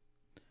man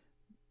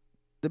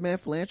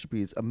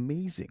philanthropy is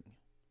amazing.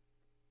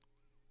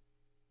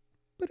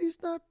 But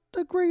he's not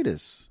the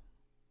greatest.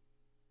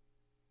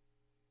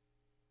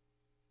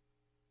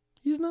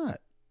 He's not.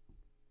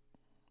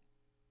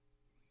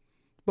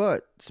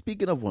 But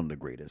speaking of one of the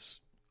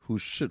greatest, who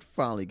should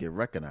finally get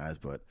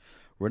recognized, but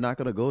we're not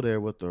going to go there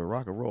with the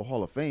Rock and Roll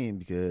Hall of Fame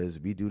because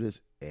we do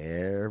this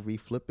every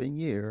flipping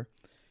year.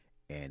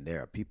 And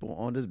there are people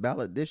on this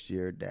ballot this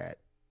year that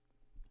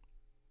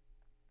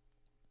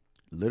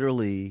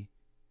literally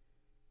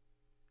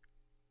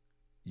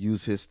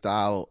use his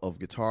style of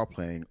guitar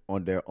playing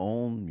on their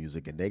own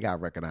music, and they got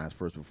recognized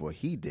first before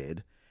he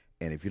did.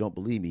 And if you don't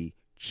believe me,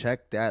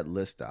 check that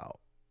list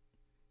out.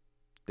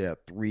 There are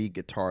 3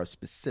 guitarists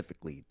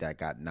specifically that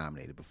got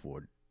nominated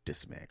before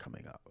this man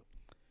coming up.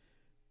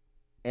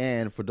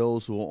 And for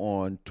those who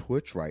are on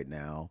Twitch right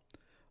now,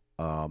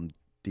 the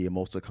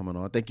emotes are coming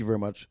on. Thank you very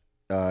much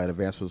in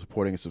advance for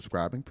supporting and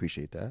subscribing.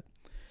 Appreciate that.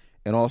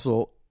 And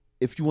also,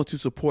 if you want to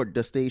support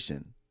the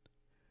station,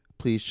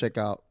 please check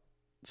out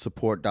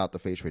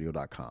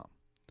support.thefaceradio.com.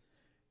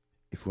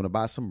 If you want to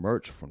buy some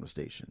merch from the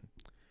station,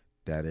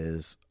 that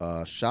is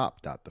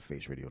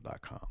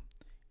shop.thefaceradio.com.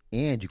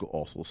 And you can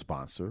also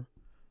sponsor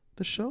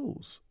the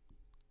shows.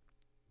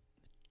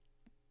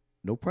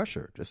 No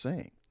pressure, just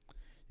saying.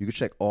 You can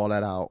check all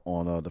that out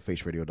on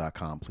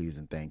thefaceradio.com, please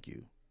and thank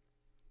you.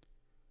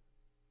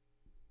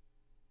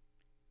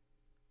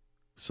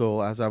 So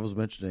as I was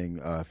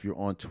mentioning, if you're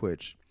on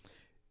Twitch,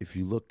 if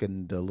you look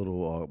in the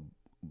little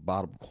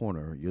bottom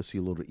corner, you'll see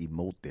a little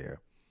emote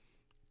there.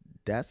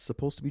 That's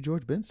supposed to be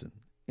George Benson,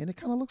 and it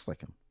kind of looks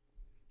like him.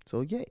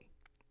 So yay.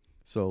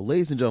 So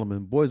ladies and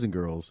gentlemen, boys and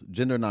girls,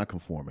 gender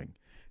non-conforming,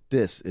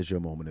 this is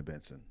your moment in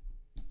Benson.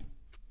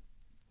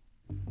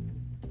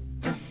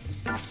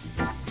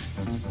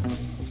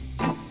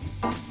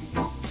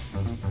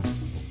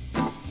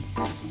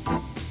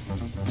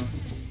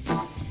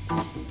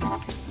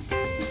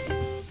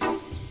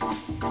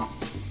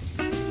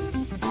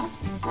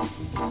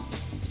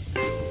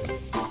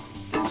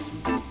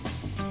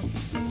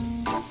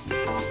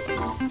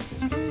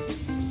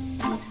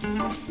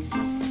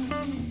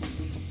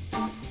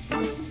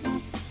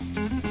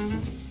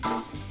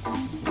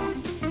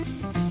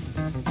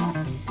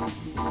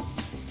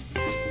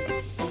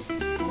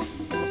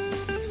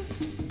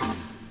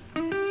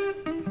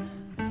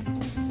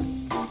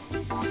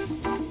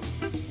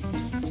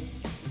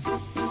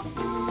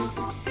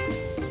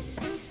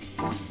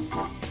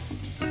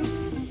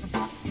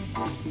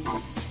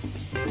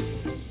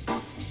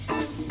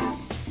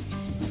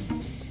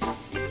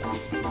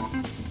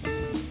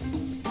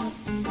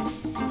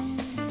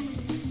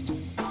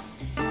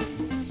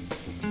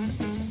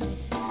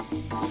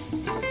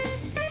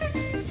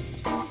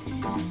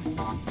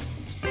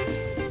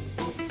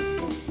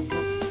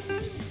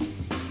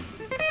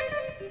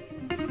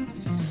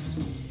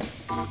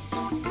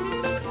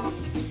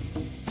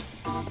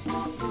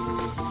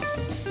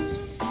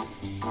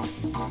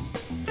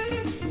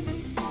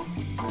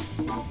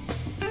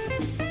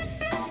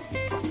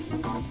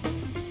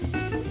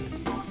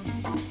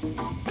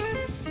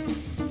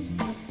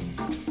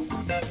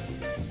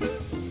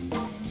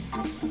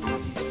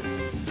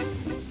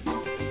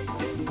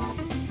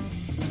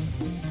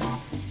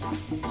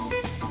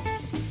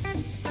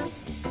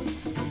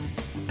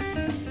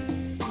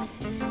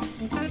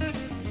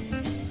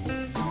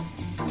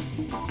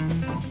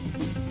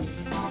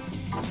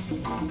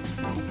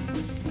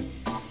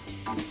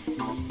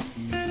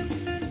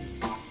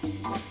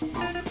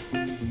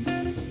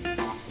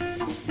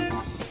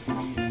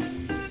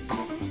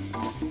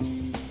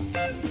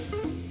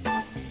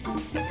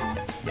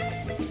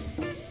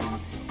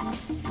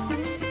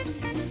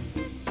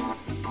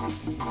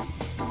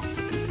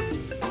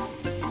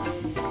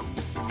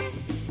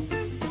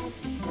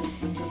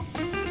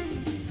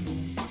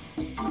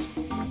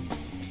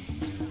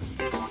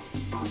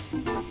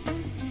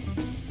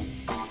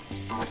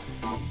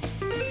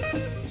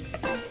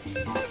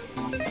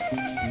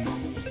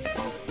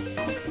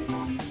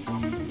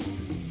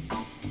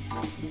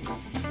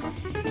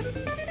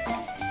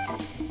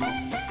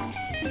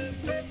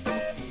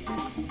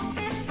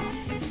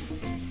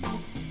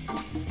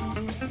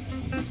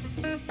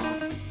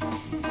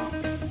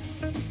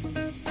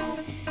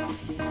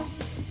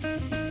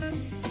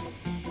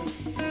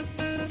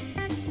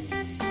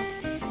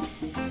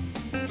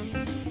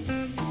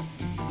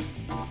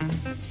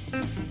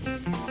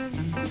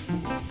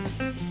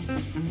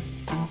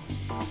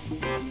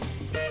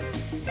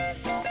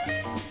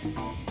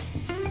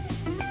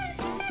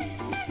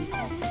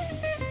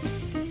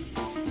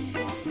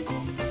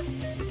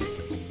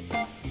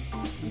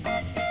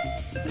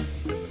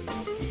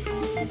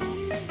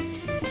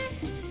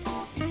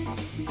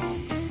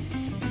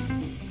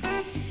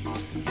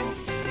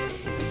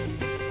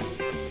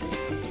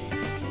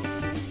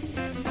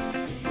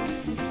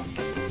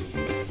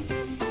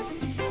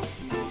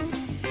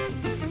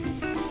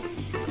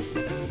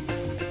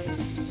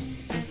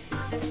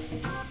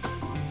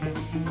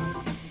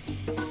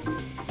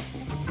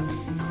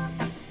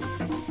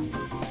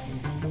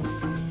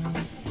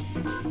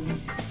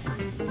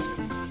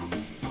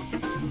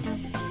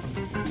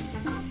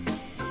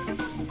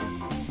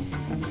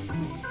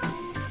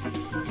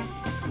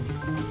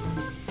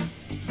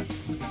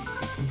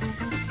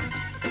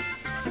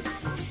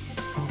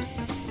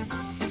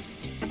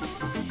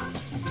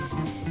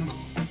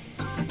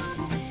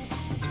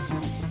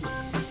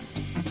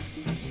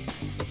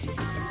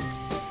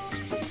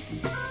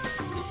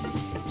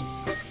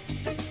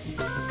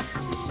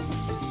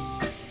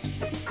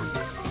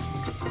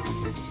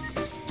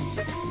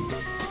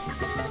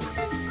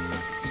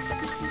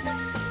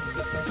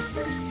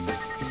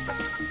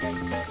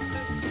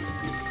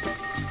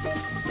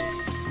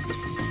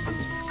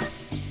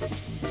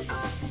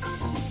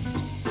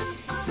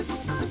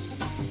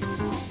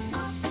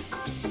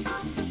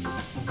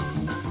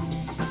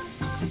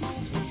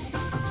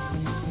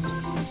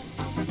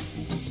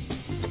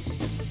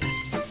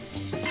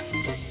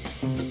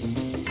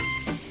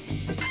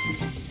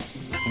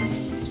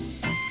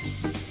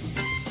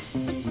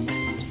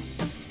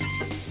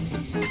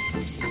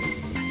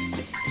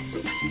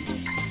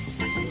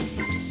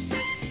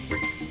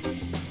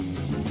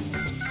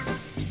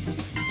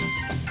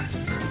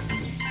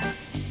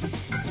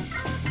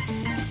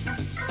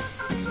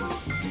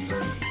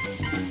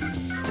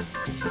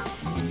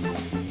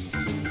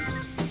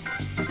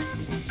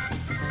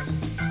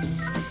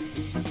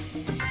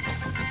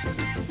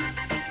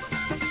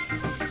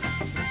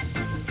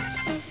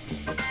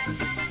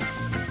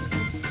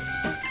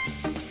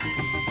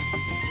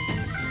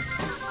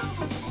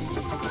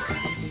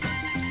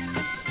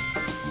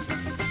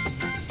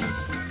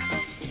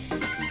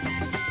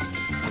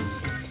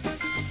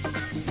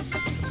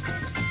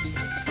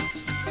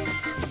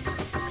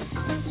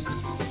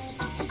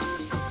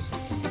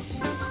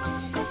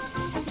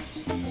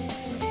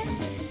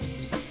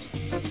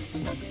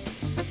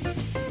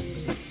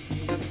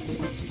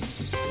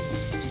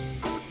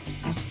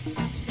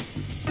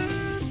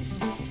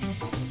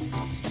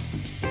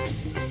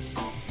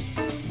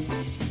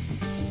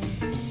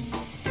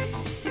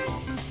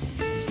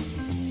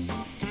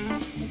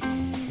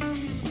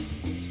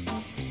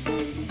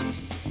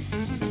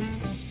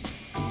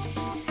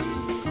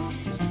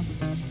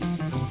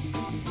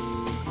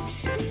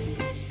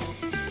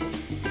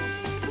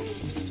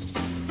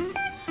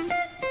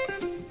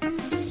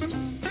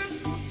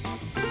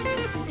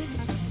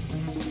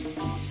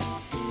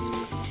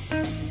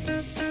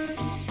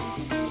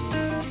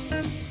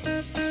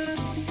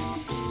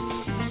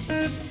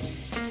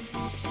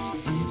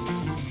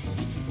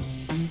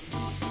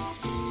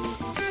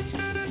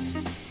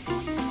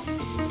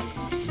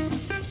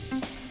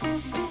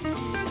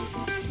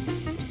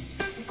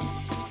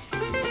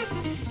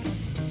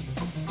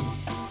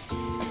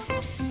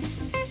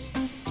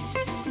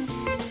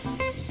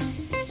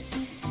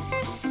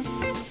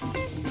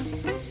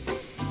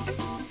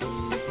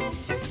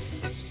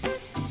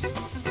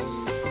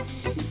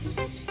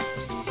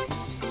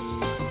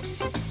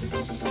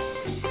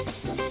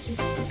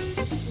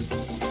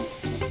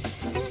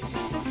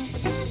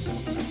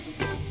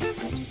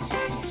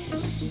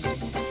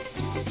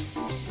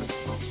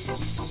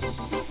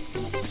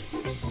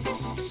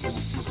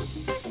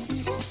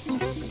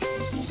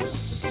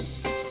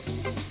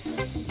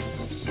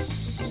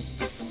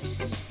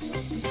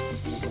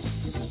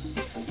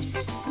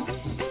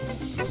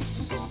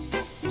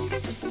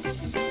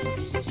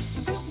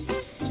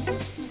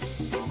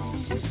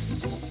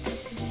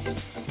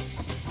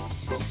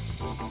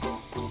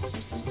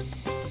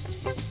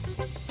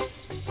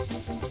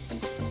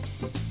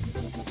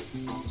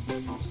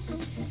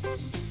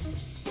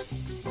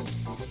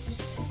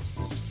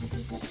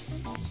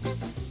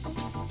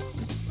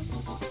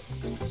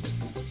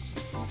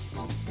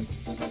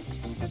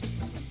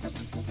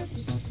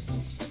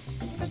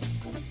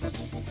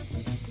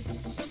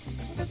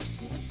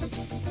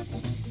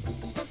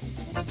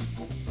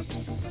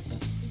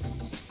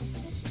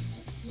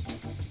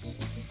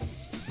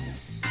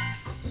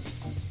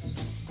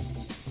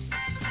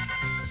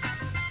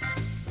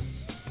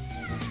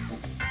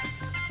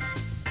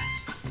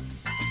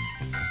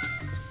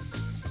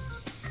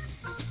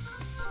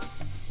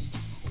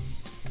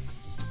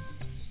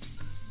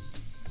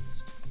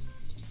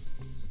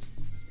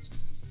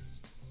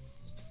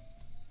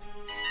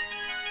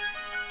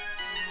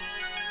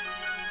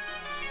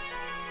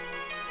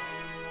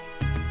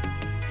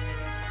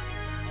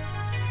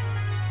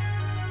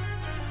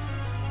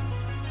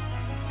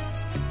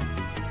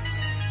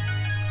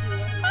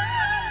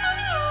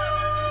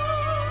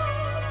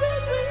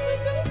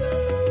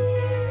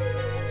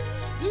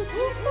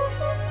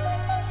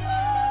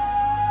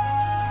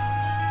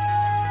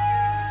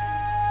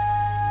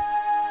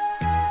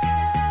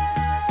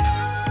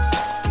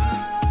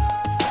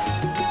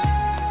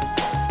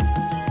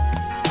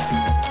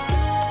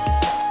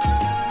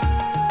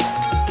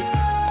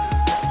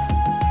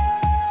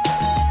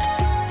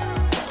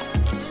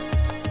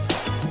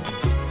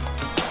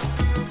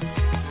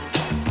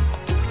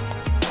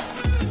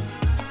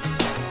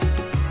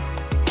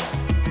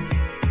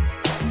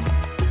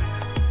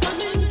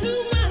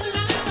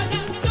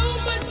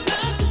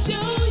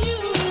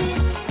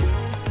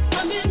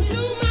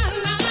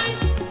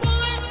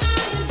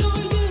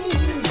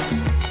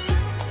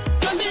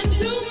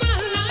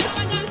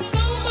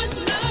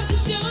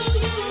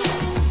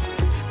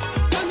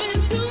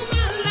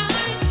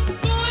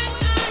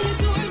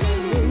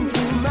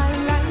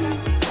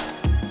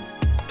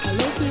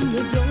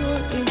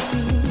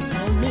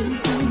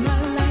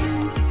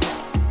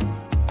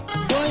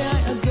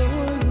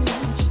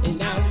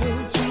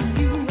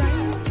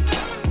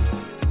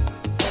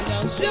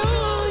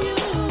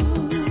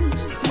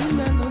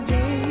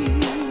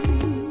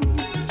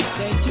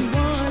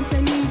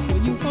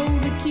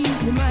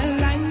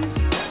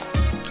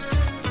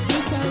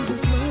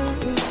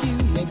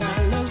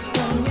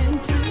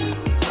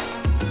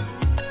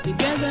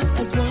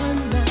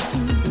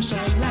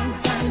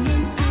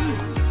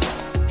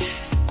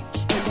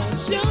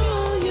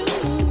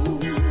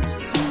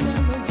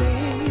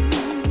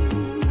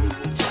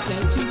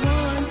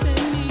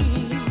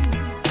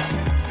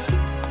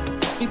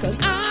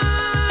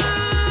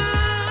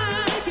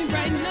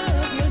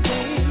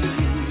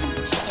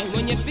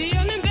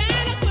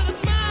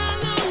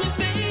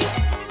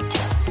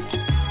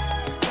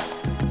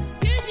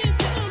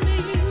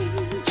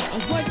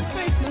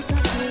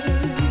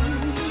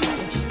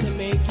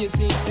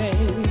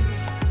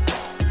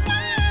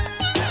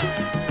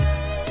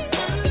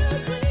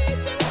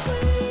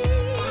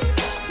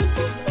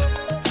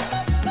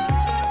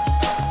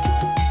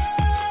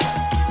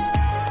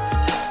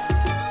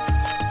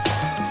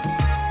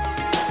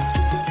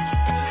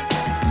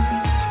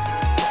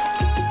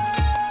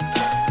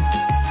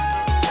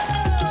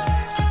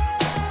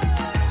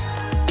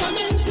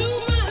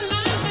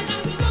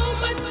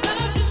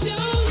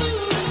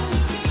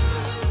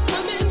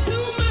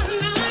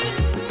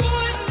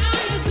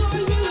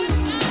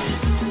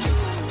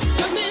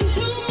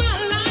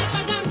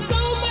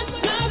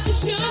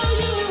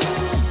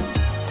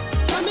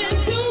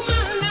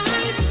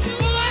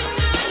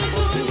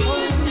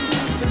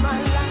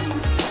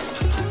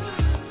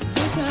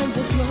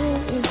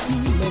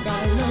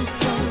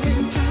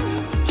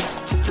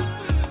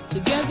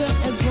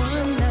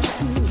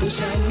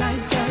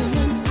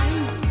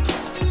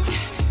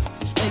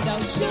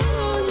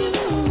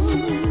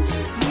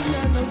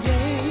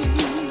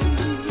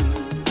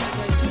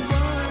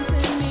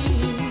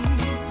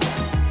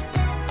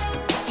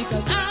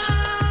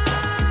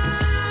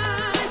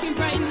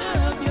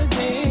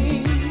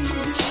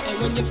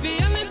 you're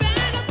feeling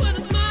better, put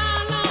a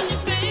smile on your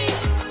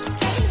face.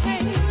 Hey,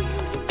 hey,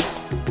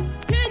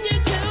 can you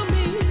tell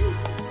me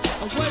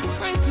what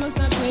price must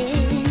I pay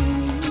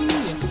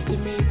to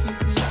make you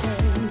see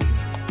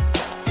things?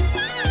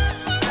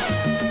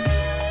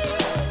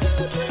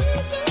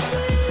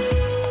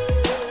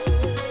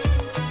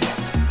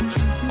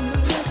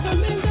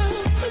 Come and go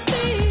with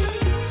me.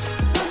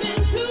 Come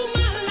into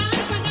my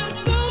life. I got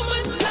so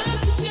much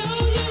love to show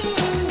you.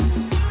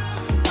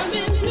 Come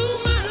into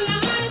my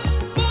life.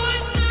 Boy,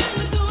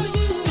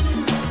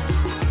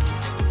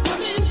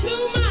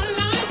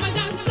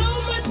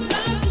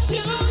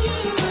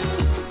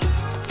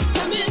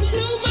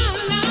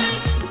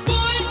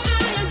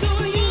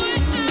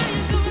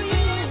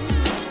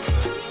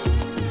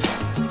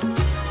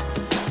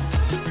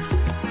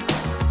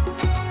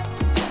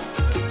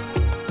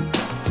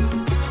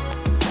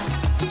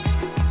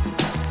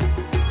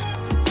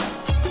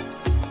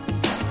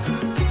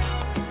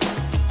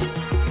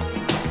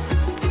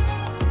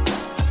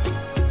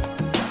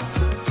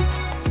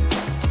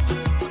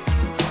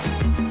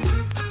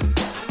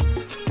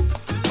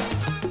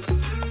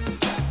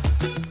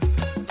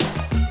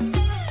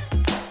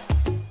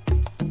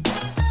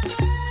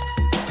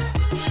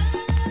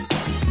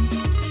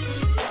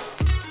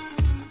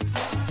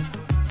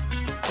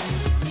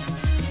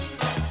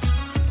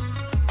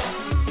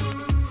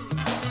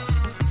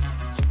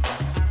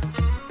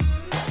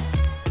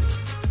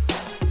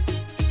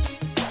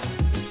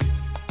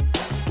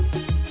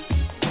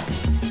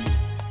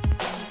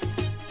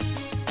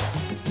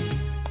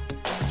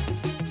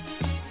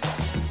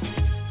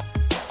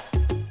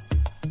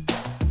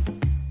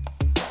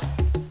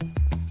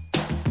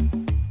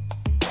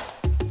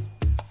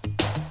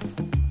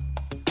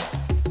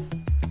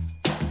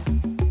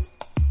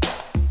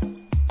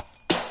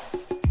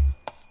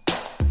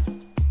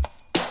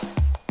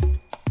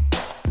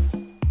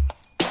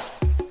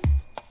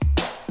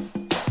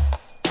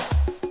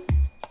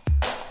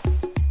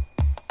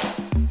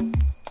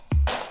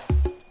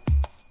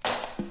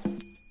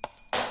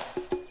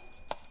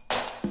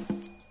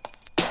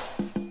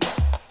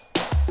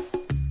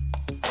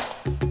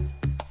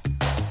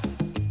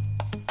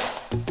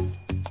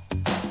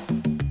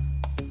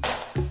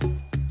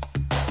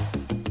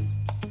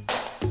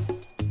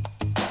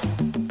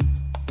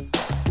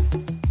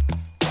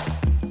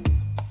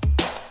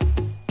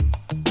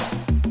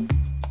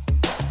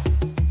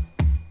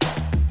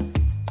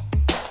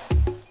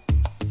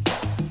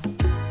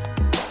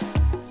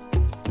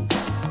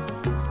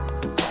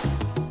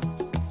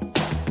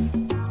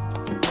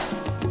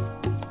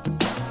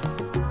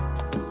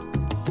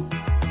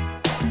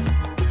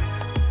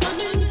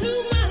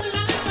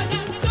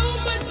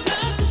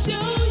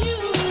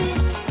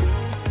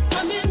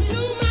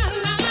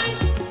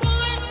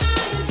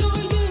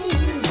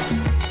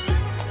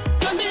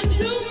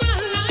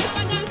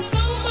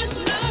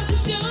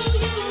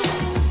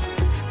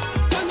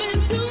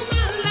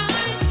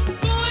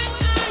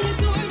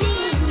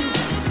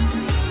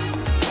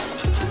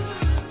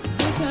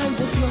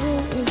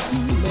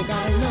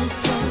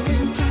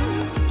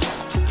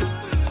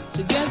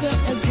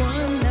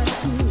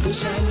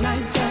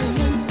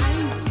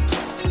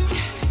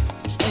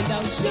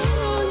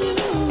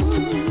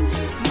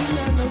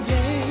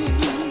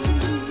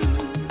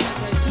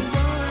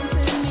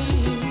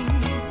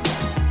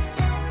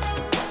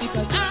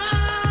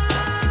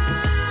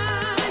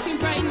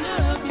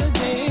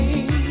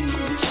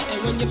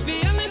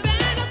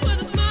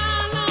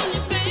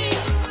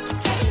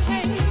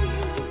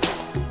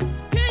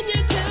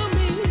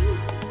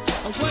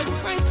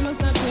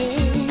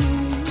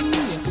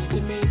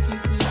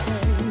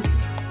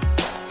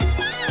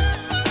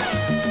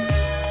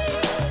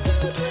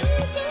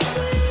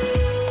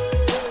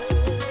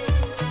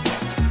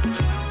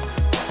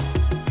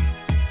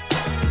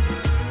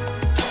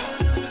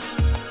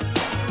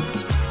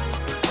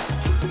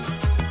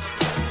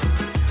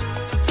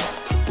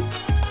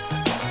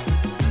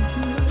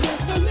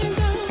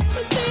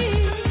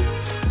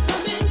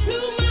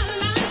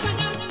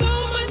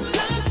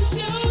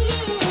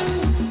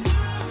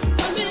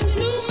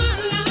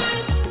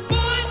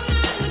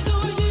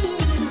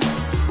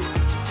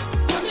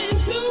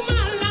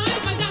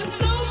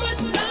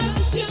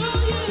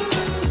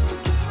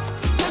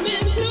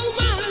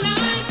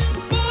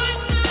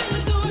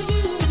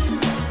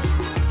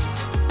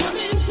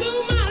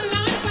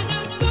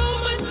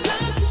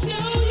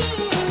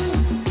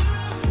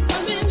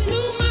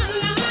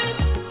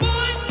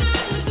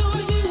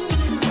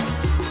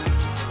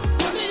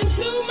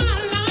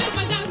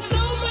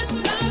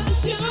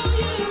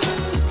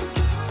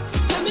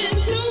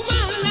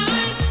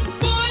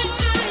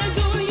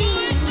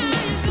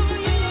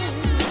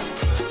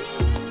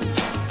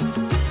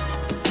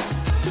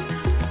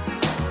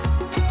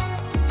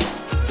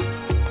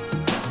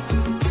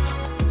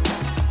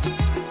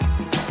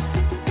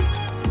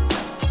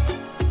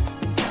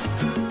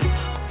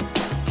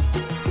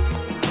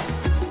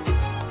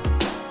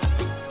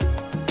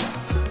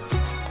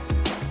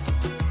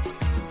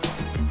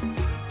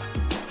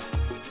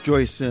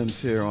 Joy Sims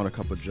here on A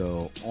Cup of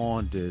Joe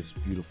on this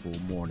beautiful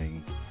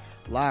morning.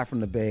 Live from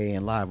the Bay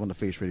and live on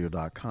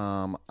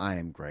thefaceradio.com. I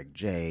am Greg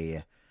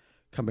J.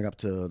 Coming up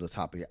to the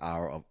top of the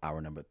hour of hour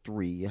number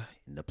 3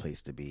 in the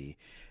place to be.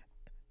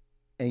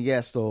 And yeah,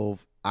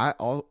 Stove, I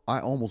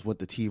almost went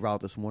the tea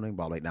route this morning,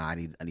 but I'm like, nah, I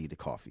need the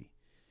coffee.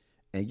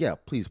 And yeah,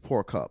 please pour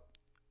a cup.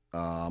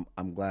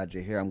 I'm glad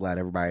you're here. I'm glad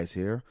everybody's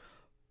here.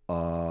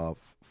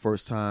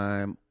 First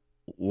time,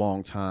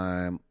 long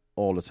time,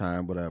 all the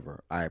time,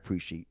 whatever.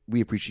 We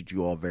appreciate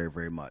you all very,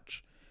 very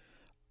much.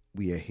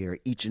 We are here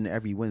each and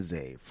every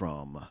Wednesday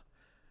from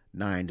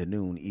 9 to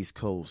noon East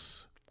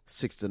Coast,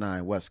 6 to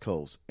 9 West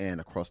Coast,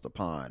 and across the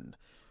pond,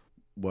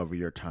 whatever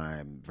your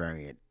time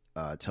variant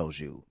tells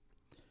you.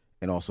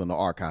 And also in the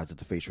archives at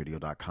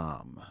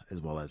thefaceradio.com, as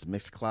well as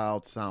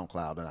Mixcloud,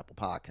 SoundCloud, and Apple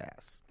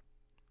Podcasts.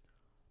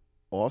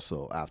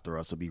 Also, after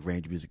us will be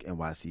Range Music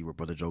NYC with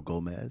Brother Joe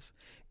Gomez,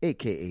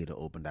 a.k.a. The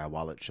Open That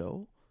Wallet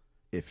Show.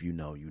 If you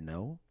know, you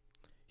know.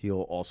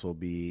 He'll also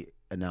be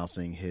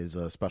announcing his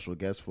special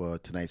guest for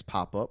tonight's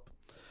pop-up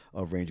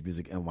of Range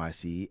Music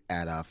NYC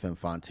at Femme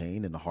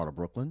Fontaine in the heart of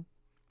Brooklyn.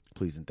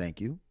 Please and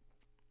thank you.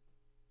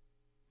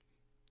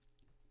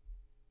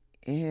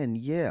 And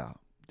yeah,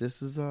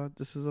 this is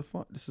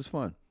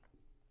fun.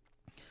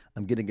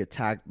 I'm getting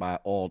attacked by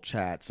all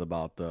chats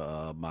about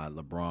my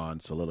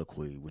LeBron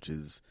soliloquy, which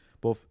is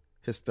both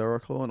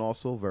hysterical and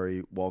also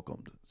very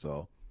welcomed.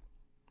 So,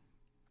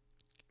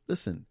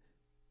 listen,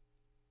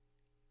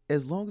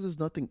 as long as there's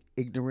nothing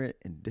ignorant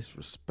and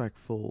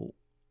disrespectful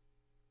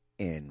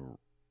and,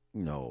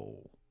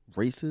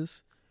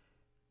 racist,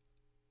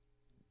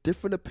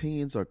 different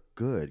opinions are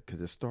good because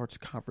it starts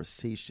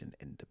conversation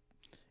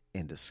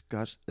and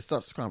discuss. It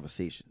starts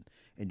conversation,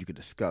 and you can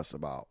discuss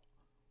about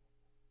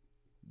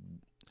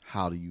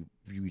how do you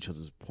view each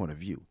other's point of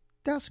view.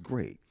 That's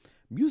great.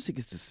 Music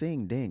is the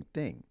same dang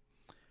thing.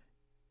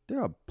 There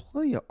are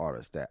plenty of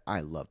artists that I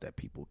love that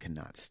people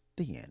cannot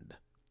stand,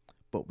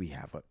 but we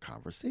have a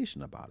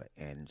conversation about it.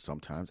 And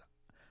sometimes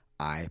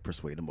I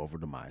persuade them over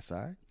to my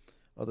side.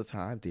 Other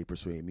times they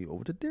persuade me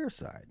over to their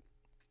side.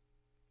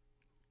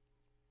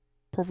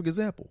 Perfect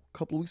example. A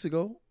couple of weeks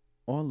ago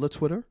on the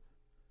Twitter,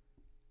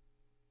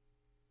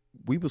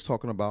 we was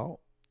talking about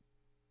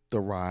the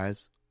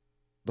rise,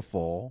 the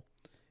fall,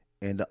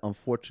 and the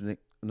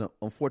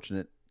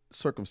unfortunate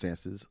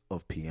circumstances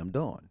of PM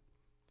Dawn.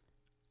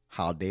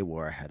 How they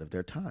were ahead of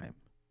their time.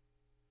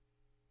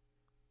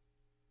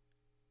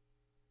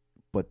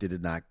 But they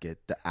did not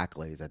get the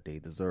accolades that they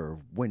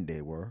deserved when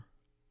they were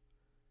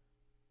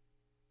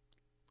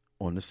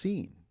on the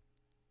scene.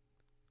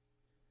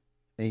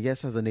 And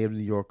yes, as a native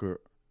New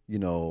Yorker,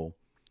 the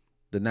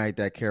night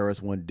that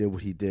KRS-One did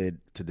what he did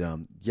to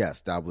them,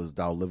 yes,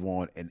 that'll live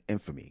on in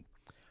infamy.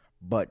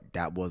 But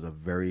that was a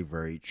very,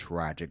 very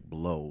tragic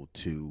blow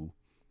to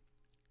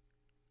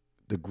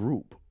the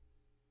group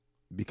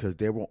because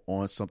they were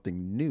on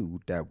something new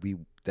that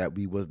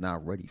we was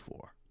not ready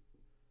for.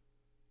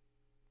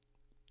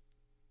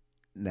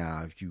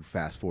 Now, if you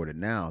fast forward it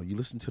now, you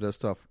listen to that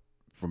stuff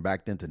from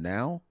back then to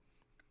now,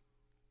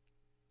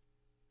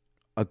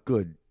 a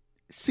good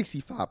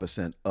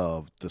 65%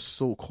 of the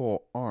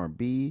so-called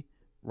R&B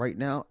right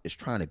now is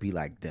trying to be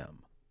like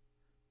them.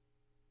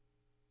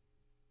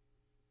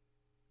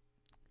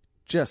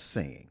 Just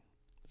saying.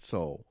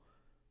 So,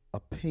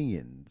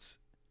 opinions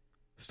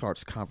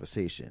starts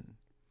conversation.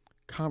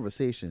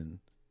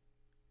 Conversation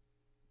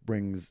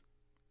brings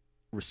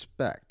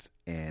respect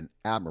and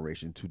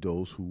admiration to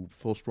those who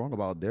feel strong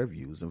about their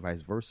views and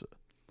vice versa,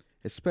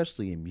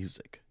 especially in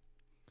music.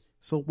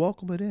 So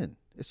welcome it in.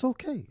 It's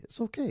okay. It's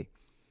okay.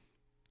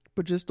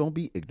 But just don't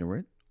be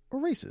ignorant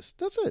or racist.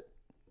 That's it.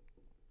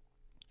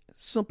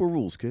 Simple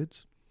rules,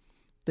 kids.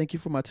 Thank you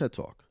for my TED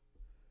Talk.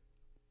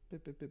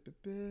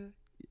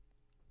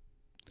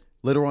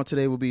 Later on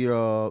today will be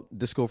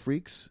Disco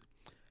Freaks.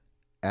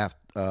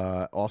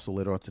 Also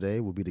later on today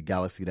will be the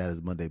Galaxy That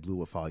Is Monday Blue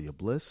with Follow Your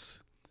Bliss.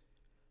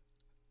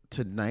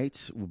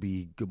 Tonight will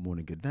be Good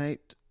Morning, Good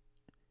Night.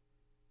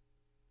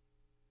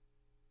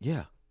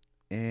 Yeah.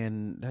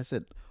 And that's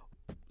it.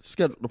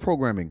 Schedule the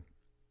programming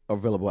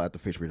available at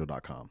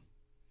thefaceradio.com.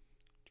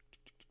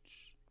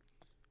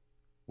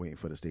 Waiting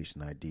for the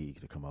station ID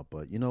to come up,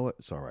 but you know what?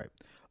 It's all right.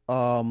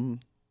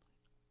 I'm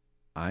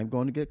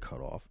going to get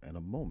cut off in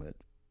a moment,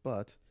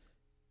 but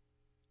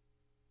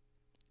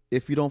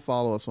if you don't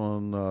follow us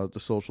on the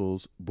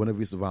socials, Buena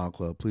Vista Vinyl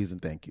Club, please and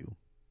thank you.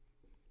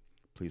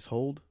 Please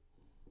hold.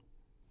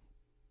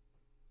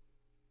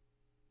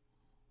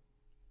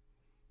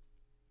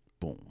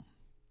 Boom.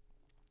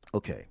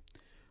 Okay.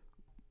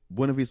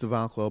 Buena Vista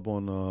Vinyl Club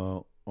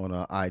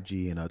on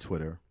IG and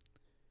Twitter.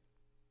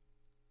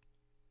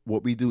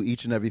 What we do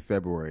each and every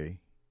February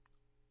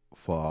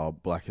for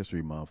Black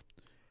History Month,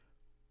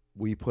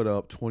 we put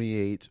up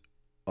 28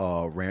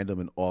 random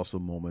and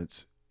awesome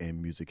moments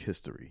in music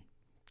history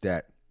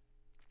that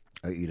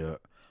are either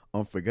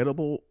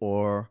unforgettable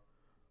or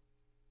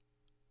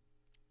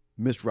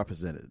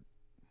misrepresented.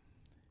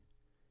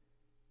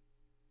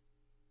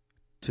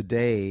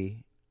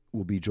 Today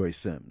will be Joy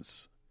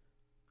Sims.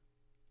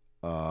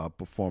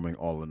 performing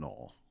All in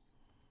All.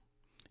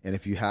 And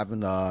if you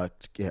haven't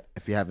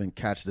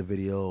catched the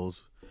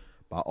videos,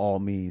 by all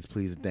means,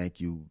 please and thank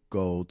you,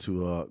 go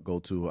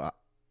to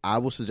I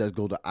will suggest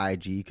go to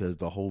IG because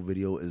the whole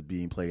video is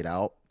being played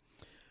out.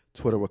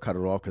 Twitter will cut it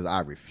off because I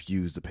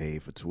refuse to pay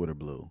for Twitter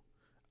Blue.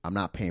 I'm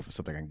not paying for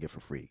something I can get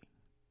for free.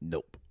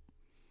 Nope.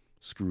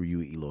 Screw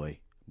you, Eloy.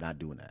 Not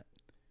doing that.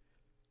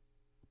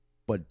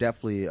 But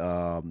definitely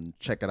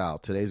check it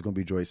out. Today's going to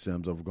be Joy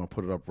Sims. We're going to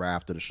put it up right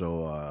after the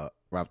show.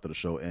 Right after the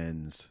show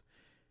ends.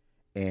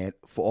 And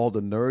for all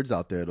the nerds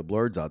out there, the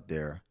blurs out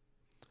there,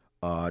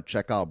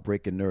 check out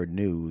Breaking Nerd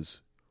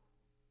News.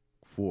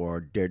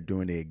 They're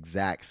doing the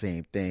exact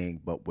same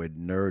thing, but with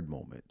nerd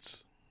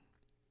moments.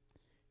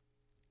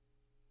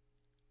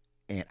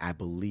 And I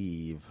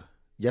believe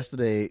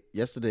yesterday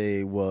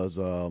was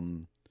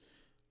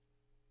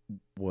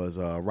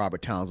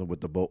Robert Townsend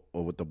with the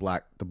bold, the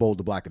black,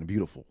 and the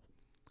beautiful.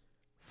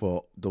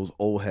 For those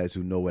old heads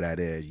who know what that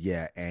is,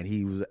 yeah, and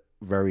he was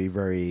very,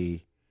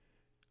 very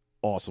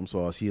awesome.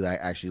 So he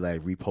actually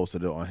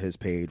reposted it on his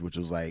page, which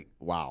was like,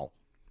 wow.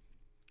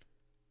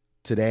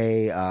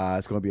 Today,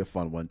 it's going to be a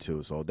fun one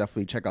too. So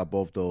definitely check out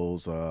both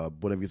those.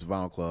 Buena Vista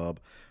Vinyl Club,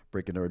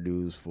 Breaking Nerd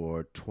News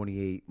for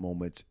 28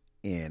 moments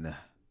in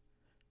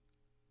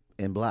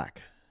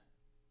black.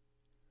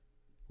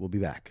 We'll be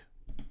back.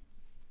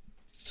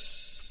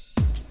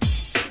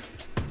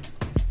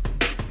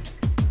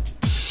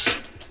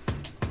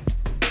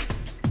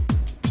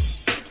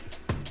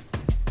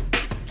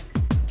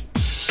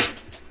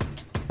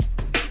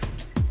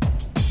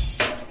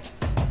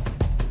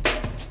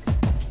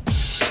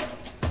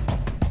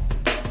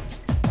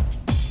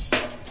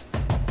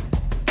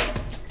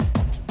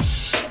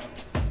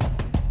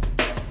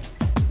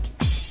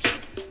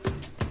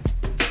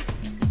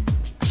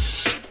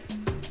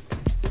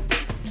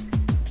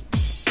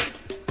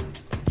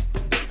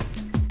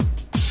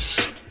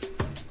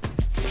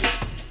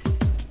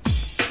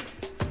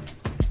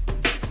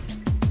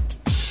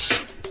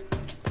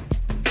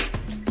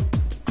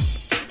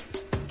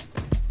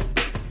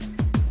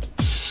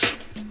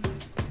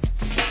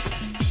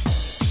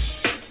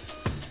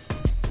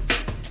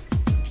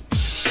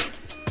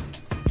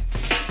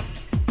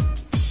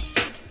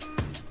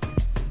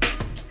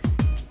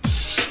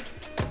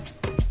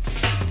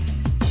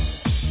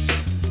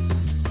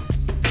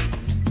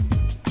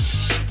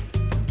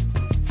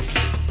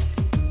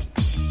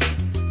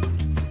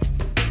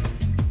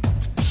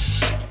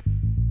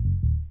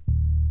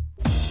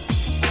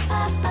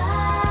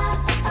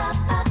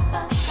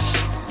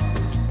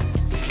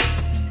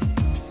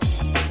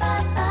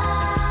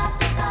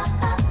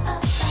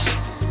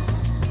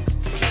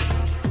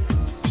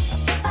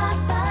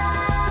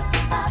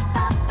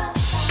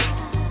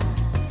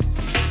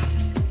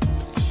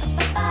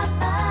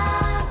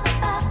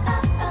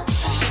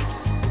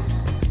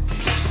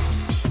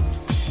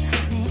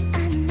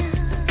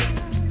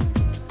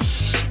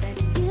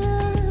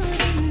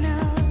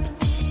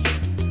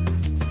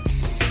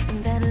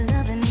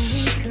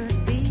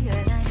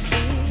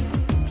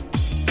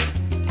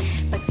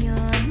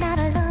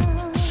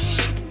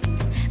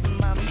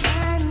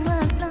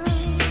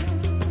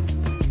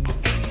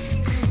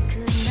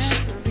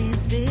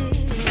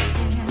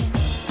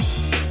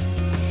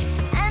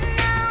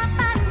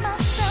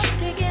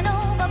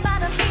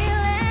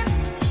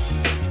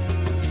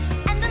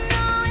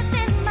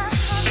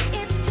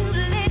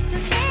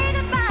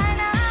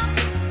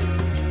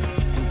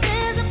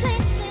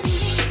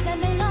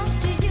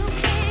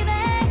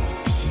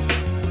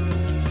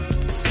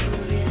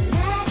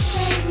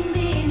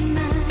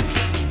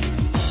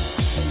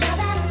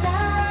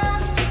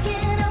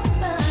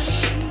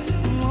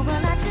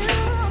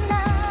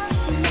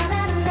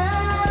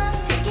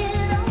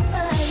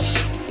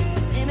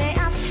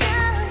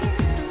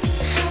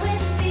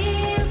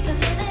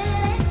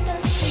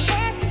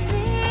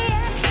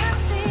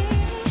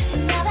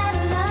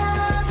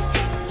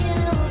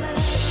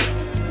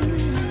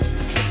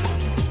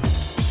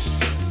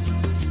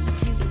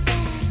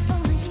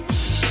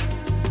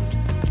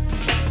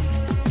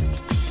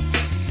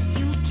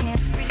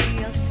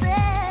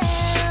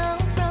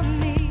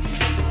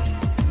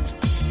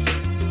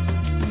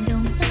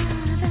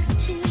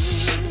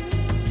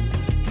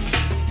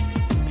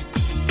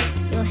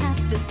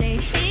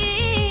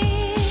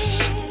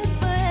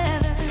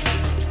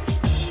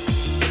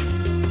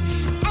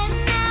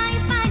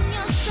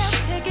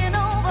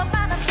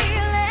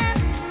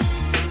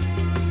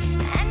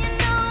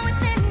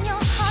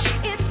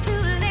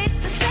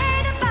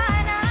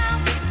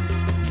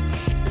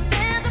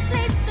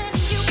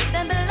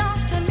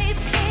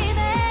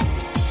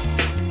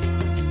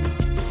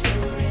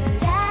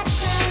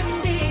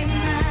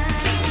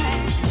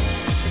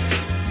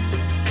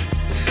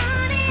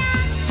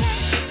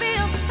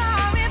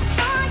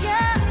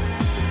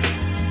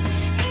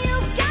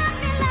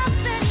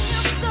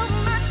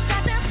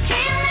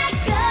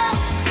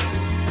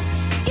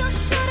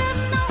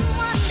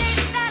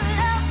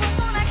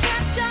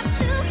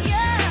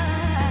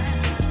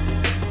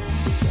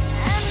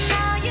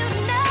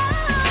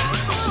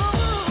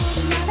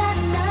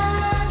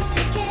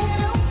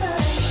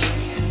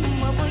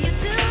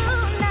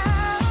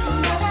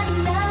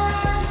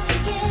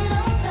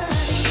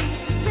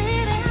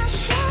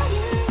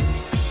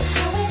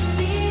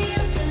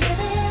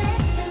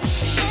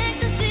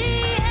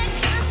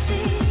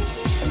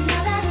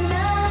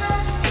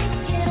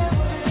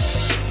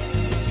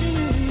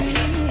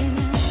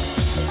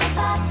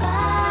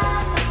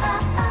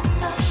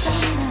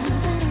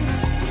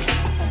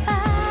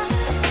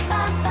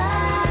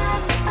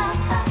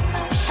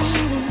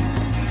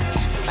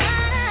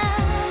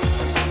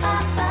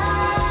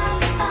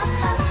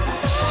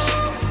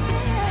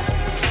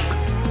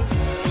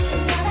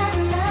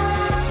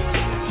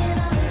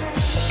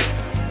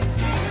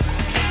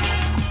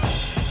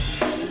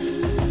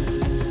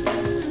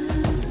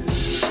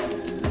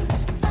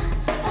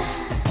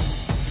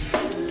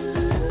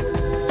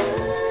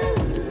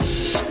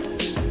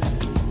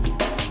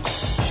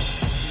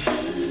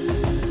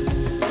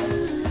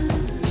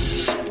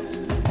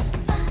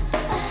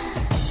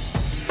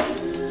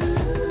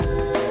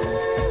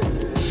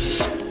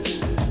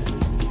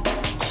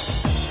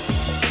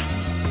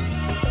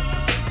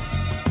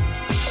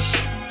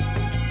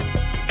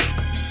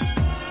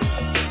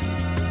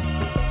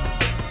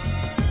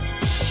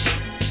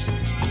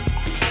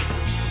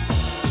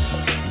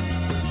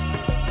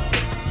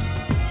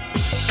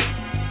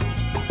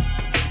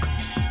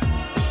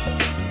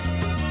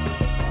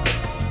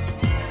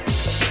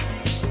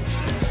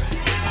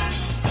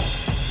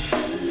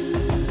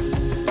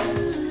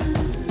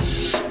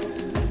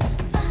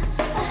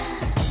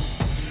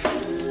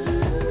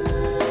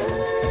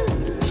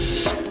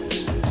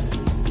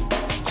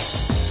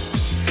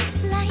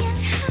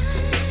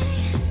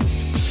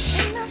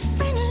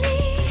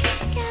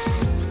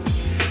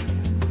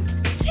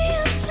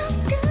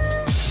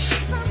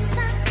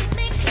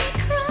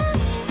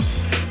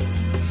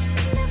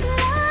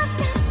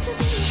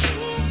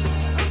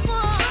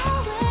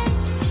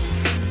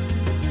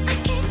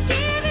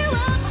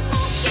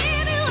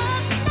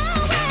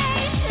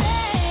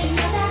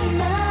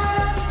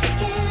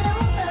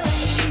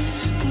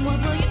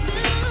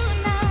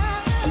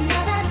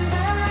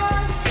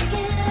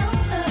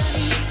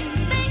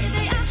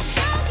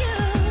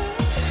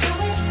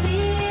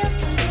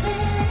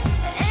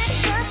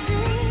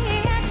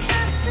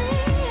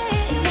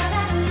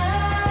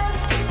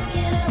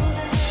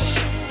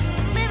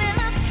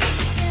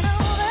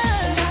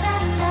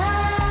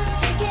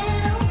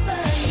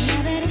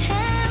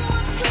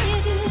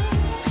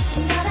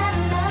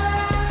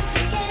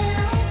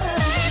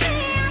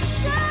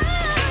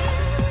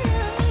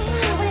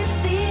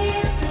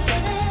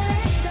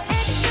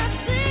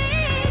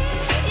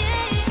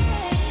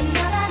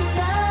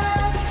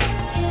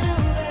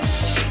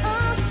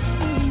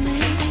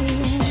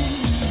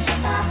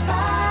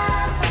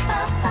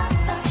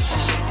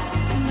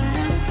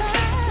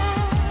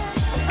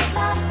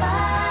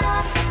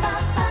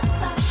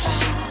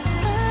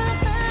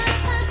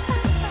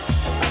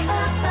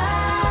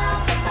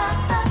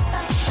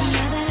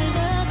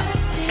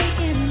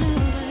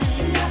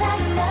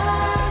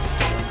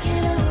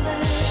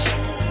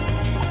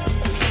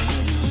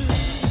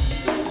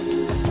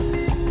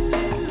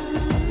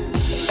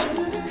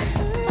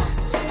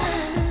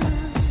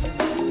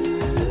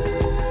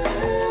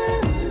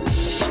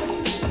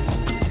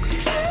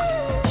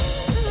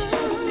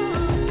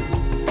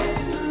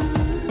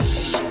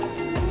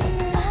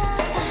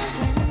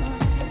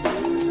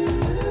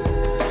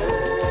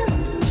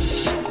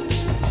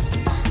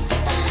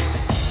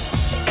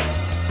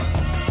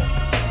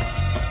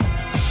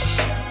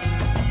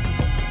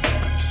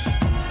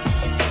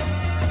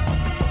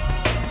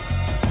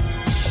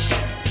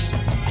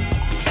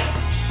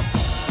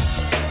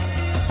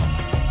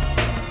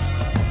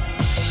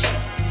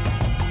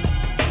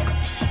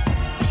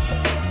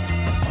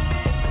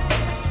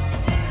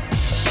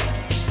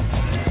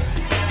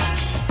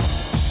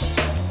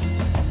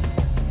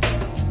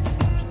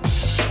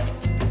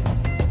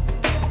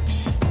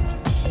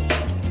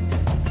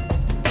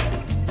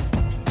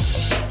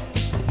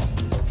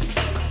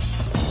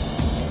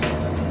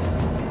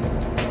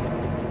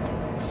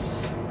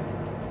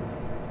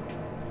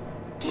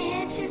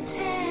 you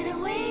tear the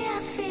way I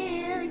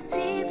feel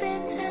deep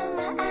into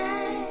my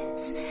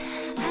eyes.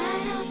 I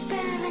don't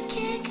spell, I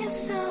can't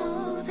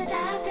console that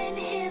I've been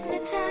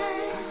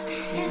hypnotized.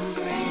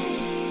 Embrace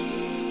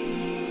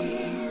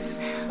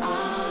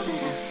all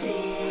that I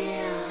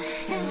feel.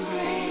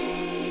 Embrace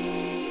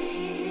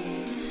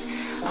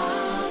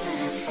all that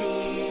I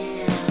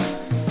feel.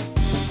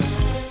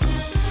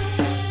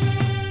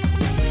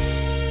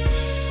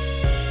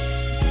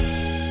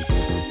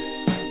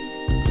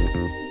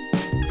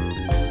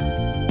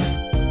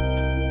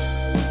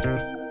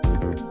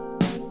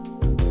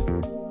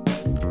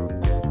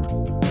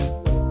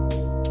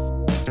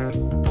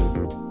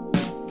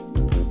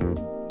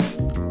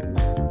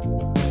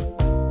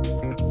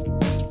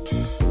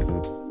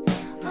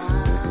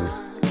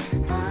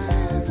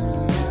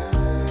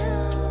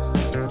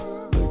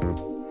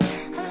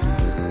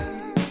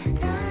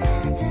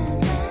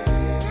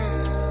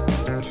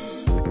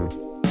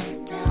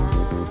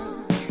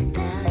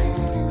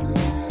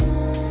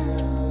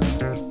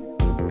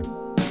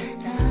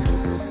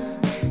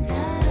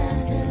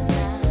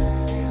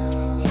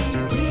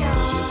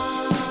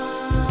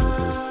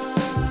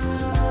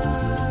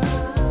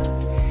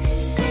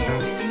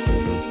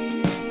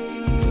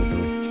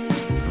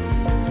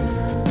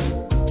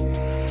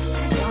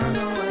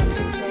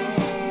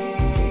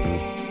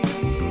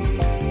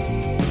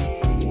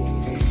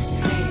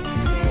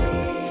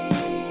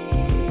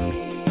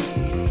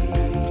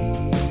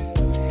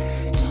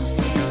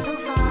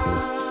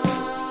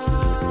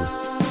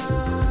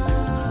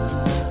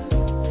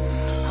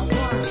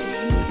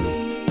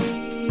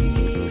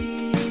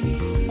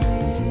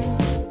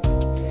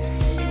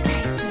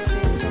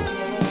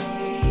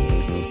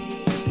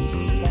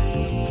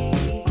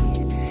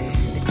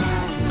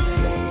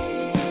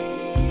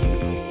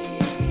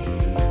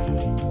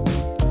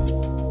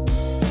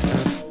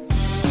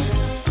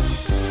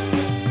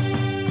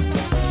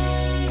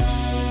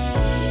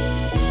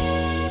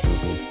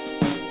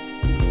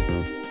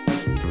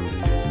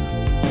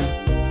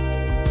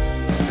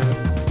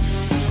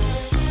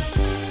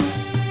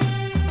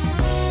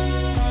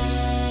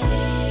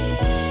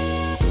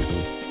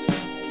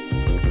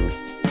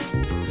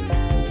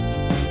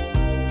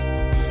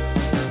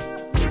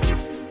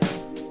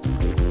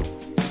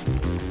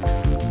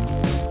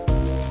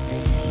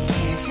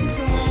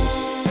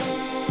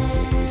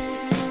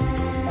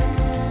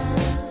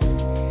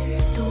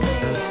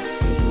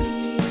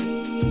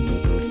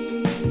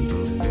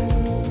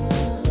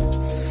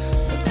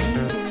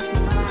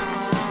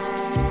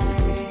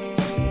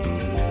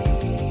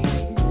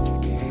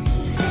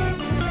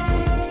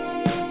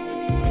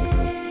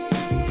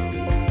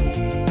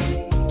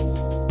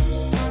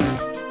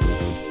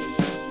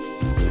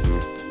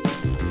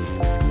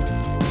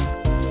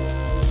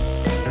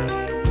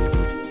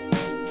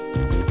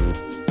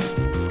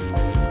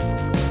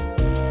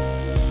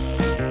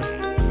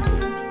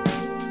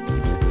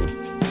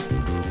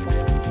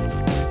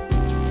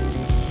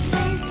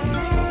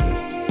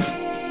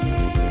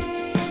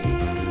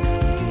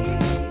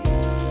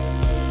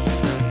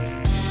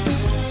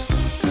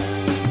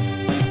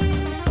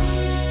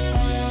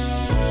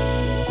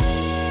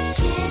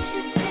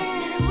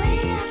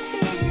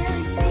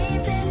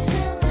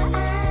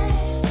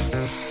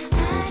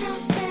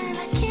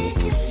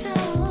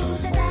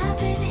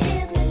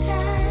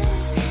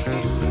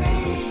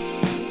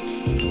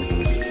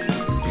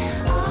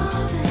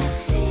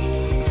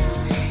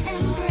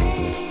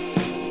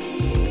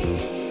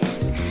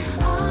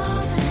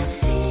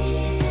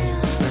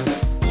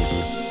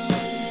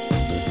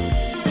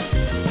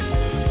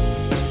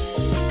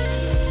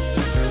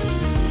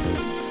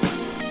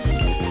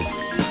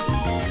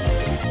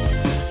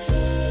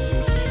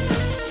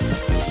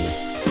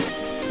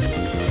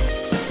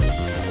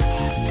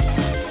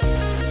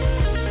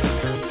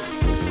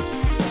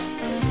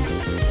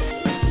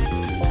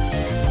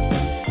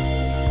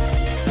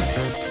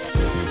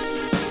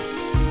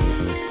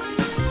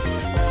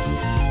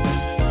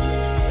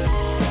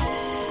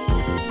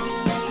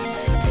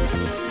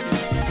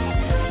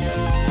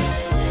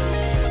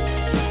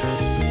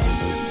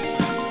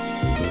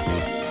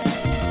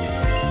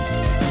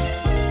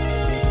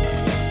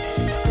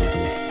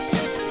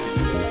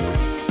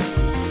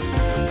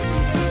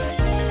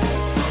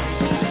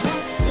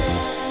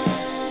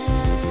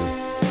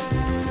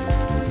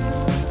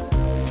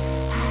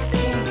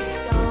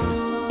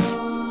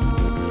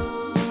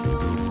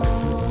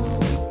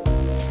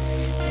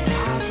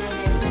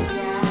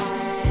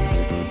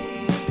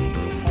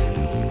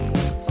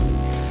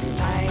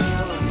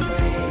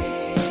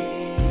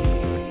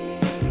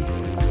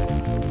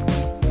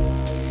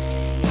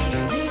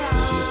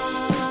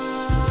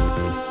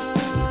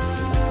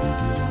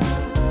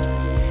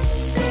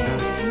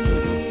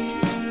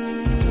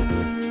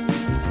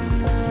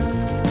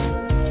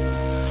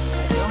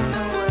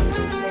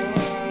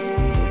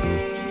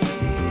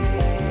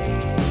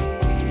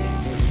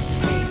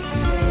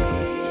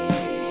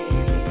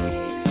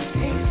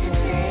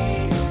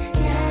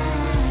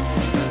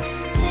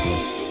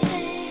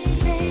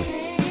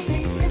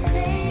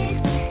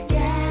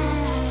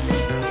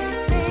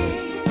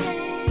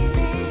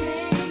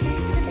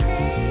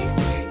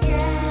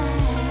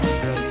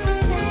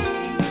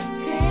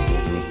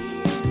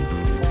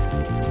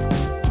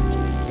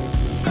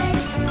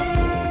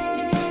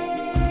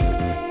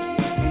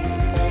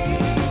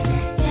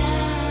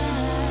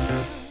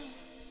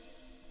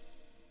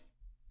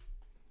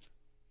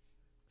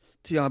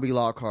 Tiana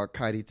Lockhart,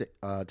 Katie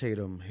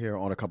Tatum here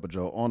on A Cup of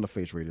Joe on the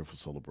Face Radio for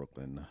Solo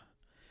Brooklyn.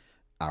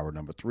 Hour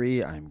number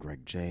 3. I'm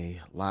Greg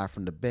J. Live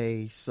from the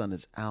Bay. Sun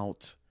is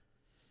out.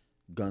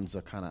 Guns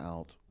are kind of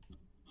out.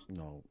 You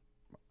know,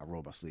 I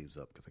rolled my sleeves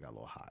up because I got a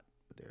little hot.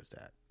 But there's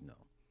that. You know.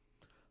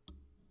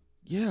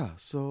 Yeah,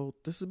 so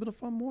this has been a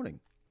fun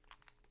morning.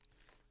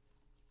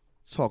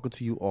 Talking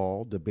to you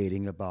all,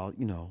 debating about,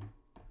 you know,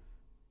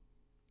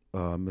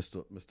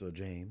 Mr.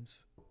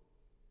 James.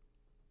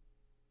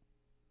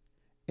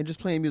 And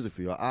just playing music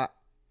for you. I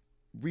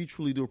really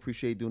truly do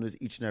appreciate doing this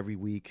each and every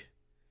week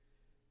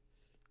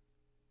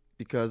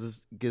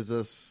because it gives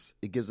us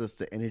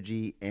the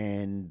energy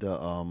and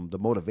the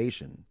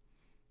motivation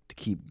to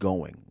keep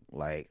going.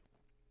 Like,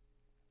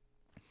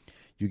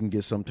 you can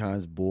get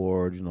sometimes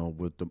bored, you know,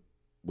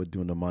 with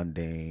doing the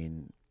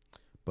mundane,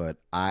 but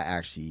I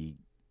actually,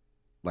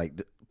 like,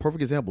 the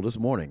perfect example this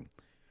morning,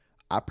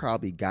 I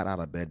probably got out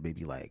of bed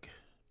maybe like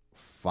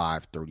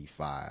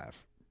 5:35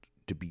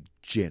 to be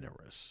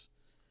generous.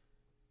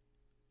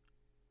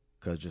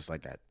 Because just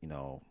like that, you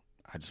know,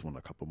 I just want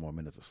a couple more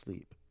minutes of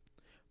sleep.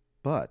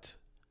 But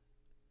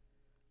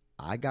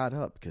I got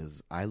up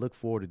because I look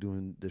forward to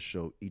doing this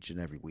show each and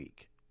every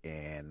week.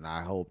 And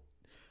I hope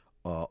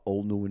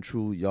old, new, and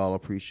true, y'all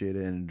appreciate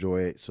it and enjoy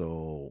it.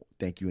 So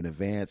thank you in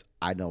advance.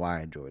 I know I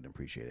enjoy it and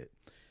appreciate it.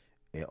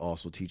 It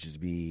also teaches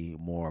me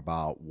more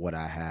about what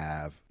I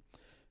have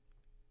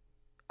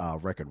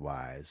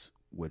record-wise,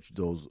 which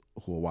those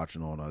who are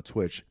watching on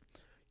Twitch,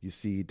 you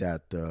see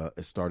that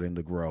it's starting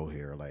to grow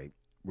here. Like,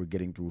 we're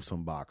getting through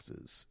some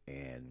boxes,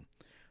 and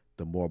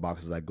the more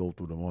boxes I go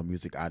through, the more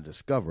music I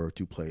discover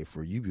to play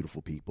for you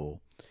beautiful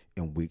people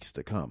in weeks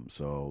to come.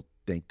 So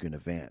thank you in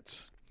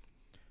advance.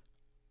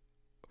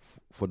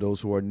 For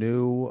those who are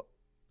new,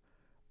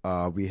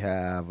 we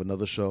have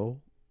another show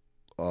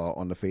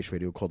on the Face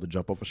Radio called the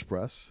Jump Off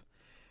Express,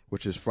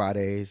 which is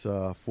Fridays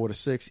 4 to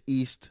 6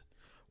 East,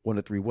 1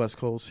 to 3 West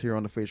Coast here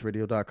on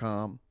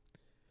thefaceradio.com.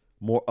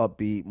 More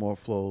upbeat, more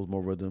flows,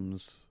 more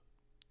rhythms,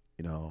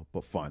 you know,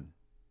 but fun.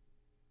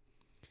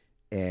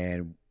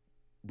 And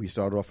we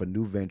started off a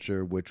new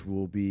venture, which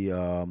will be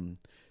we're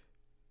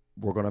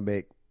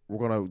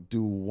gonna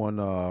do one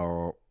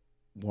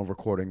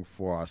recording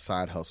for our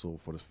side hustle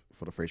for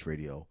the Face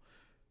Radio,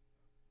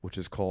 which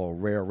is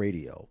called Rare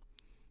Radio.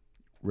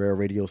 Rare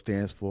Radio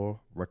stands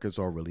for Records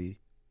Are Really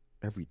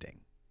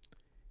Everything,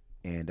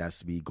 and that's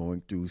to be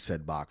going through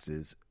said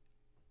boxes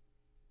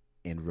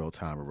in real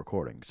time of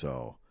recording.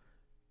 So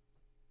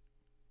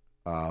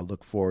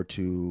look forward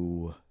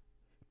to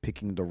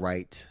picking the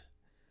right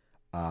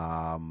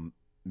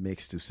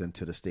mix to send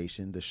to the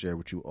station to share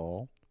with you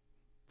all,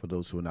 for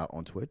those who are not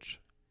on Twitch.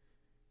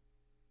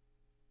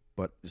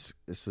 But this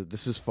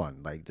is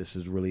fun. Like, this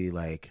is really,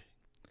 like,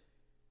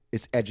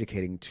 it's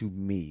educating to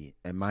me.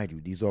 And mind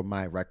you, these are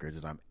my records,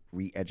 and I'm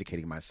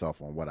re-educating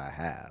myself on what I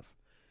have.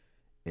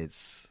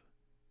 It's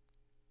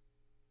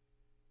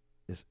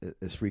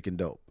freaking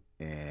dope.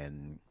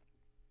 And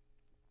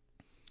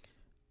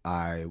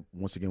I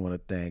once again want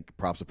to thank,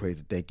 props and praise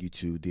and thank you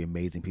to the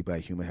amazing people at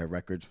Human Head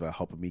Records for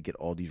helping me get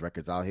all these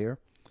records out here.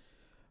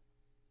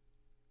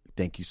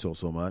 Thank you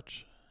so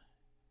much.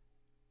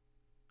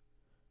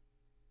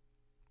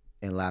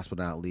 And last but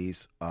not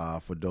least,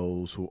 for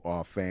those who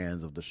are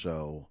fans of the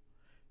show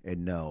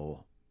and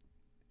know,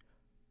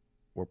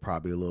 we're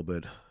probably a little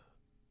bit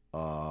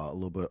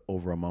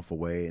over a month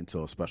away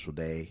until a special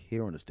day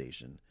here on the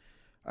station.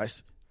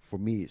 For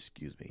me,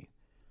 excuse me.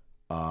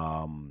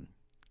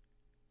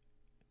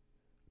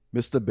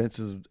 Mr.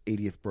 Benson's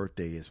 80th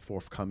birthday is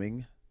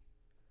forthcoming,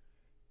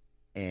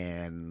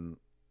 and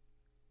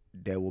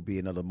there will be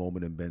another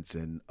Moment in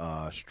Benson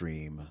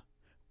stream,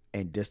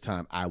 and this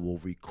time I will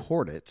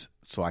record it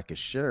so I can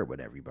share it with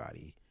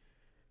everybody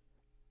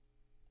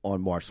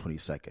on March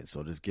 22nd.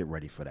 So just get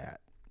ready for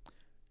that.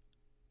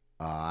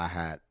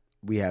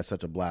 We had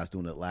such a blast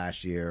doing it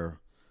last year,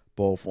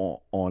 both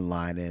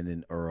online and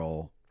in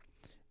Earl,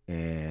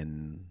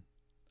 and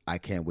I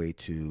can't wait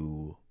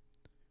to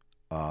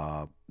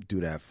do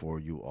that for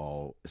you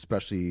all,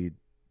 especially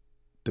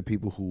the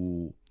people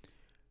who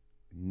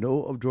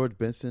know of George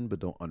Benson but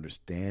don't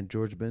understand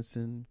George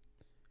Benson,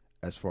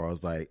 as far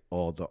as like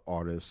all the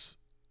artists,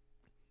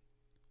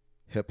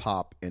 hip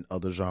hop and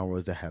other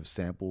genres that have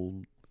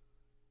sampled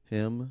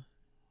him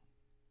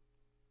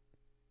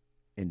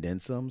and then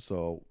some.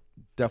 So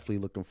definitely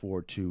looking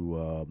forward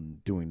to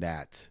doing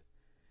that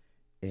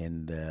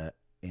in the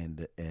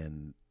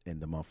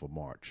month of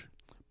March.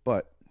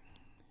 But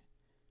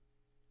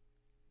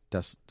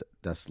that's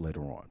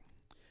later on.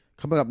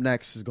 Coming up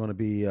next is going to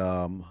be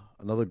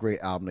another great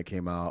album that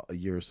came out a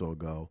year or so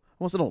ago.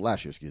 Almost no,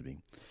 last year, excuse me.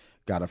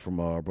 Got it from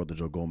our brother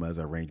Joe Gomez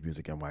at Range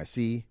Music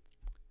NYC.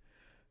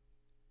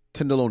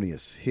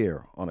 Tenderlonious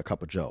here on A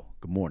Cup of Joe.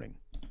 Good morning.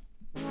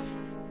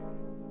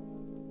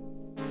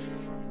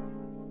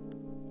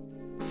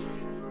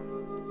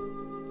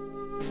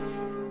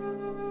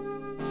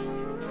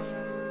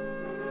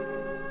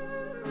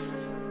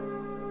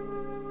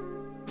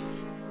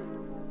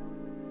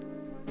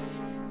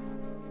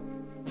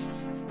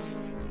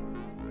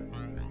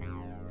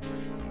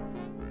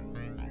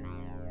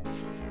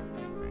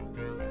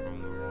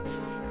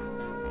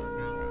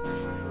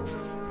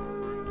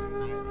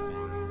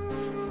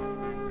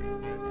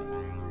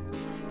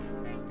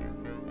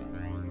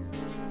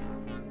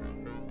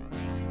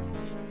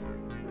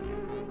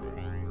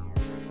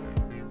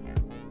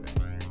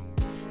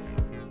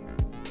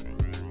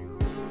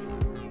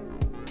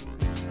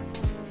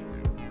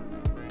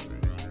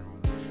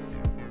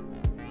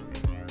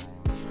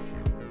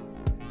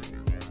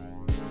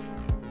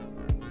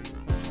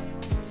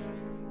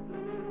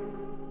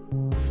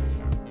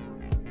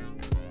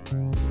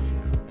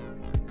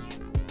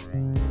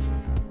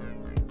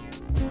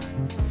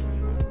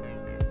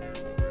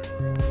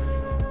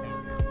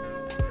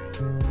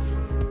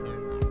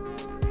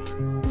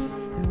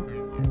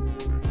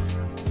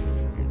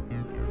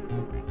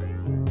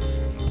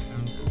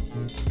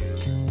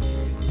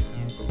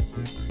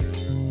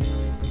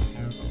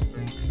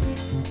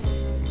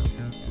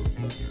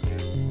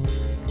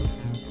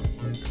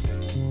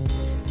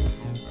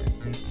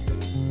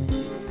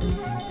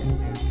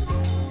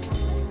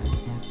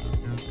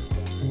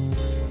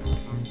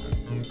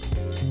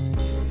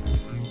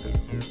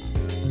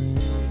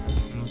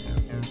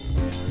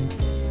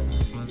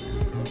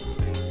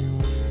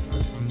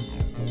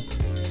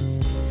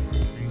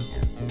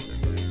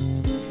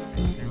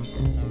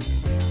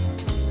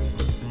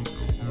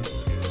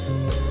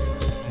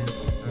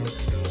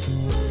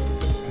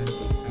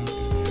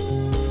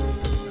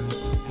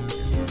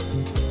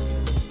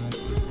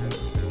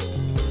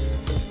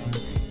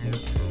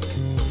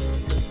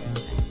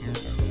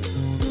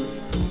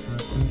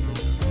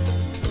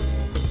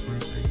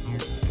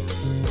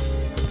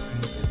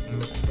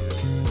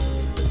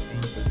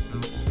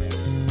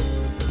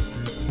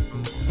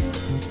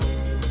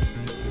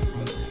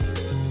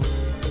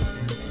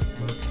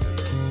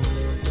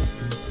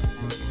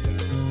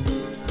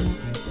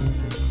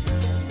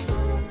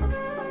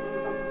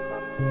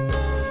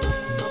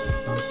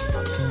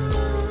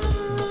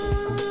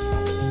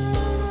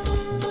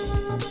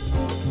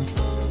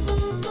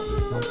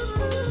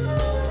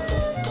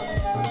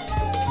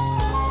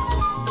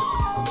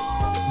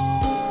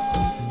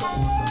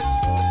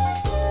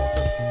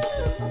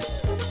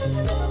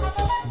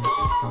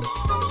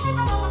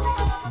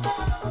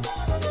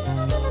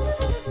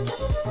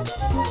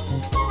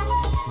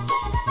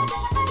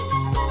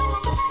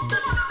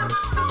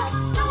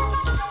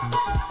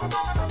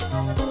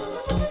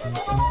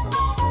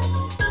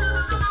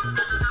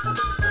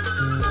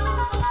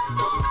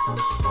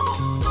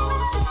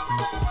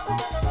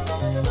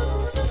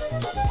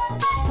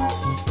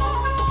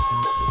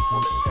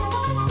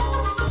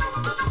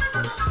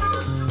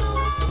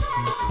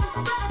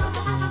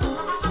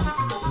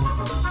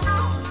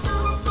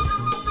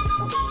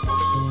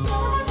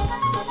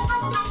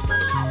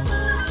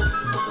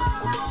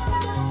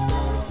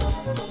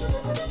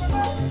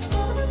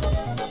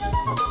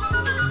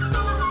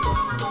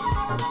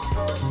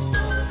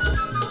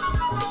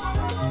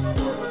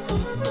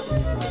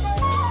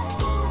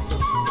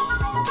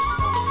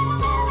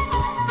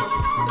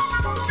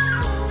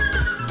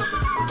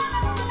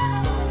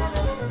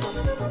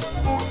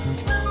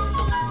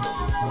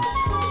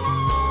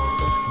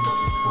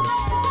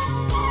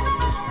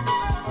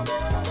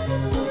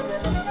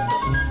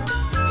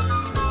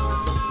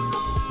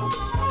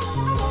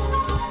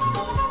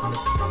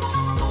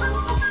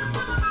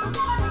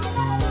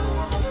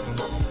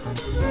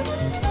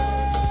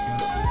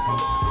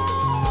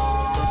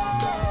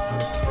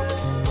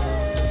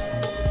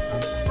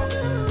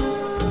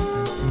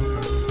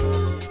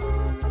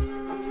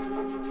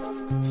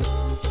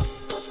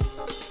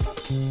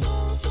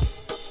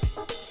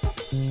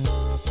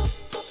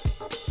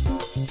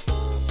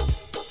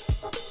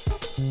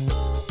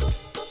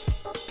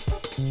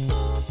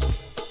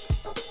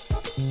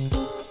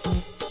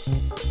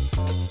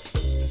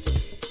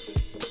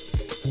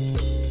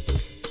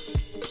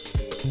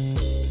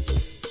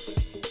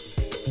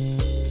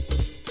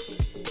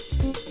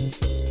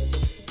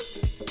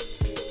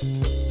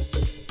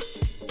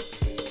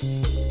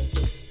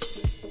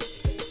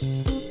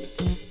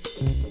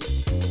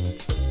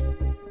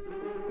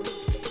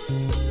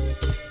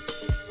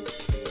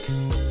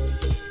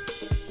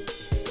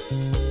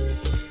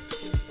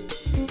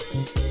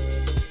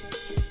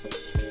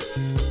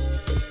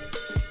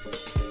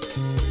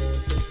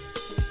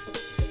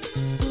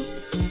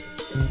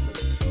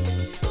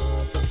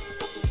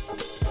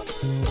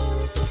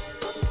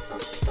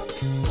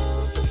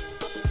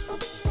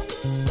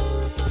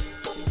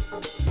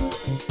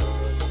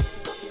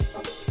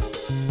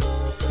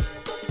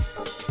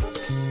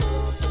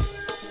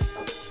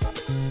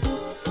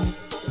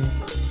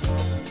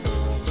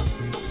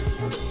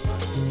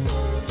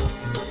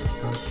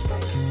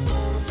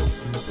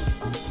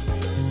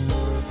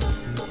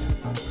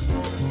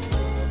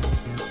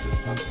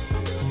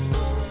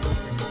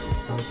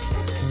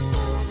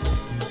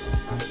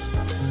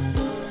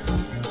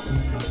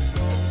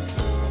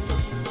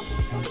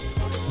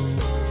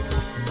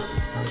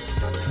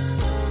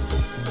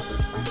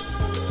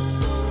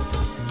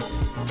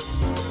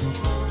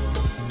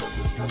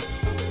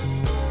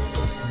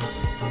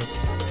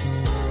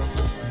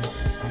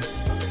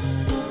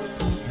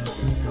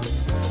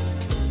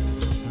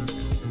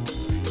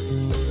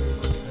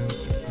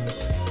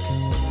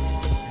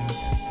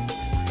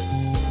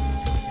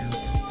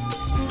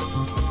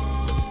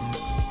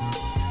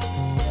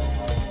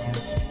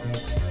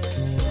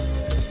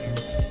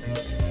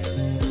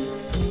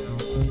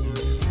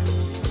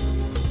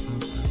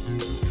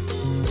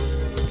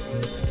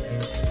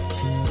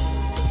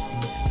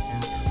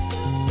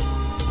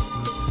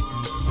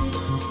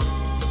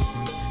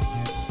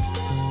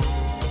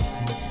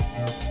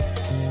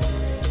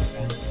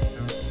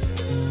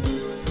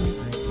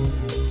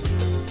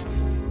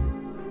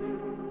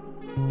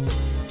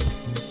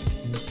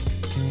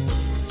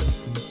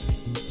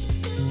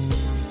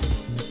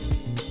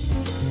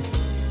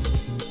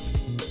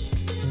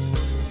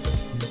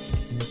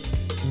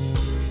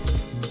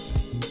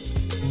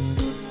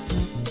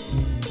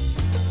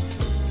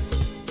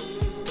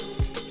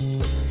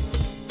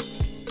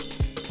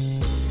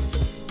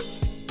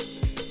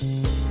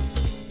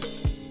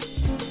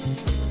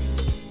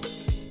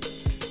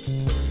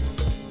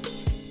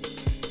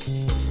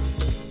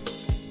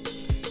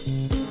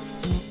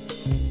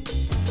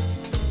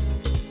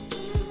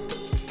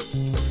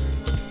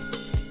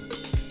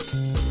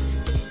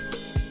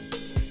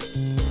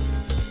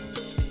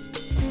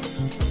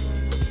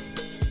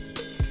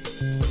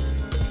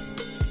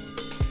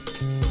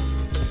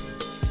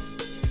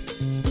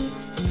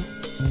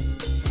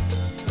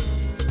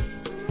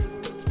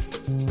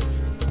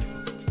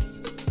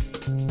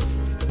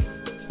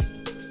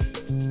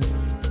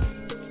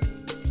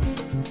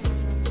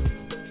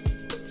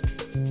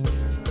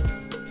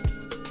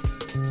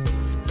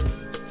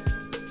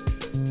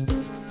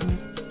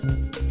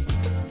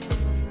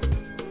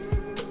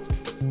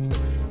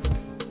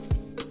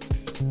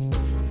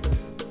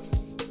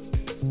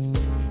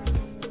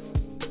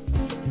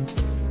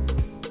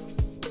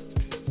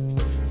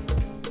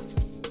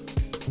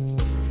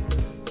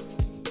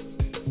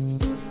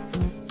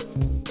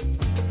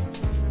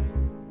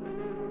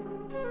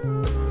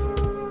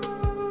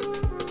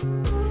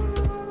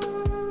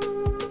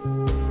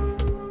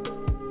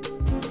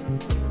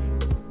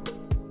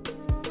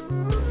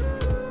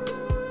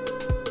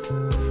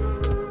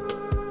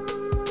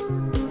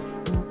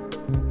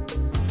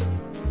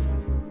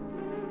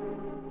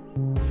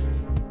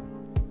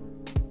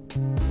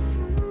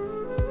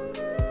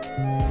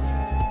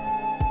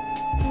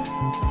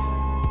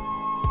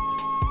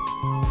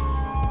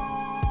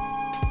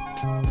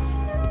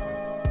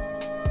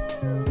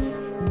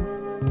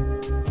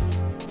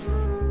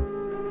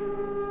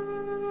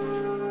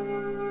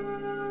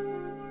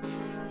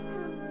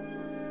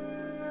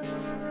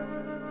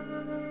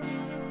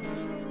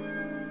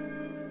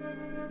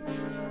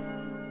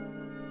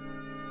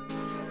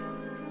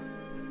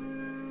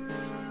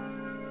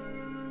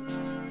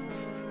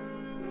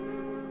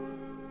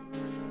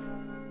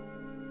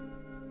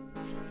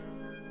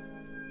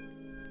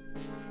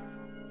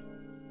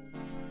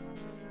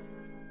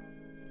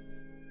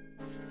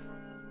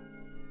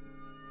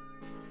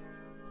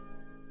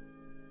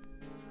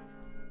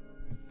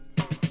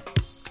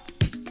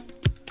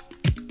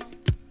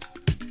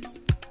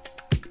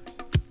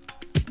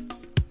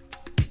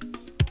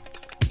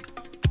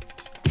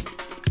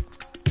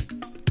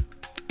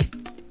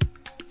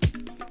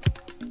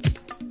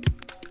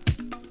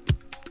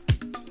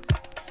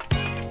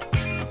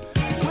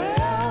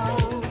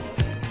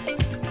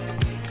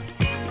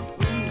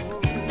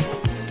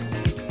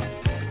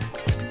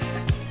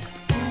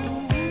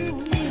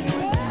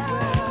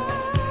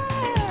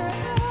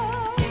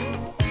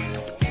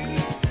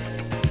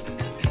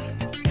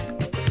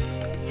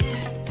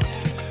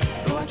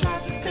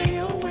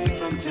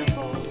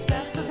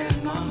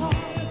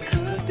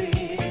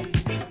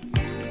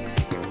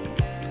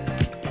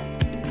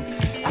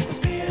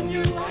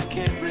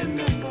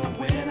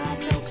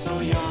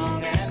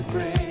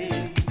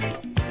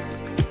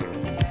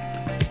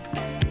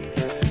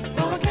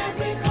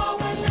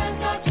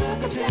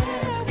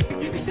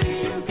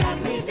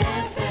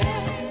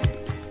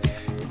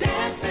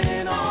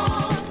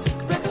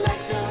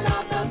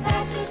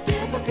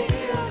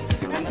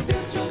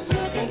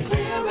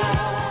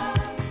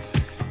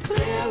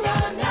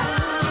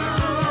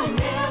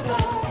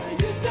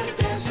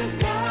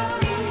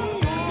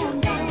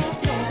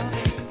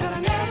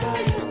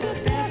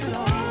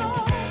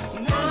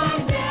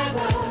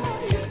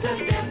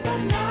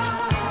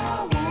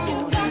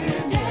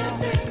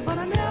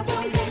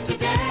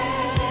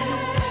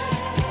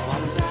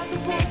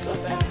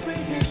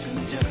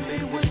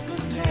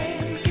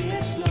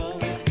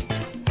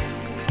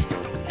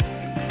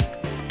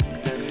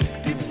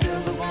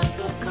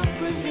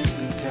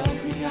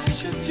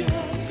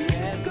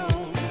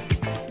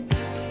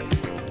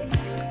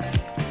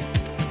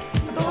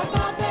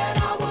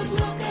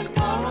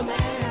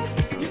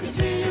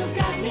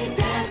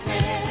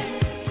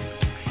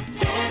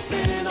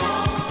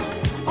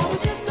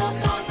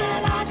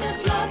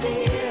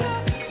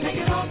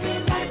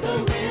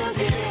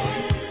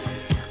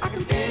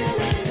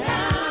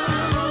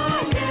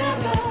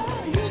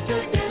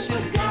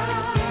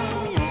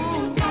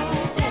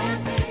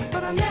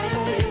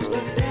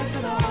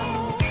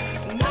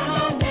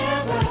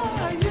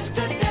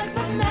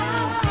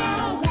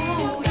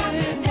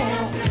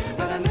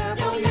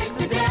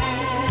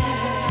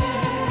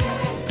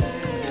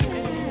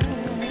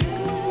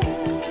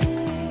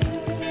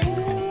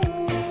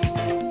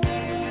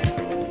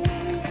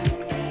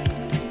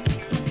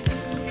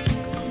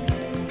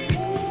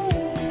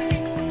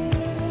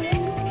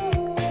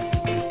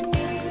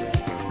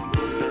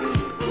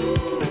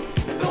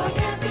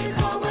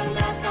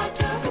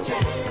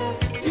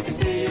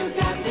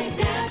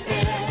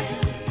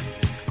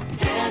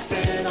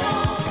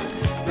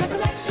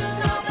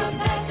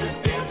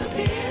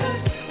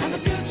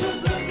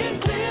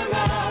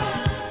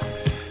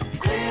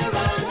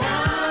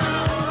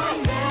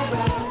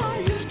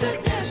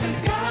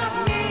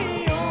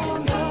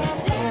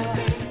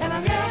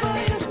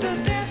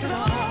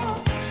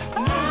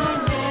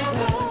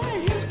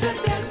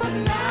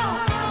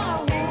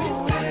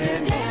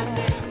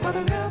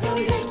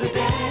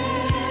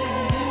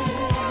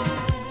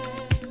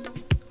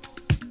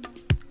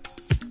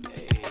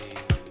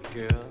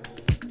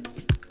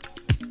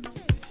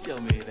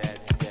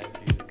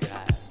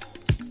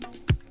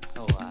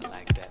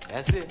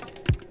 That's it.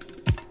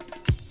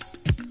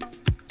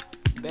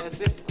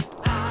 That's it.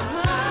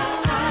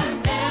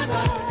 I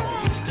never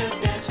used to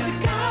dance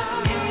with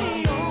God.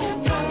 You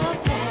know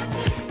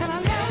dancing, and I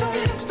never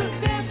used to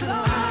dance at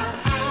all.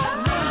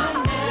 I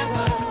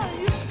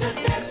never used to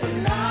dance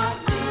with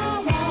love.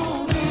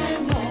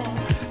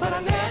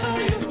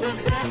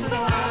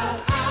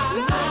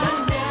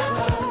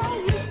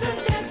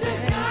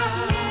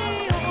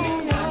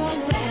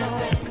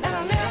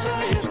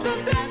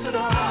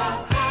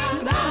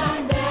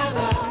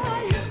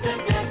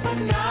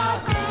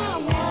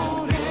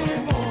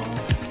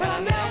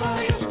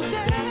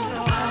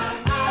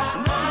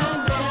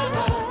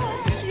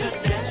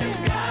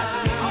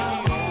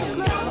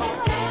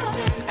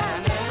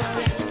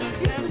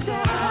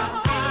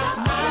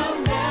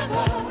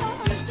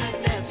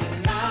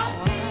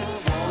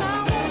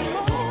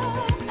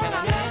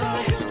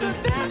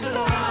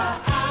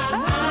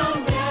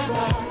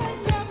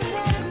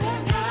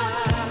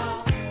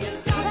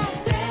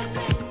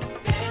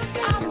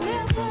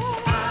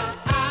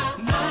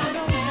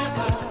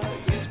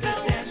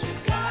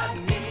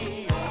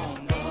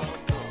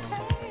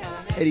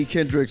 Eddie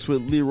Kendricks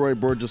with Leroy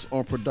Burgess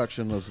on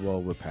production, as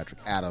well with Patrick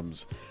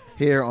Adams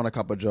here on A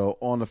Cup of Joe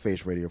on the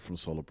Face Radio from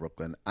Solar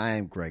Brooklyn. I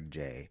am Greg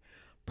J.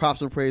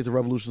 Props and praise to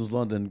Revolutions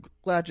London.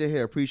 Glad you're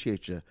here.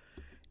 Appreciate you.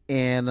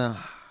 And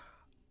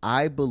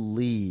I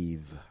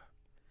believe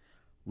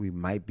we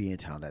might be in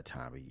town that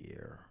time of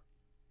year.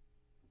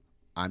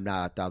 I'm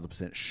not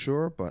 1,000%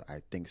 sure, but I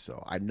think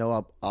so. I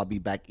know I'll be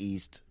back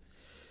east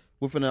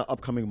within the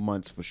upcoming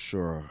months for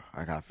sure.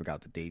 I got to figure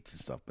out the dates and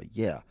stuff. But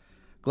yeah,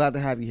 glad to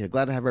have you here.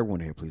 Glad to have everyone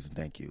here, please, and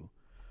thank you.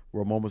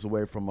 We're moments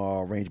away from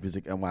Range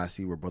Music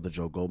NYC with Brother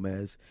Joe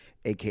Gomez,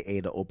 a.k.a.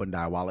 the Open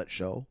Die Wallet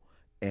Show.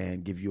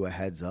 And give you a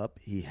heads up,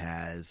 he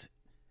has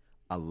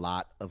a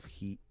lot of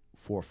heat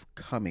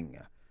forthcoming.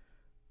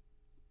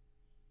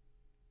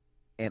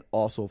 And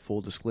also,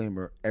 full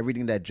disclaimer,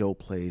 everything that Joe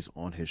plays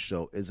on his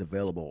show is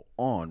available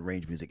on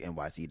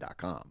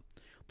rangemusicnyc.com.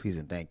 Please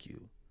and thank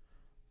you.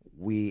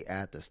 We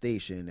at the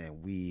station,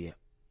 and we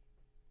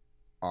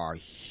are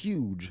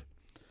huge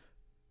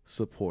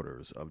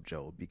supporters of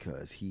Joe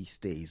because he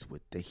stays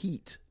with the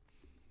heat.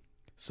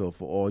 So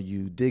for all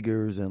you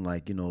diggers and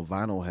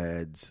vinyl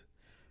heads,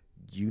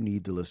 you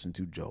need to listen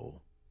to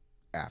Joe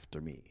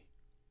after me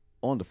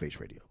on the Face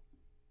Radio.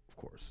 Of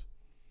course,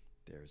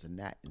 there's a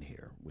gnat in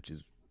here, which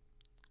is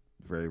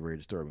very, very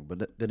disturbing.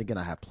 But then again,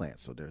 I have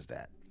plants, so there's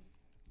that.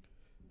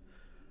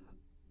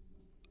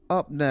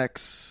 Up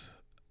next,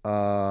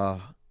 a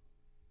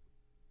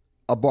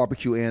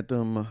barbecue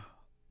anthem,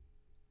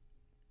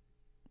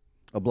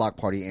 a block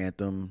party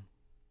anthem.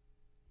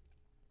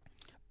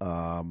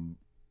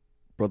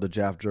 Brother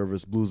Jeff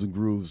Jervis, Blues and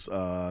Grooves,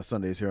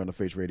 Sundays here on the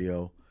Face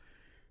Radio.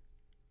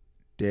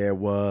 There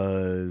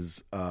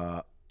was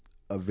a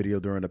video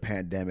during the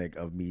pandemic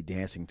of me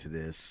dancing to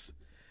this.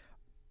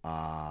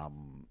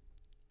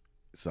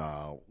 So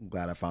I'm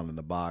glad I found it in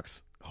the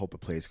box. Hope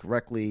it plays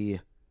correctly.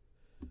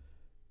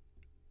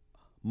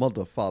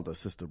 Mother, father,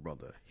 sister,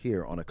 brother,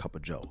 here on A Cup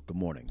of Joe. Good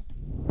morning.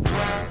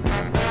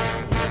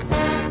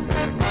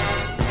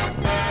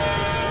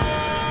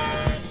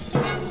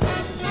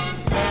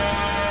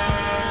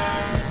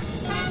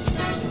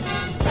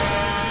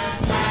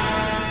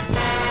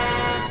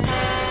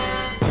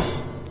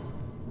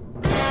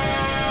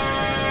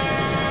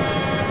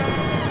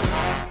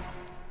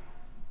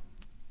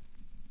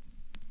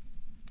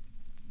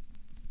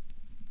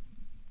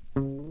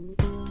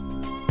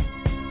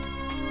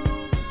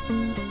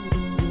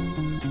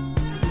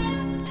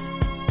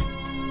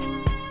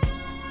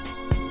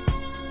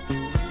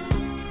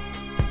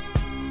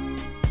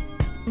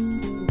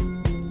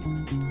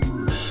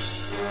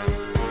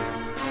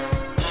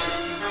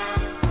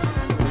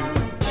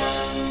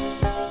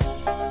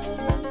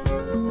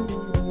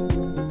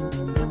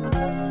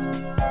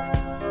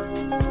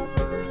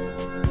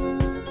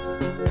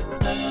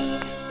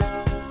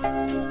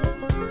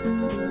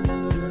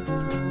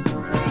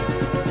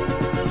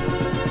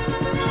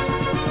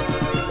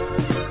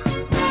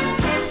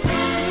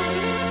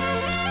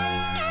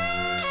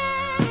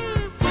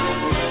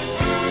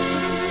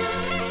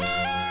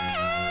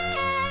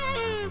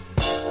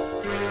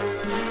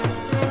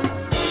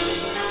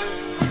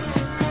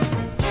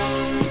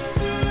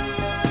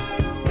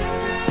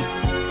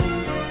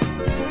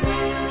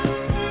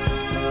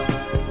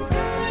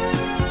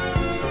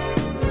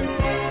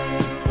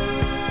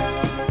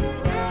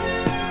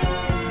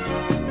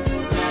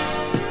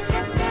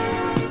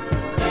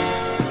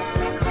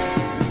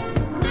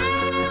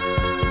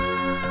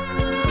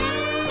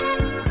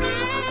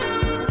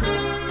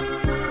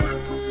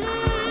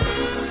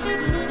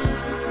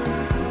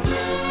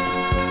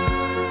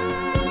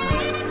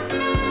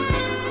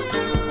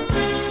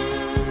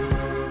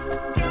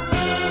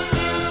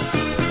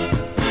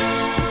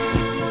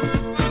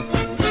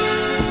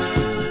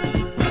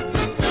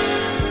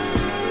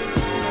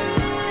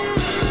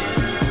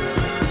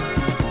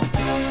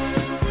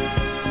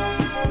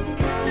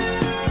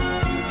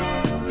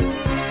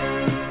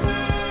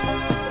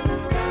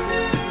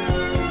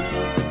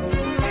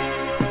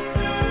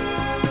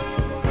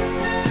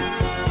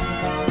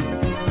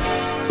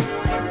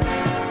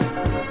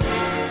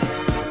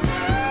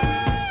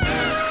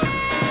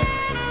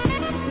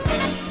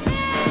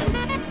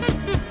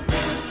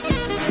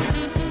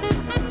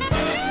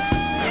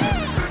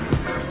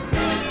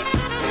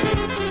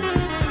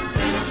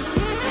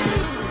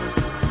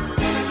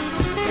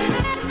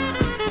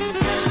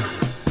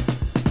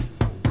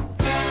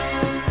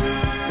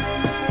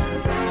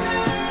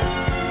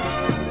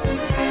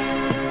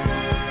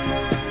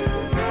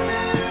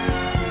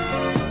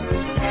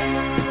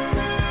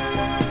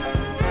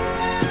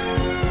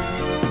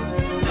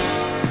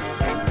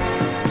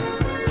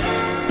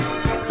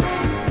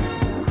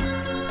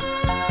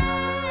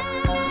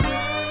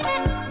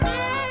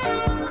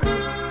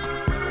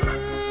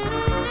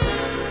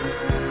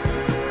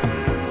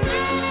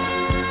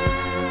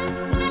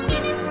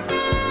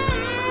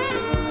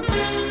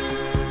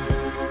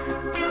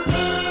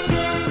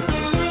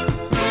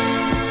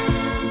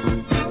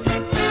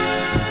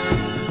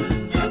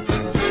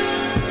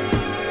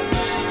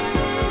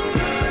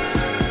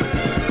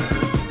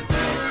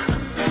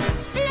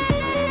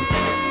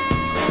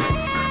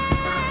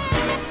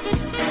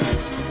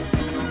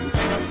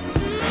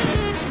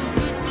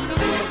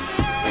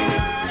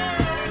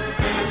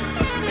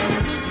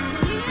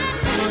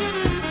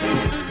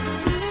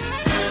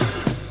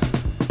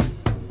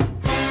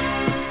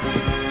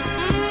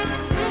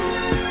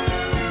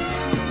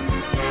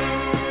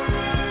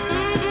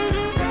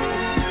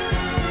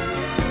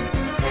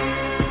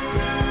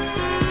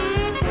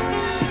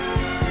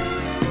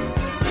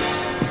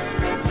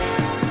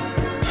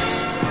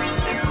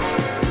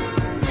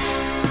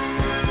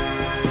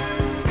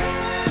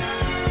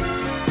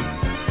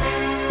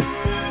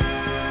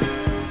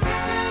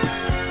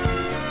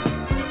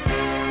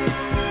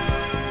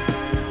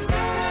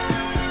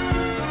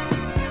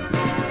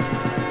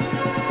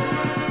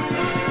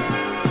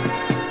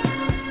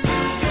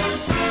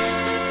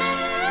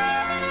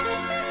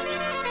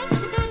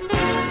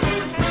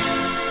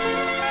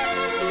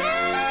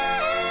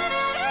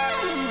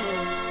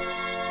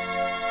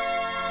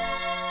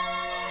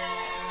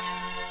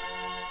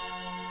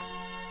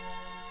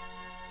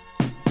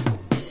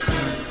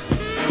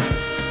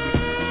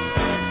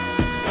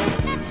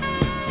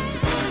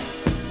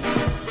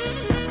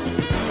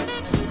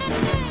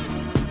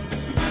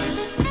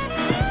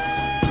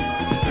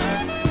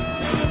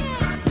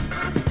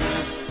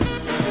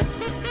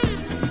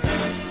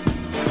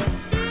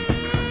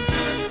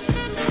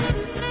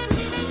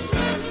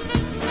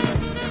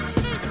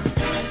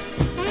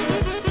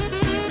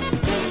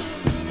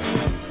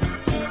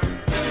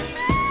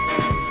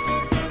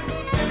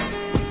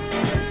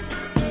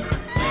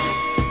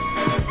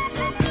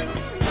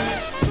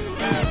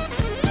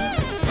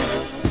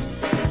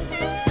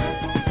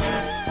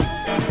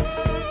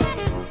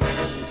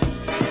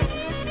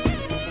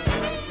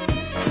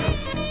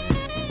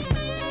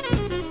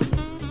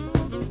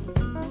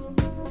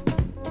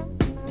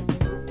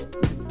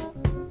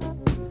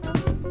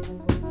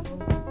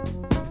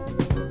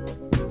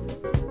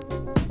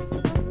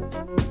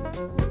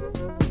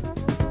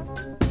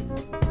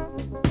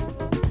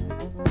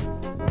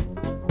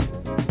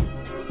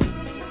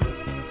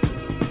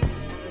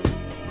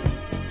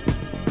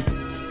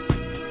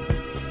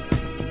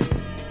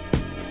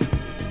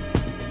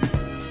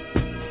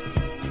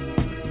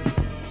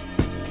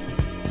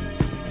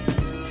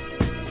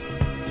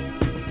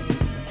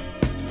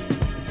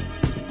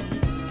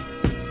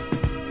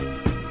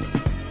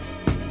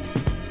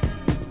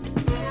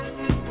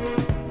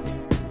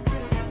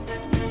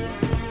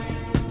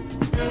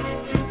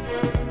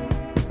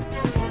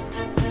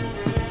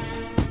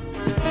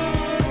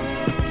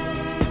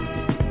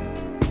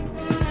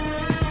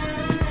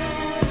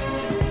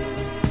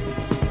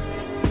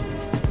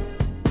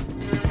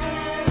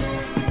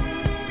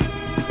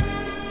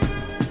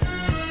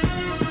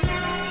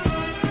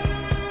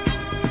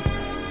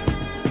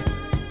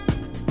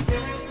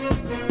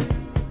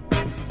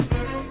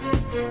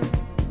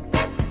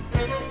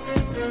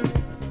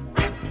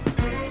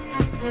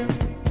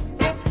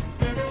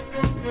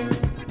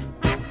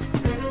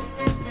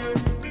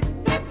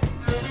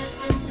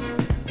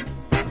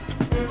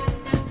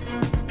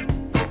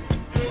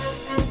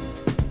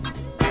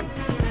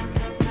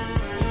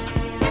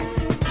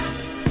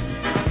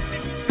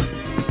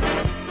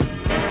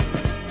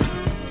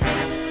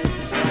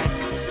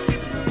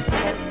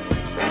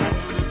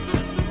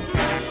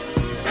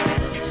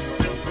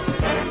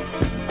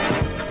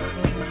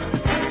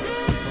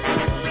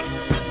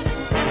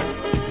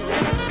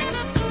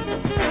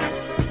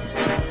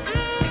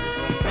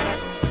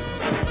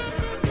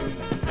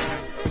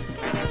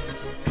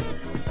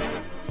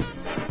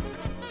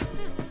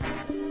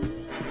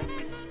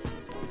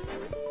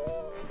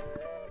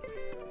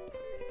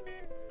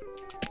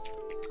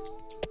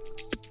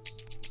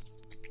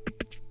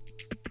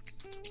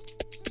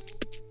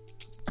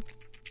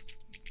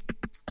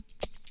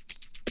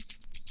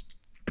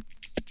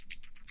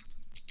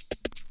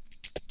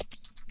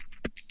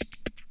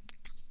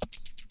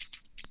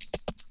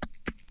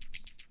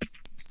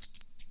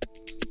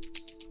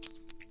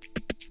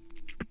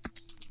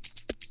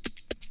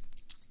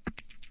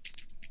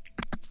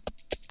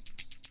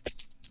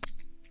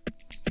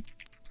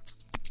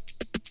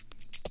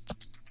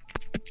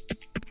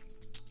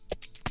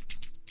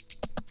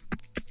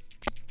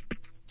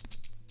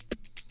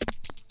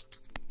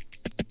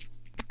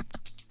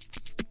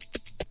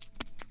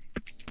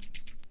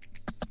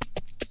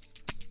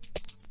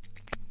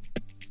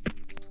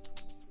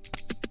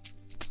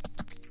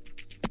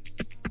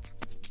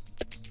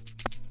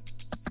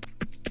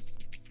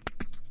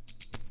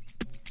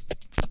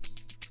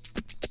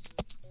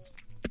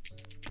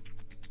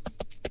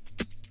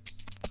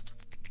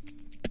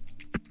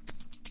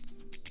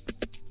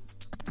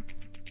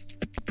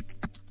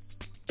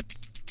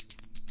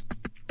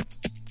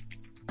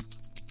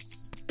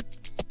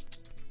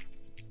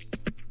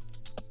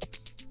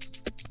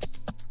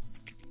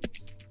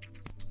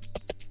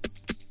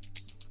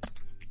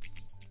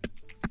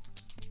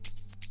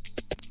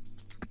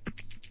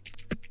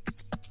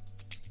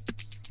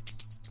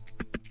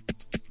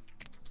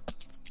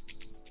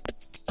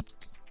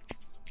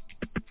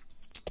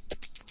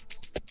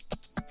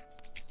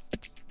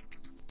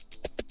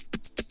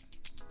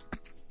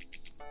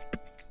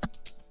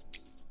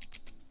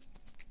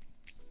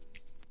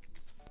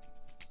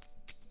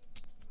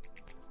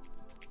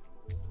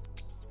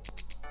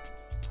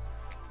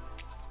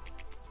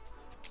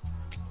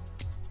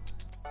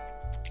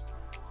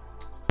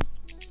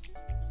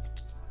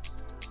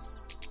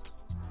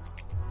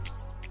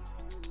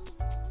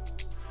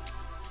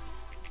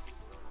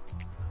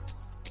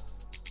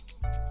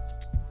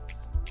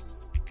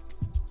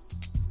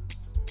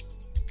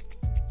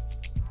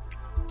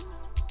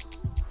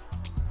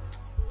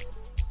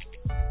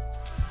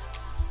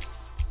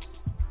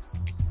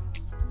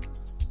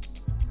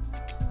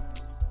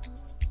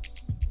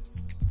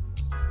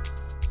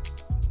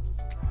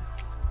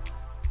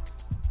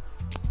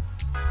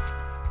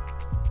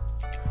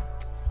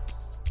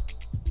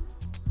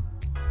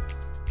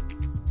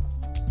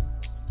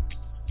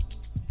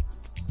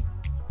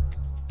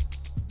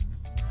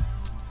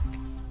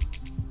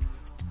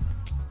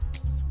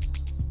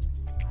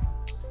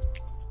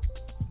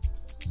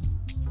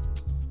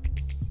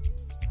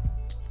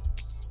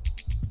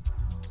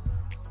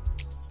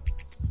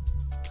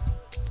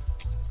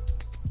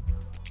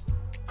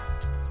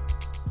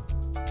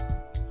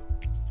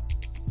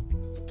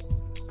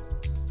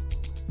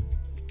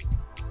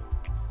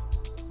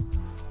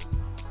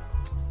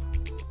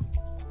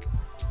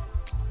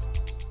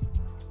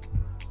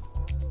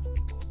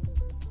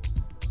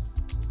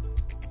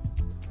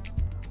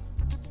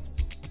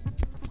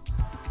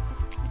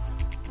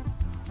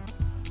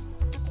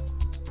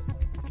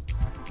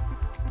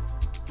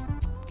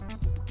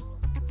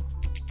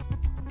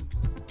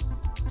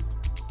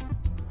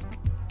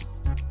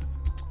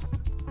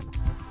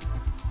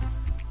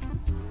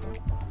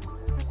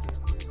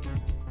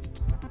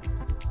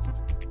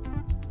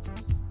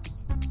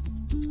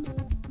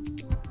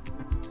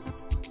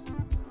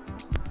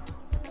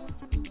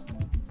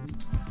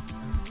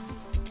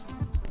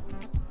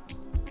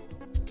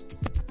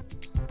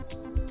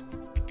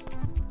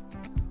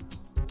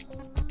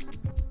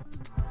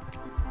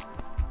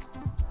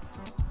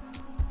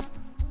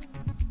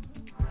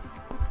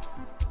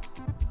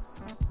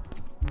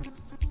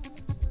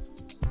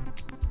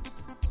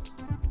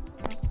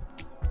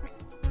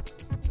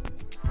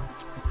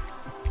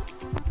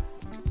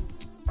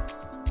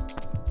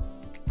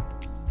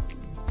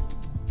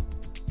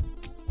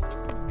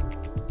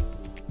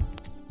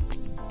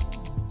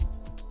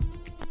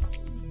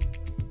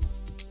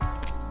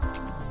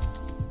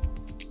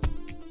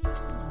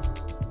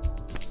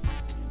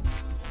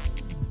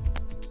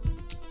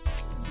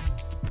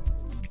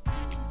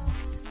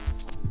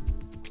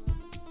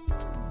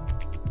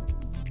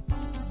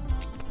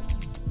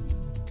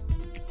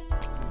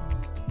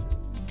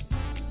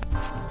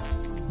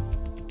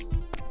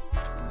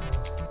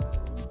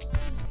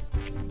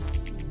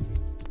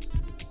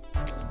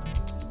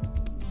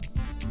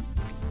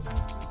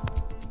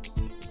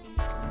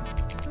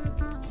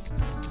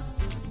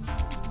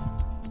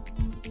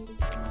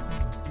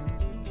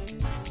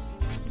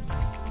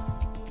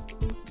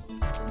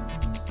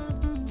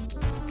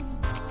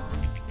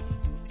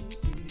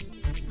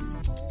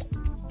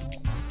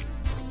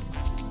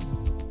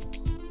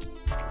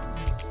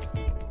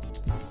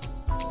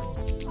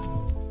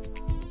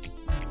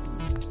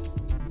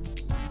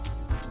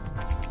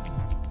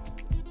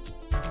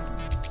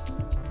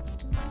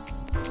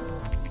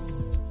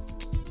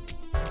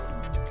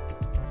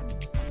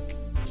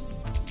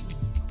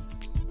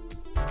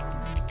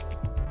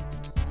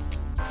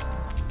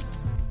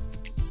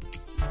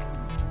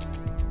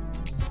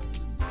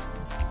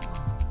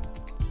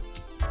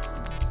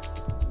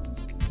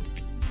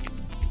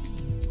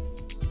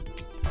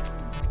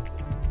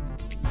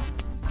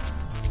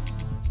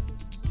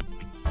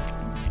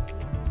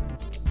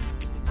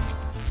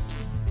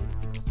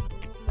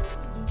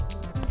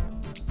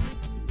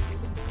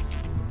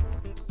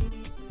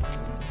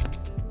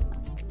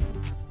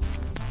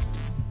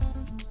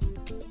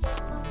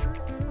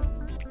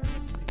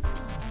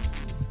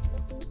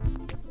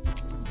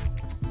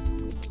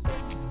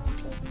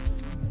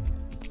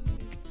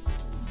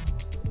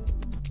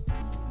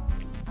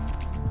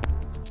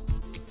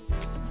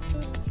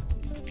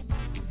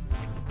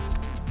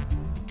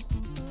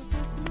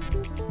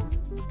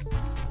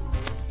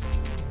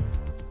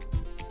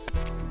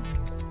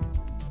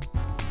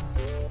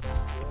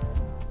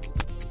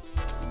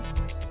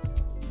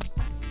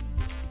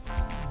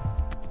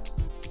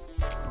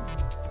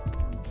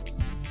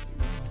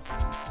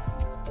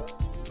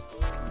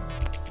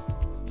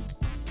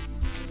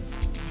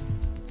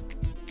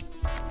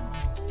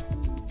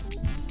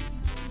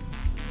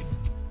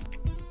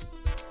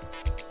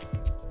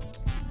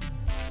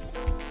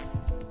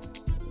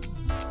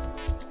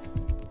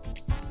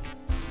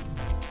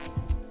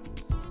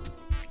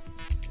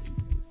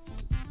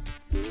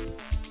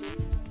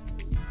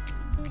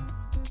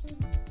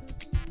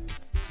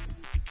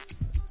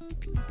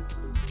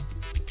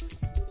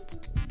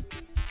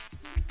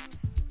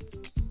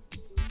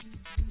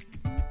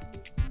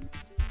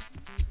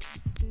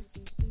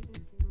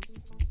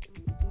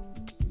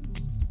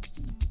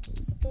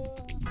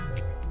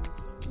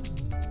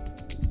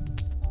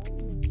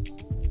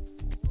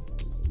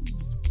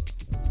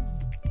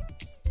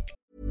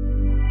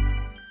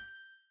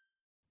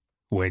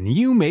 When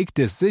you make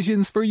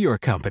decisions for your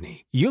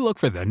company, you look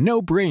for the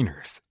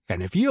no-brainers.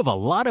 And if you have a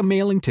lot of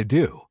mailing to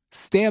do,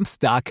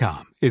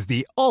 Stamps.com is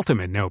the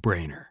ultimate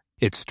no-brainer.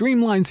 It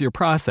streamlines your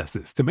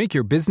processes to make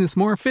your business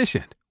more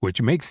efficient,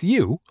 which makes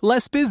you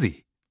less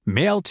busy.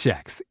 Mail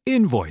checks,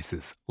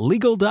 invoices,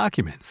 legal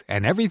documents,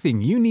 and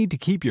everything you need to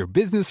keep your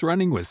business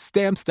running with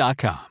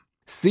Stamps.com.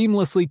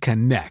 Seamlessly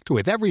connect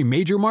with every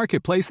major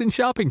marketplace and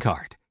shopping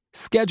cart.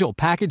 Schedule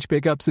package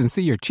pickups and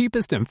see your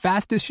cheapest and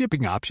fastest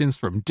shipping options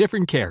from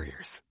different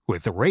carriers,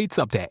 with rates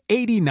up to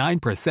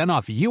 89%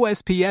 off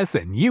USPS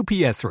and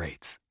UPS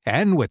rates.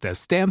 And with the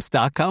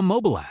Stamps.com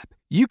mobile app,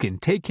 you can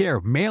take care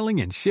of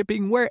mailing and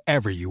shipping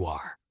wherever you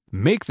are.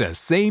 Make the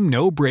same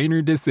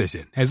no-brainer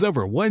decision as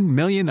over 1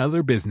 million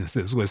other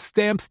businesses with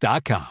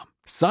Stamps.com.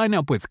 Sign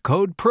up with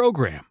code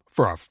PROGRAM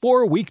for a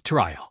 4-week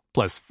trial,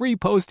 plus free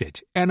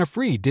postage and a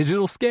free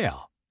digital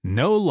scale.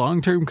 No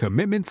long-term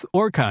commitments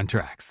or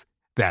contracts.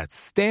 That's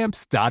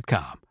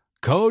Stamps.com.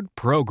 Code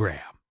PROGRAM.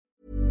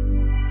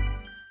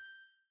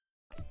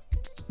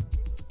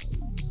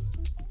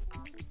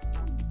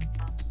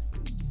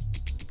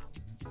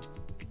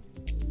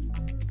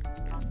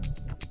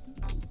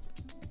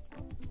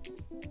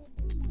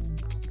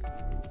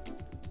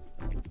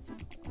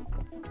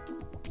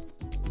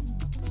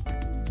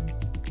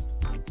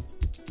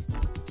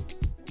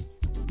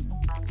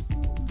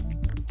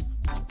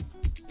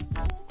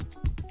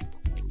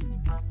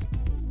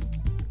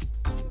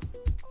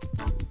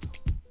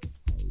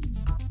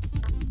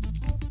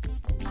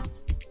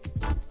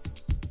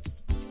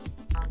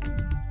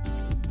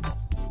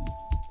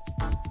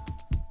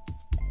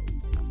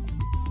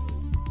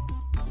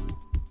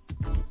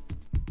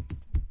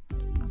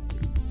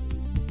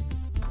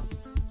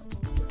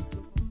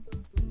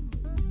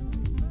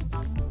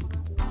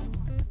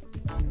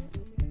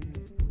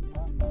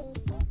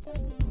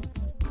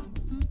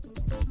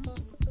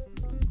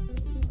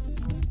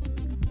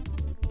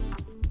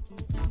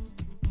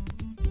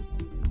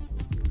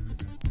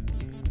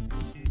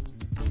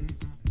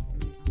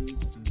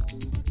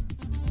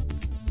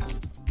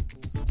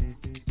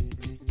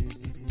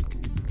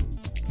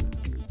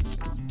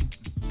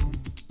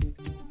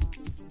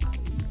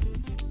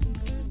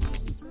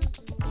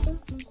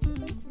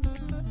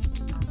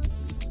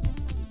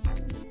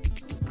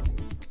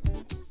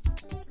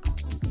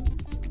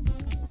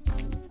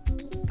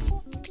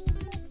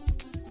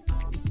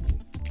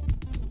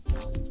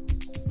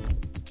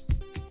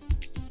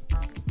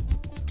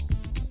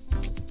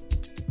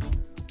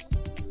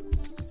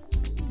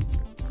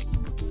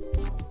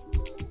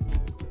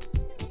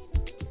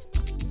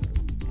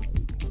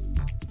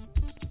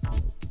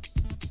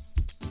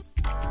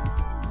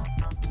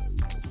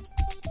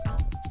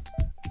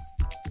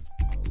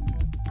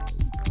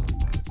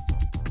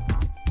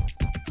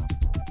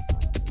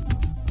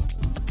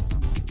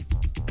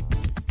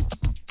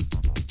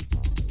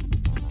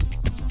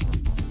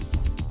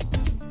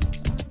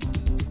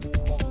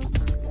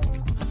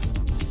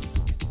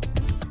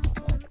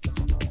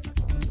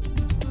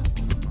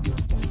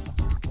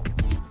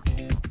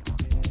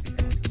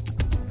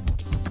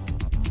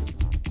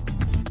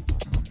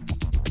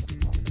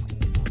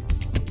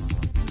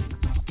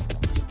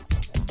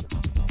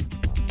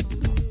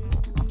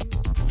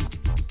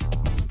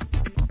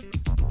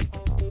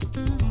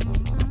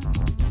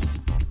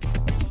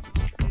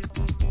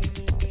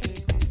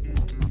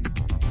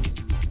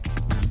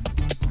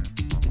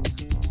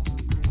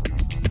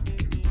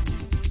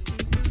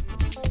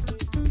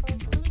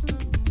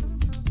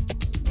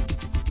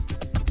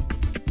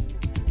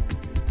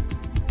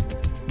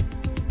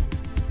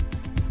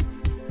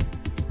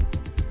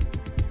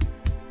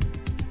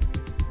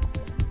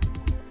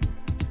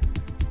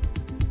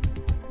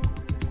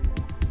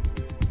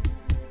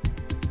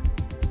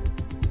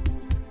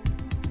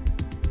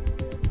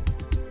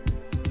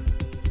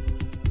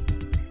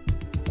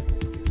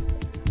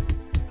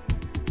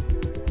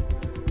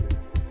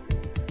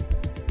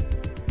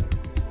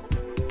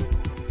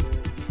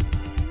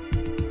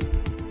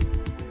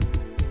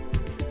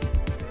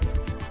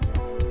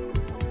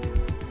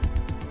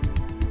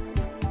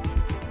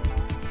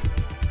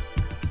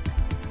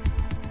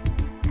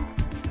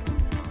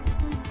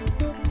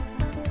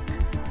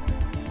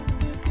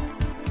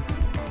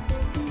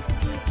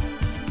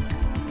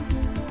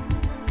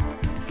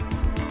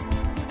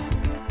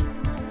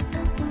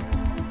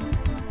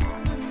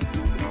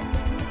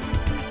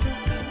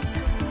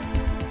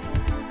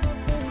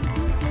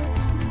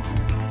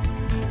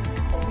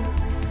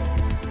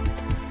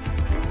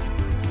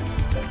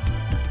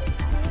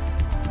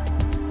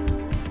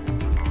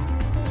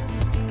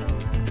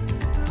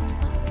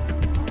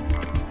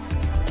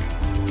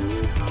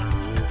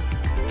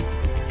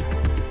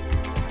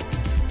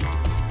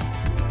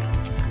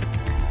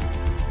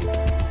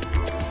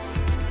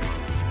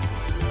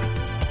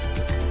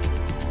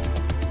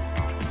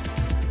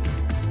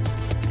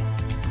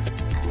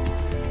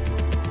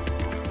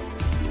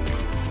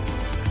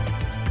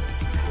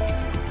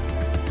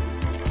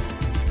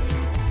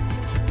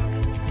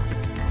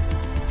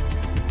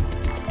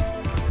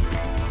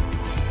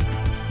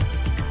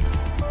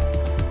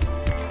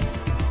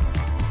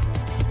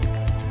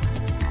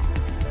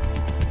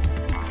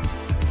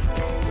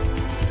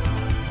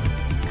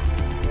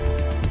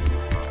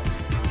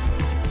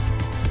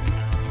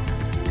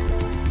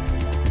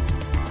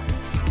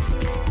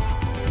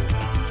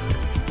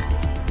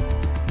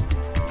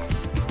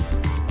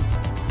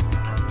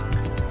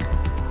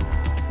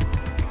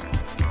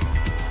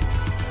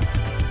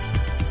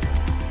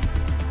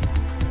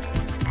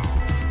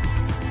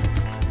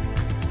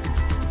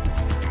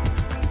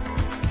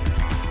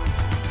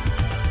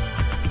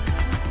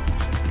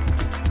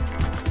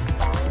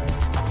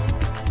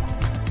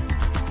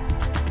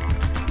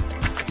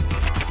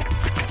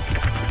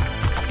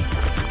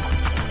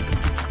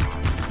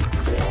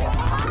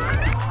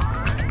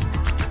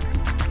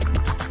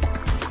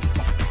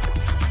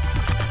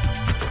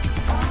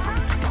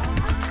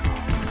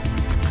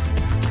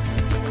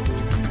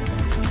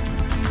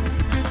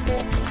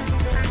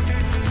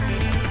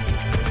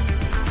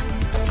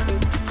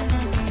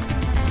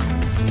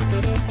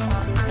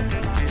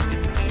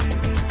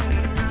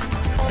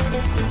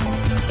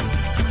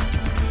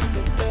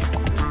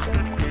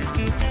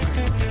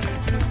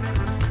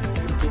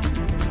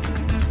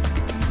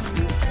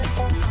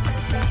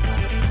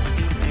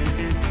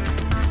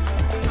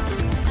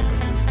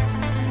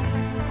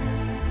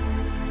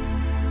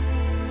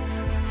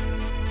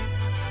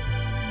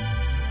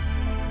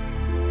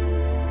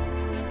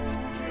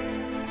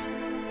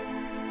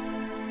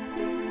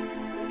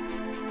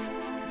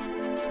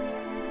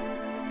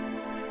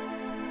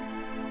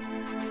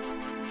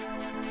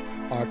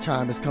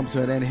 time has come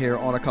to an end here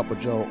on A Cup of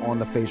Joe on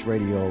The Face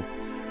Radio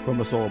from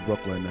the soul of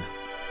Brooklyn.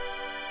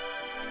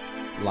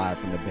 Live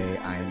from the Bay,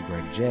 I am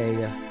Greg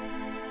J.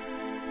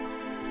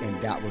 And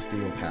that was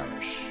Theo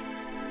Parrish.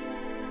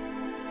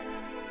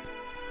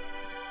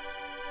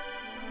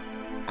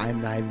 I'm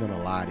not even going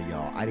to lie to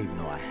y'all. I didn't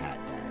even know I had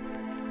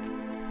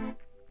that.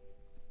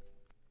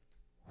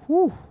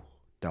 Whew.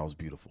 That was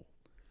beautiful.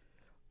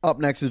 Up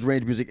next is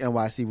Range Music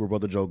NYC with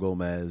Brother Joe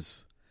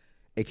Gomez,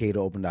 a.k.a. the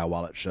Open Eye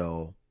Wallet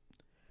Show.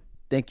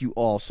 Thank you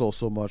all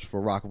so much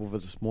for rocking with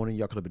us this morning.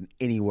 Y'all could have been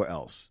anywhere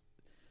else,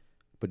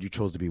 but you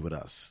chose to be with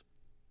us.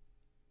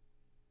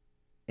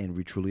 And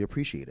we truly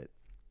appreciate it.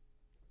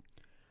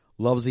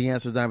 Love is the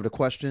answer is not the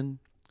question.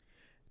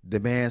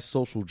 Demand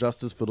social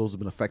justice for those who have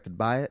been affected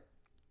by it.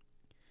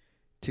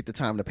 Take the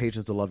time and the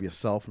patience to love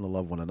yourself and to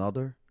love one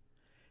another.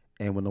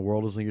 And when the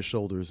world is on your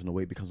shoulders and the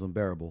weight becomes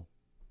unbearable,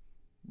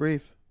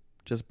 breathe.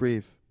 Just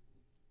breathe.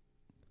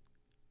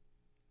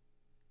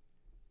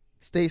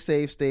 Stay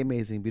safe, stay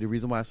amazing. Be the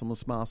reason why someone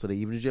smiles today,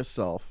 even as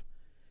yourself.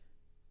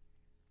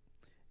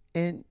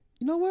 And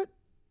you know what?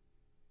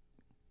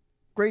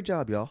 Great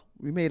job, y'all.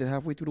 We made it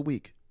halfway through the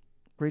week.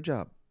 Great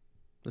job.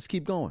 Let's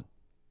keep going.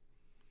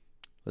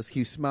 Let's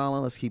keep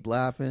smiling. Let's keep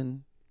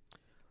laughing.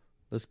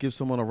 Let's give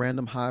someone a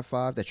random high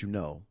five that you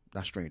know,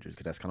 not strangers,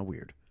 because that's kind of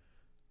weird.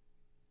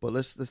 But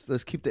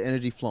let's keep the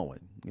energy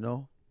flowing, you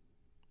know?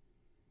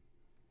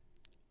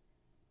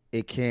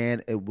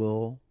 It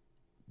will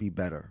be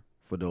better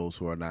for those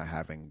who are not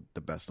having the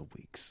best of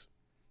weeks.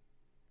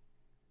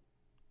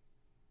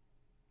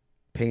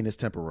 Pain is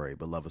temporary,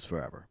 but love is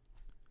forever.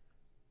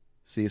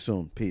 See you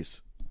soon.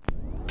 Peace.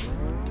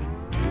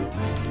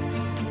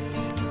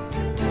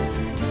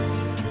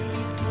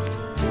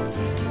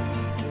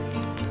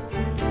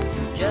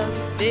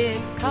 Just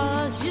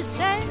because you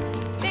say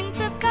things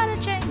have gotta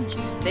change,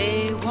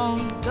 they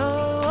won't go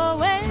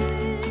away.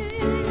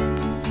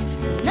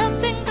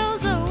 Nothing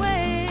goes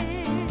away,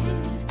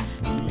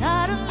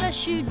 not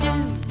unless you do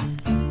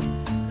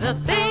the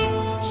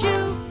things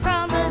you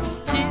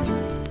promised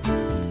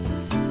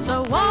to.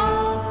 So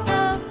walk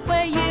the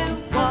way you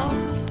walk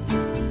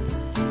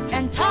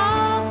and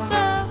talk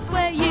the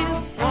way you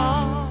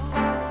walk.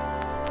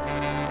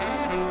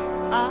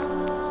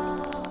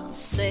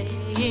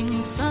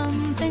 Saying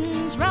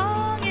something's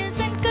wrong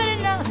isn't good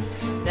enough.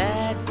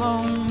 That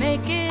won't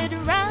make it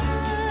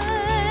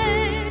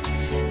right.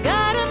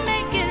 Gotta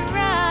make it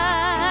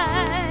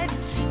right.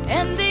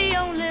 And the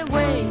only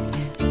way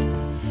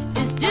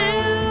is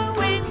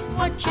doing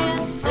what you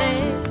say.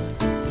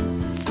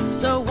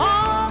 So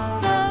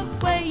walk the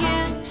way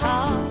you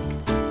talk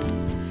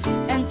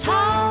and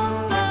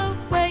talk the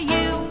way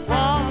you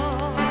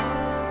walk.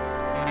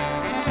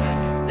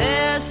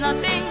 There's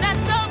nothing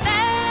that's so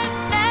bad.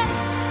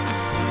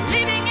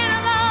 Leaving it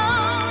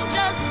alone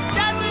just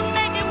doesn't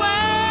make it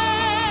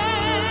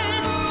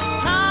worse.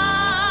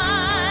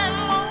 Time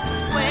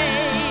won't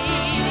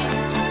wait.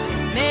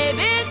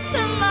 Maybe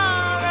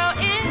tomorrow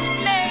it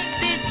may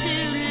be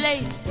too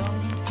late.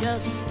 Don't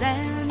just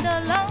stand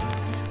alone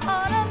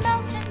on a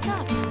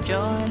mountaintop.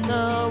 Join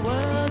the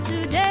world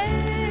today.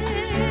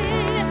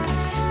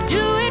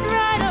 Do it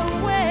right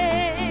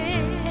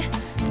away.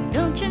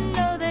 Don't you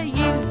know that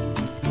you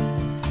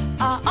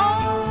are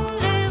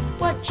only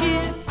what you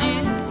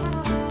do?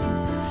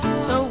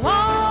 So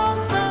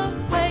walk the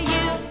way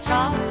you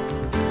talk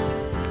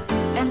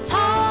and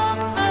talk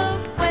the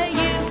way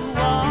you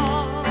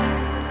walk.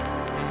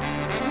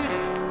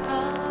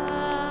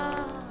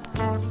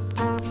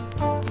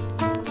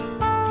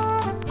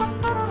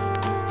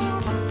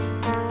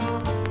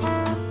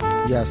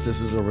 Yes,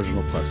 this is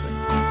original pressing.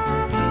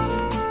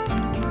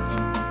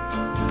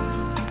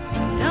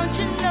 Don't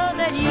you know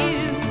that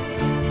you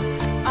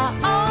are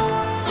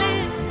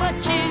only what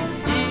you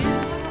do?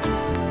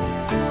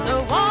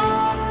 So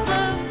walk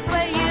the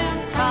way you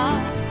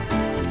talk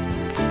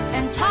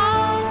and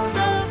talk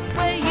the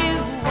way you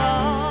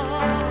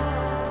walk.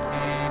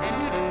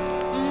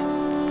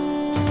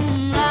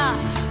 La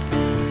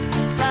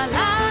la la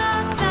la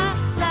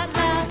la la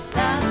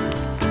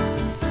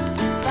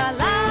la la la la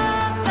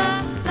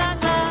la la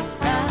la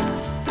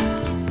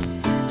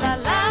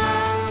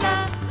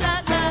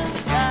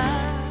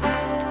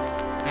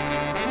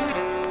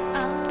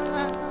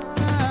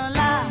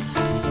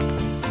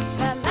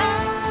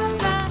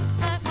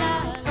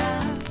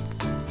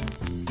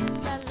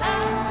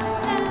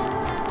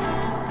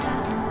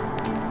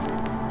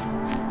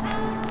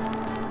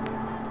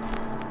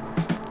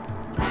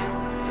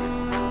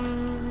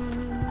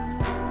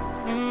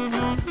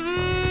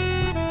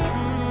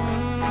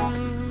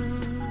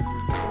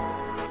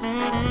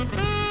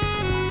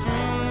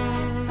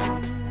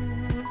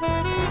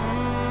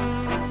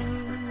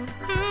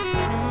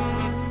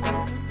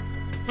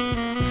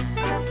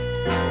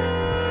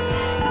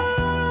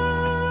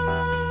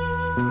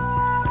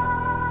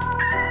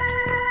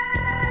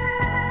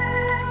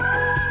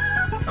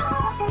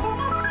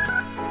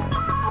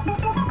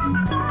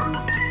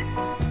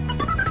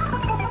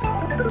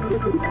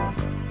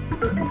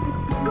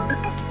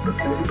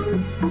Thank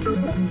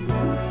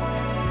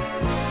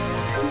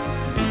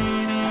you.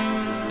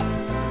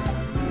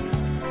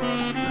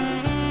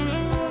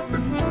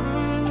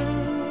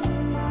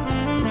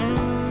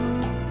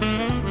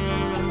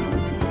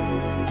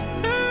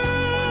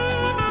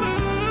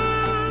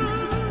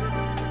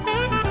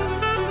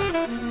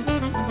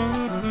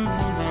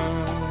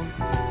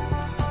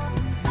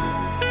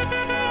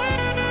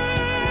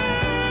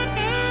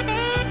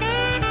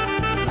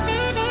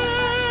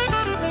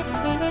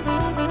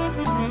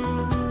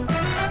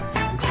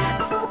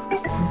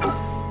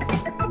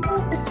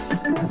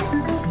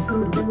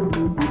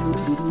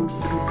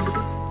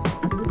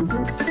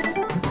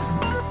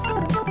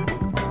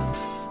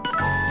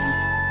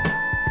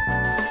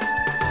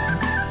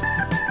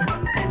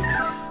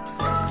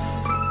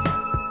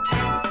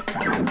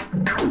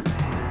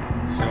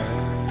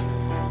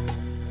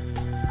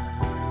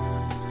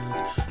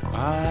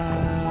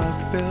 I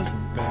felt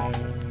bad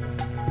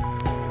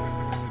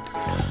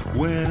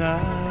when I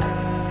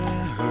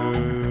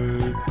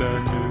heard the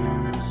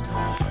news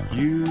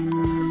you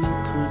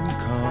couldn't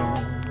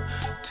come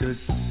to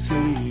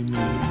see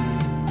me.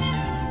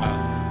 I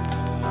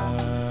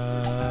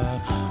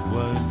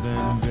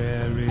wasn't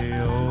very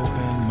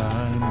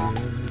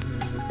open-minded.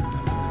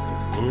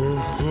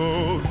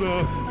 Oh, the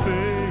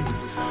things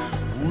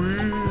we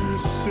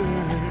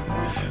said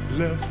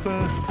left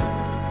us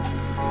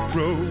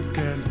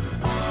broken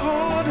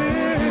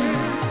hearted.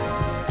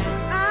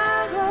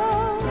 I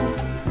hope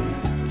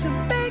to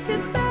make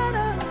it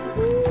better,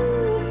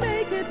 ooh,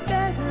 make it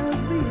better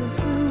real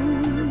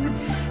soon.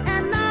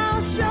 And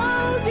I'll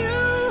show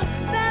you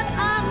that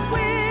I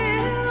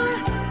will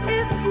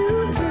if you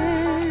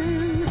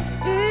can.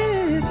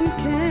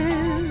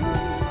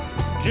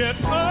 Get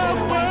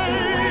away,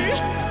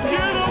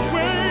 get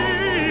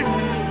away.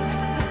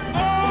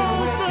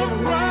 All the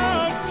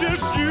ground,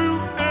 just you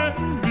and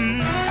me.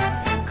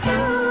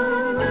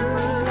 Come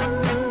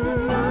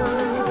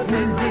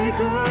and make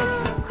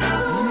up.